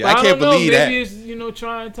crazy. I can't believe that. Maybe it's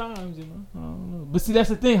trying times. I don't know. But see, that's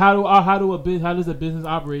the thing. How does a business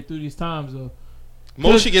operate through these times though?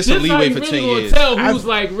 Mo should get some leeway for 10 years. Tell who's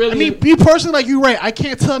like really. I mean, me personally, like you right. I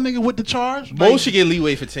can't tell a nigga what to charge. Mo should get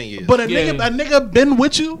leeway for 10 years. But a nigga been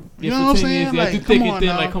with you. You know what I'm saying? Like, come on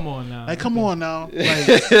now. Like, come on now. Like, come on now.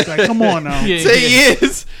 Like, come on now. 10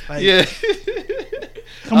 years. Like, yeah.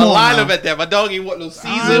 Come on. Line up at that. My dog ain't want no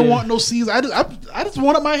season. I didn't want no season. I just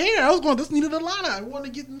wanted my hair. I was going. This needed a line. I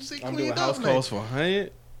wanted to get them shit cleaned up. I'm doing house calls for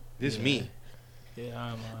 100. This me.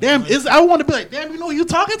 Yeah, I want to be like, damn, you know who you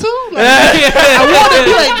talking to? Like, I want to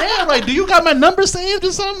be like, damn, like, do you got my number saved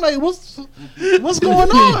or something? Like, what's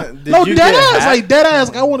going on? No, dead ass, like dead ass.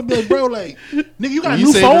 Like, I want to be like, bro, like, nigga, you got a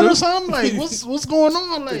new phone or something? Like, what's going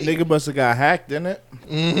on? Like, the nigga must have got hacked, didn't it?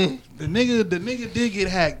 Mm-hmm. The nigga did get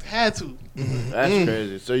hacked. Had to. That's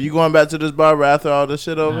crazy. So you going back to this barber after all this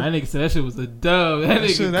shit over? Nah, that nigga said that shit was a dub. That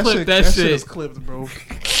nigga clipped that shit. That shit is clipped, bro.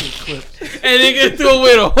 Shit clipped. And nigga threw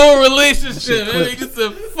away the whole relationship. That nigga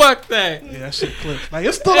said, fuck that. Yeah, that shit clipped. Like,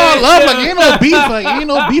 it's still all love. Like, ain't no beef. Like, ain't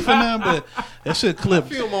no beef in them, but that shit clipped. I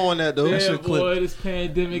feel more on that, though. That shit clipped. Boy, this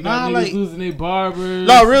pandemic got niggas like, losing their barbers.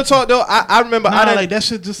 No, real talk, though. I remember like that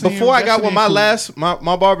shit just before I got with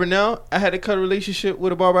my barber now, I had to cut a relationship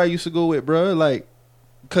with a barber I used to go with, bro. Like,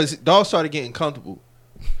 because dog started getting comfortable.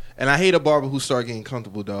 And I hate a barber who start getting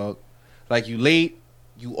comfortable, dog. Like, you late.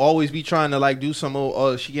 You always be trying to, like, do some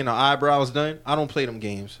old, she getting her eyebrows done. I don't play them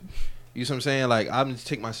games. You see what I'm saying? Like, I'm just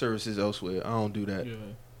take my services elsewhere. I don't do that. Yeah.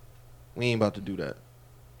 We ain't about to do that.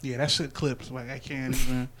 Yeah, that shit clips. Like, I can't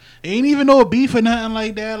even. Ain't even no beef or nothing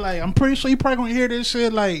like that. Like, I'm pretty sure you probably gonna hear this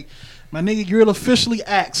shit. Like, my nigga, you're officially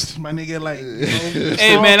axed. My nigga, like,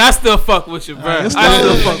 hey man, I still fuck with you, bro. I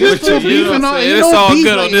still fuck with you. You know what I'm saying? It's all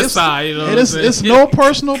good on this side. You know what I'm saying? It's no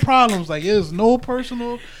personal problems. Like, it's no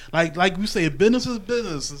personal. Like we say, business is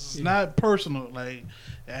business. It's not personal. Like,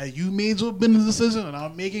 you made your business decision, and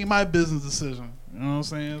I'm making my business decision. You know what I'm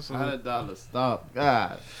saying? So, $100. Stop.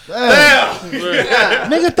 God. Damn.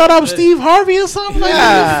 Nigga thought I was Steve Harvey or something. Like,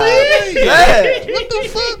 what the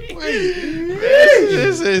fuck?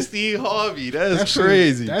 This is Steve Harvey. That's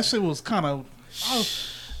crazy. That shit was kind of.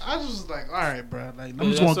 I was just like, all right, bro. Like,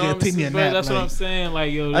 I'm just gonna take me a nap. That's what I'm saying.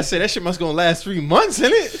 Like, yo, I said that shit must gonna last 3 months,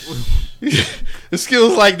 innit? The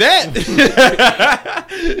skills like that.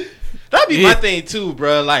 That'd be my thing too,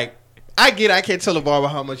 bro. Like, I can't tell a barber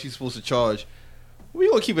how much he's supposed to charge. We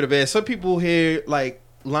gonna keep it a bad. Some people here, like,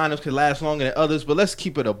 lineups could last longer than others, but let's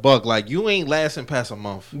keep it a buck. Like, you ain't lasting past a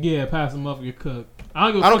month. Yeah, past a month you're cooked. I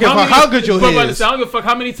don't give a fuck how good your hair is. I don't give a fuck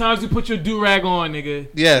how many times you put your do-rag on, nigga.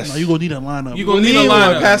 Yes. No, you gonna need a lineup. You gonna need a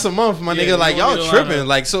lineup. Past a month, my nigga. Like, y'all tripping.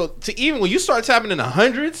 Like, so to even when you start tapping in the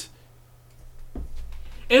hundreds,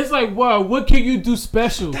 it's like, wow, what can you do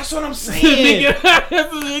special? That's what I'm saying.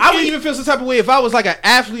 I would even feel some type of way if I was like an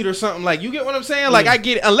athlete or something. Like, you get what I'm saying? Like, I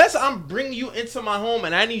get it. Unless I'm bringing you into my home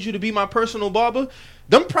and I need you to be my personal barber,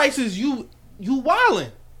 them prices you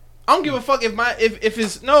wildin'. I don't give a fuck if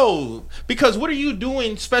it's no, because what are you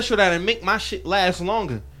doing special that and make my shit last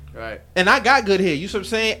longer? Right. And I got good hair. You know what I'm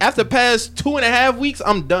saying? After past 2.5 weeks,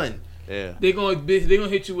 I'm done. Yeah. They gonna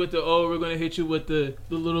hit you with we're gonna hit you with the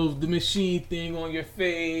machine thing on your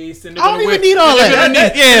face, and I don't even need all that.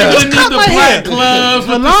 Just cut the black gloves.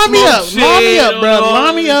 Line me up, bro.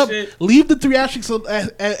 Line me up. Leave the 3 asterisks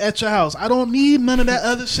at your house. I don't need none of that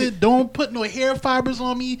other shit. Don't put no hair fibers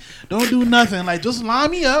on me. Don't do nothing. Like, just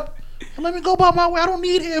line me up. Let me go by my way. I don't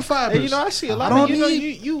need hair fibers. Hey, you know, I see a lot of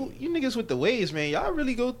you niggas with the waves, man. Y'all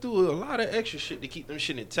really go through a lot of extra shit to keep them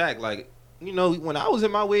shit intact. Like, you know, when I was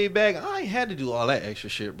in my wave bag, I ain't had to do all that extra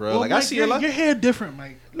shit, bro. Well, like, Mike, I see a lot. Your hair different,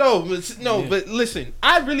 Mike. But listen,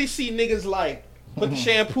 I really see niggas like put the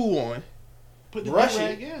shampoo on, Put the brush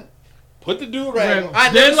rag, it. yeah. Put the do-rag on.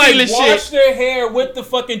 I then like wash their hair with the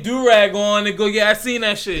fucking do-rag on and go, yeah, I seen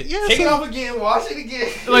that shit. Yeah, Take it off again, wash it again.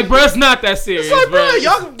 Like, bro, it's not that serious, It's like, bro.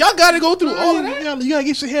 y'all gotta go through all of that. You gotta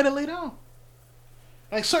get your hair to lay down.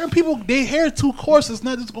 Like certain people, their hair too coarse. It's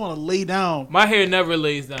not just gonna lay down. My hair never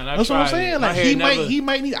lays down. That's what I'm saying. Like he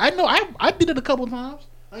might need. I know. I did it a couple times.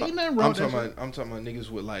 Like, ain't nothing wrong with that shit. I'm talking about niggas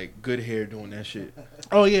with like good hair doing that shit.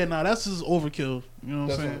 Oh yeah, nah, that's just overkill. You know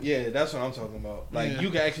what I'm saying? That's what I'm talking about. Like you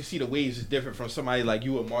can actually see the waves is different from somebody like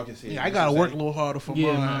you or Marcus here. Yeah, I gotta work a little harder for mine.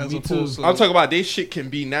 nah, As me opposed too. to, I'm talking about they shit can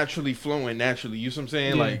be naturally flowing naturally. You know what I'm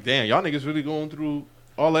saying? Yeah. Like, damn, y'all niggas really going through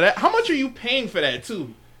all of that. How much are you paying for that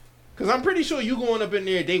too? Because I'm pretty sure you going up in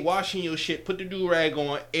there, they washing your shit, put the do-rag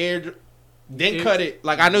on, then cut it.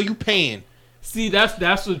 Like, I know you paying. See, that's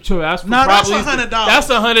what true. That's Nah, that's probably $100. That's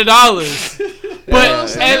 $100.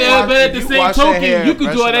 But at the same token, you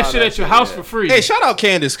could do all that shit at your house for free. Hey, shout out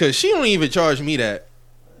Candace, because she don't even charge me that.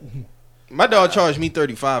 My dog charged me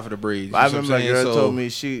 $35 for the braids. I remember a girl told me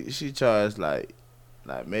she charged like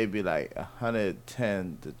maybe like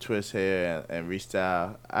 $110 to twist hair and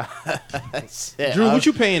restyle. Drew, what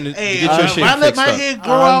you paying to get your shit when I let fixed my up? hair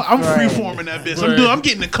grow out, I'm freeforming that bitch. I'm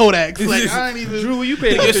getting the Kodaks. Like I ain't even. Drew, what you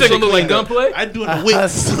paying to Your get your shit shit gonna look like cleaned up? gunplay. I doing the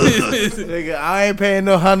whips. Nigga, I ain't paying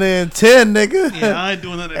no 110, nigga. Yeah, I ain't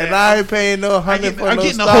doing none of that. And I ain't paying no 100 for I'm no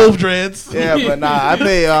getting the style. Hove dreads. Yeah, but nah, I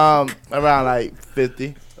pay around like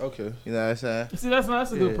 50. Okay. You know what I'm saying? See,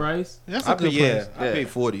 that's a good price. That's a good price. I paid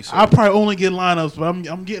 40. So. I probably only get lineups, but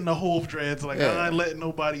I'm getting the Hove dreads. Like Yeah. I ain't letting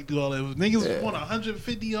nobody do all that. Niggas want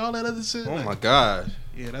 150, all that other shit. Oh like, my god,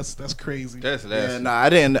 yeah, that's crazy. that's Yeah, nah,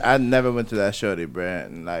 I never went to that shorty, bruh.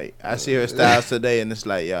 And like, I see her styles today, and it's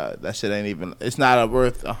like, yeah, that shit ain't even. It's not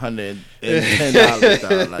worth $110.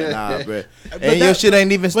 Like, nah, bruh. And your shit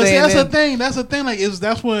ain't even But see, staying that's in. the thing. That's the thing. Like,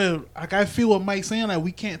 that's when like I feel what Mike's saying. Like,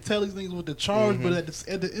 we can't tell these niggas what to charge, but at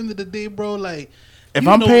the end of the day, bro, like, If you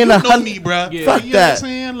I'm know, paying you know 100, me, bro. Yeah. fuck You know what I'm that.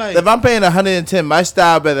 saying? Like, If I'm paying 110, my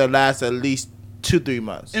style better last at least 2-3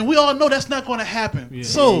 months. and we all know that's not going to happen. Yeah,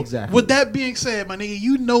 So, exactly. with that being said, my nigga,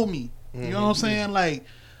 you know me. You know what I'm saying?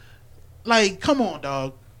 Like, come on,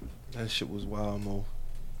 dog. That shit was wild, Mo.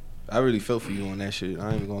 I really felt for you on that shit. I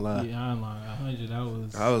ain't even gonna lie. Yeah, I ain't lying. 100. That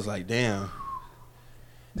was. I was like, damn.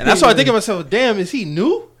 And I started thinking to myself, damn, is he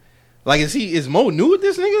new? Like, is Mo new with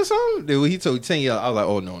this nigga or something? Then when he told 10 years, I was like,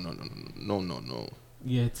 oh no.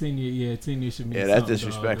 Yeah, 10 years. Yeah, 10 years should mean Yeah, that's something,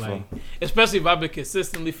 disrespectful. dog. Like, especially if I've been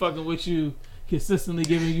consistently fucking with you, consistently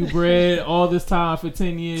giving you bread all this time for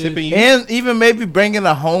 10 years. Tipping you? And even maybe bringing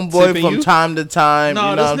a homeboy Tipping from you? time to time.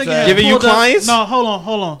 No, you know this what I'm nigga saying? has Giving you pulled up- clients? No,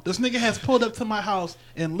 hold on. This nigga has pulled up to my house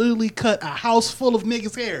and literally cut a house full of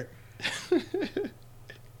niggas' hair.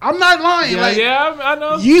 I'm not lying. Yeah, like, I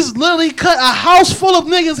know. he's literally cut a house full of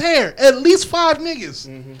niggas' hair. At least 5 niggas.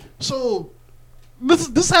 Mm-hmm. So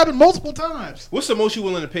this happened multiple times. What's the most you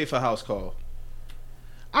willing to pay for a house call?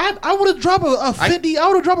 I would have dropped a 50. I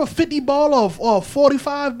would have dropped a 50 ball or a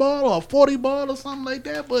 45 ball or a 40 ball or something like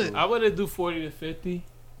that. But I would have do 40 to 50.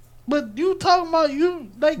 you talking about you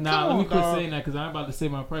like? Nah, come let me on, quit dog. saying that because I'm about to say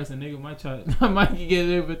my price. And nigga might try. I might get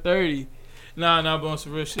it for 30. Nah, but on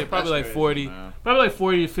some real shit. Probably That's like crazy, 40. man. Probably like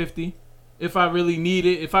 40 to 50. If I really need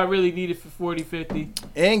it. If I really need it for 40, 50.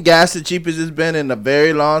 And gas the cheapest it's been in a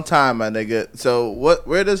very long time, my nigga. So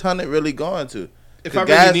where does 100 really going to? If The I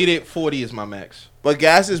gas- really need it, 40 is my max. But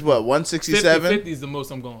gas is what, 50, 167? 50 is the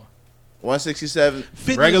most I'm going. 167.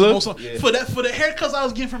 50 Regular? is most- Yeah. for the haircuts I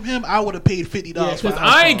was getting from him, I would have paid $50. Yeah, for because a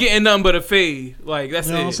house I ain't call. getting nothing but a fade. Like, that's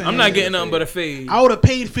You know what I'm it. saying? I'm not Yeah, getting nothing fade. but a fade. I would have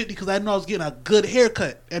paid 50 because I know I was getting a good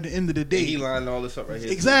haircut at the end of the day. He lined all this up right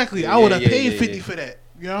here. Exactly. Yeah, I would have yeah, paid yeah, 50 yeah. for that.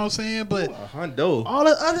 You know what I'm saying? But A hundo. all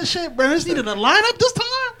the other shit, bro, this needed a lineup this time.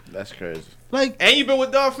 That's crazy. Like, And you been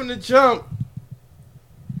with dog from the jump.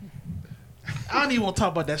 I don't even want to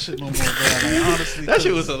talk about that shit no more, bro. Like, honestly, That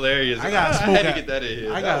shit was hilarious. I got I smoke. had to get that in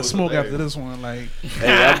here. I That got was smoke hilarious. after this one. Like, Hey,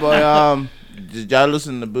 that boy, did y'all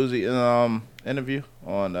listen to Boozy interview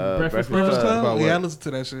on Breakfast Breakfast Club? Club? About yeah, I what? listened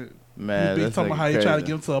to that shit. Man, He that's talking about how he tried to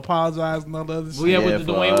get him to apologize and all the other shit. Well, yeah, Yeah, with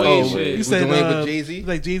the for Dwayne us. Wade Oh, shit. He With said, Dwayne with Jay-Z?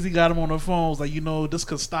 like Jay-Z got him on the phone. Was like, you know, this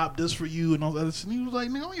could stop this for you and all that other shit. And he was like,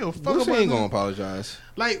 nigga, I don't give a fuck Boosie about ain't that. gonna apologize.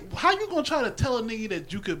 Like, how you gonna try to tell a nigga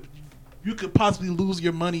that you could possibly lose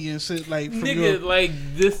your money and shit? Like, from Nigga, your, like,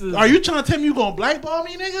 this is. are you trying to tell me you gonna blackball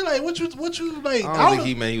me, nigga? Like, what you like? I don't think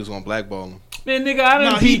he meant he was gonna blackball him. Man, nigga, I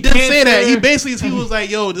didn't. He did say that. He basically he was like,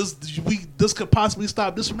 "Yo, this could possibly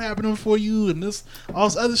stop this from happening for you, and this all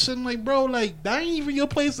this other shit." I'm like, bro, like that ain't even your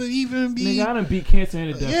place to even be. Nigga, I done beat cancer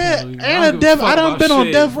and a death. Yeah, penalty, and a death. I done been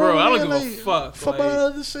on death row. Bro, I don't like, give a fuck. Fuck about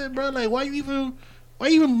all this shit, bro. Like, why you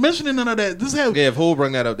even mentioning none of that? This have Yeah, if Hov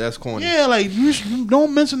bring that up, that's corny. yeah, like you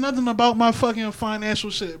don't mention nothing about my fucking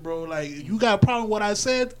financial shit, bro. Like you got a problem with what I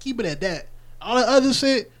said, keep it at that. All that other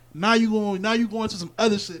shit. Now you going to some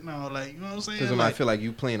other shit now, like you know what I'm saying? Because like, I feel like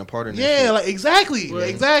you playing a part in this. yeah, shit. like exactly.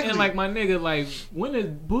 And like my nigga, like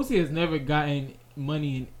Boosie has never gotten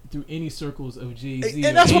money through any circles of Jay-Z.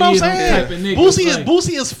 And that's what I'm saying.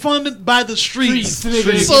 Boosie is funded by the streets.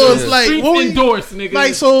 nigga. So it's like streets endorsed, nigga.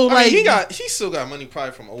 Like so, I like mean, he still got money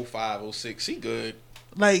probably from 05, 06. He good.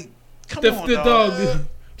 Like, come on, the dog.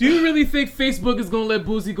 Do you really think Facebook is gonna let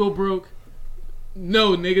Boosie go broke?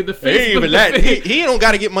 No, nigga. The He don't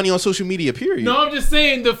got to get money on social media. Period. No, I'm just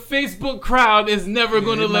saying the Facebook crowd is never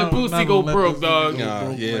gonna let Boosie go broke, dog. Nah,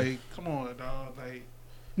 yeah. Like, come on, dog. Like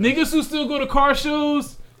niggas who still go to car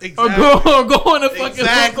shows. exactly. Or go on the fucking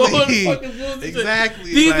Exactly. Boosie.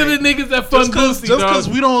 Exactly. These like, are the niggas that fund Boosie, just dog. because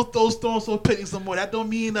we don't throw so pennies no more, that don't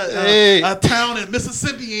mean a town in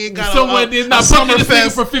Mississippi ain't got Someone is not fucking this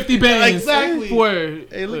nigga for 50 bands. Exactly. Word.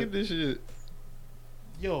 Hey, look at this shit.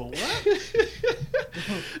 Yo, what?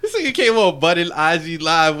 This nigga came on button IG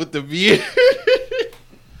live with the beard.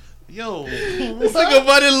 Yo, This nigga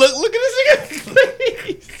button look at this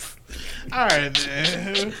nigga face. all right,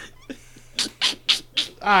 man.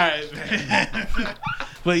 All right, man.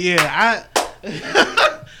 But yeah,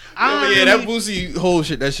 That Boosie whole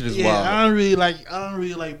shit, that shit is wild. I don't really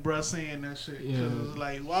like bruh saying that shit. Yeah. Cause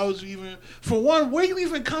like, why would you even? For one, where you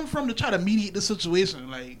even come from to try to mediate the situation?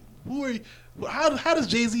 Like, who are you? How does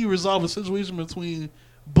Jay-Z resolve a situation between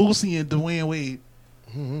Boosie and Dwayne Wade?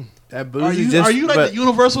 That Are you like the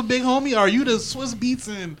universal big homie? Are you the Swiss Beats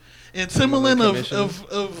and Timberland of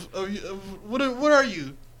what are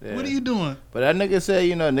you? Yeah. What are you doing? But that nigga said,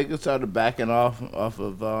 niggas started backing off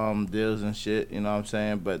of deals and shit, you know what I'm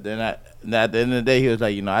saying? But then at the end of the day, he was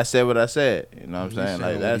like, I said what I said, you know what I'm saying?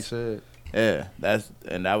 Like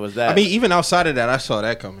that was that. I mean, even outside of that, I saw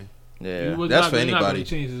that coming. Yeah, that's for anybody. Not gonna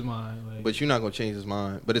change his mind. Like, But you're not gonna change his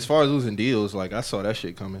mind. But as far as losing deals, like I saw that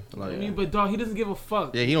shit coming. Like, I mean, but dog, he doesn't give a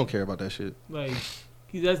fuck. yeah, he don't care about that shit. Like,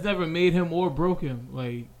 that's never made him or broke him.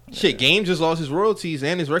 Like, Shit, Game just lost his royalties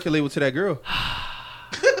and his record label to that girl.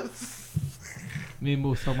 me and Mo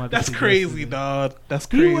was talking about That's that shit crazy, yesterday. dog. That's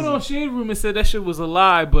He crazy. went on Shade Room and said that shit was a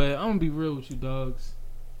lie, but I'm gonna be real with you, dogs.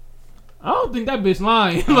 I don't think that bitch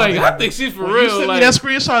lying. Like, I think she's for When real. you sent Like, me that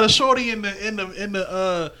screenshot of Shorty in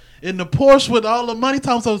the Porsche with all the money,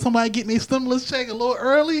 talking about somebody getting their stimulus check a little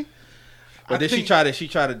early. But then she tried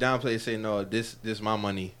to downplay and say, no, this my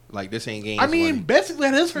money. Like, this ain't Game's I mean, money.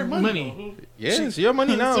 basically that is her money. Money. Yeah, it's your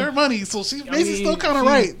money now. It's her money, so she's basically mean, still kind of she-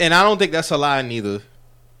 right. And I don't think that's a lie neither.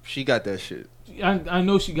 She got that shit. I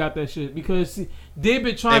know she got that shit because they've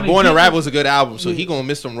been trying And to Born to get Rap the- was a good album, so Yeah. he gonna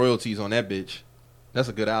miss some royalties on that bitch. That's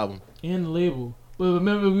a good album. and the label. But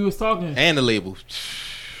remember, we was talking. And the label.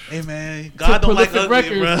 Hey man, God Took don't like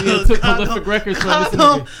Prolific ugly, Records. bro. Yeah, took God Prolific don't- Records from God, this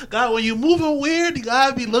don't- nigga. God, when you moving weird, you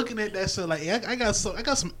gotta be looking at that shit like, I got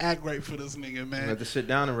some act right for this nigga, You man. have to sit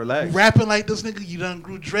down and relax. Rapping like this nigga, you done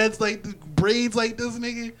grew dreads like this, braids like this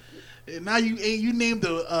nigga, and now you named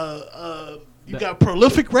you got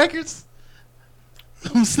Prolific Records.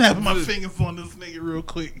 I'm snapping my fingers on this nigga real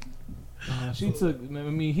quick. She took. I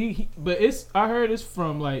mean, he. But it's. I heard it's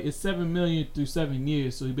from like it's $7 million through 7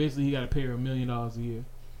 years. So he got to pay her $1 million a year.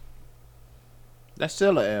 that's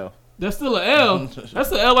still an L. That's still an L.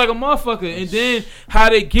 That's an L like a motherfucker. And then how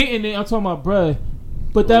they getting it? I'm talking about, bruh.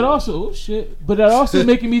 But that also, oh shit. But that also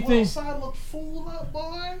making me Well, think. outside look full up,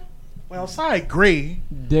 boy. Well, outside gray.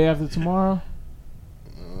 Day after tomorrow.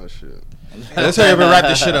 Oh shit. Let's hurry up and wrap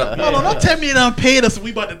this shit up. Hold on, don't tell me they done paid us and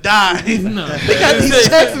we about to die. No. They got these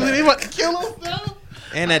checks and they about to kill us now.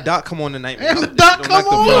 And that doc come on tonight. man. And the doc Don't come knock the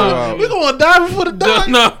plug on. out. We gonna die before the doc.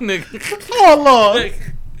 No, nigga. Oh Lord.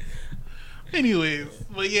 Anyways,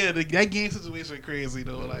 but yeah, that game situation crazy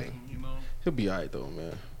though. Like, you know, He'll be alright though,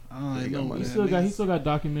 man. I He got know. money. He still got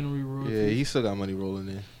documentary royalties. Yeah, he still got money rolling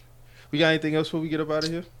in. We got anything else before we get up out of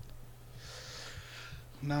here?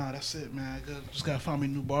 Nah, that's it, man. Just gotta find me a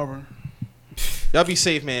new barber. Y'all be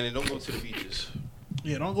safe, man, and don't go to the beaches.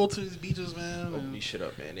 Yeah, don't go to these beaches, man. Open these shit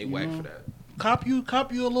up, man. They whack for that. cop you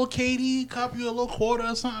a little KD, cop you a little quarter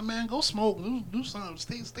or something, man. Go smoke, do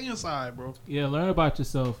something. Stay inside, bro. Yeah, learn about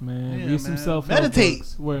yourself, man. Yeah, Read some man. self Meditate.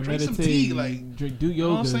 Drink Drink some meditate. tea, like, drink, do yoga. You know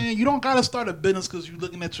what I'm saying? You don't gotta start a business because you're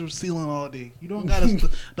looking at your ceiling all day. You don't gotta.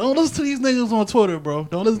 Don't listen to these niggas on Twitter, bro.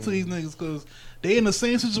 Don't listen to these niggas because they in the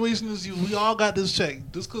same situation as you. We all got this check.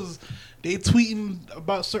 Just because they tweeting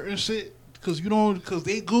about certain shit because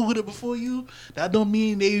they Googled it before you, that don't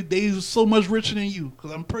mean they so much richer than you.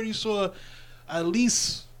 Because I'm pretty sure at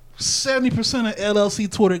least 70% of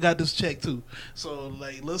LLC Twitter got this check too. So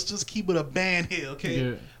like, let's just keep it a band here,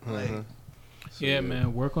 okay? Yeah. Like, Yeah,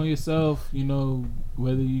 man. Work on yourself. You know,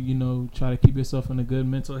 whether you try to keep yourself in a good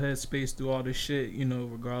mental headspace through all this shit. You know,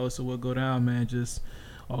 regardless of what go down, man. Just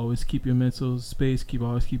always keep your mental space.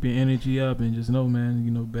 Always keep your energy up, and just know,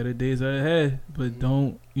 man. Better days are ahead. But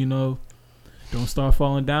don't start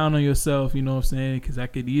falling down on yourself. You know what I'm saying? Because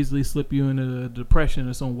that could easily slip you into a depression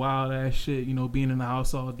or some wild ass shit. Being in the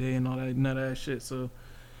house all day and all that nut ass shit. So,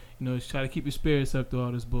 just try to keep your spirits up through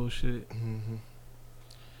all this bullshit. Mm-hmm.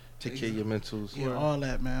 Take care of your mentals. yeah, all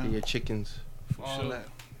that, man. Your chickens. All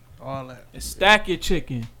that. And stack your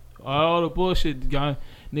chicken. All the bullshit, y'all.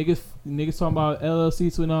 Niggas talking about LLC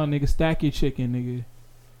tweeting on. Nigga, stack your chicken, nigga.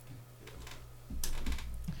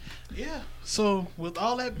 Yeah. So with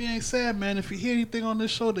all that being said, man, if you hear anything on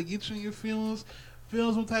this show that gets you in your feelings,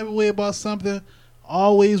 feel some type of way about something,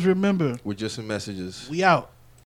 always remember, With just some messages. we out.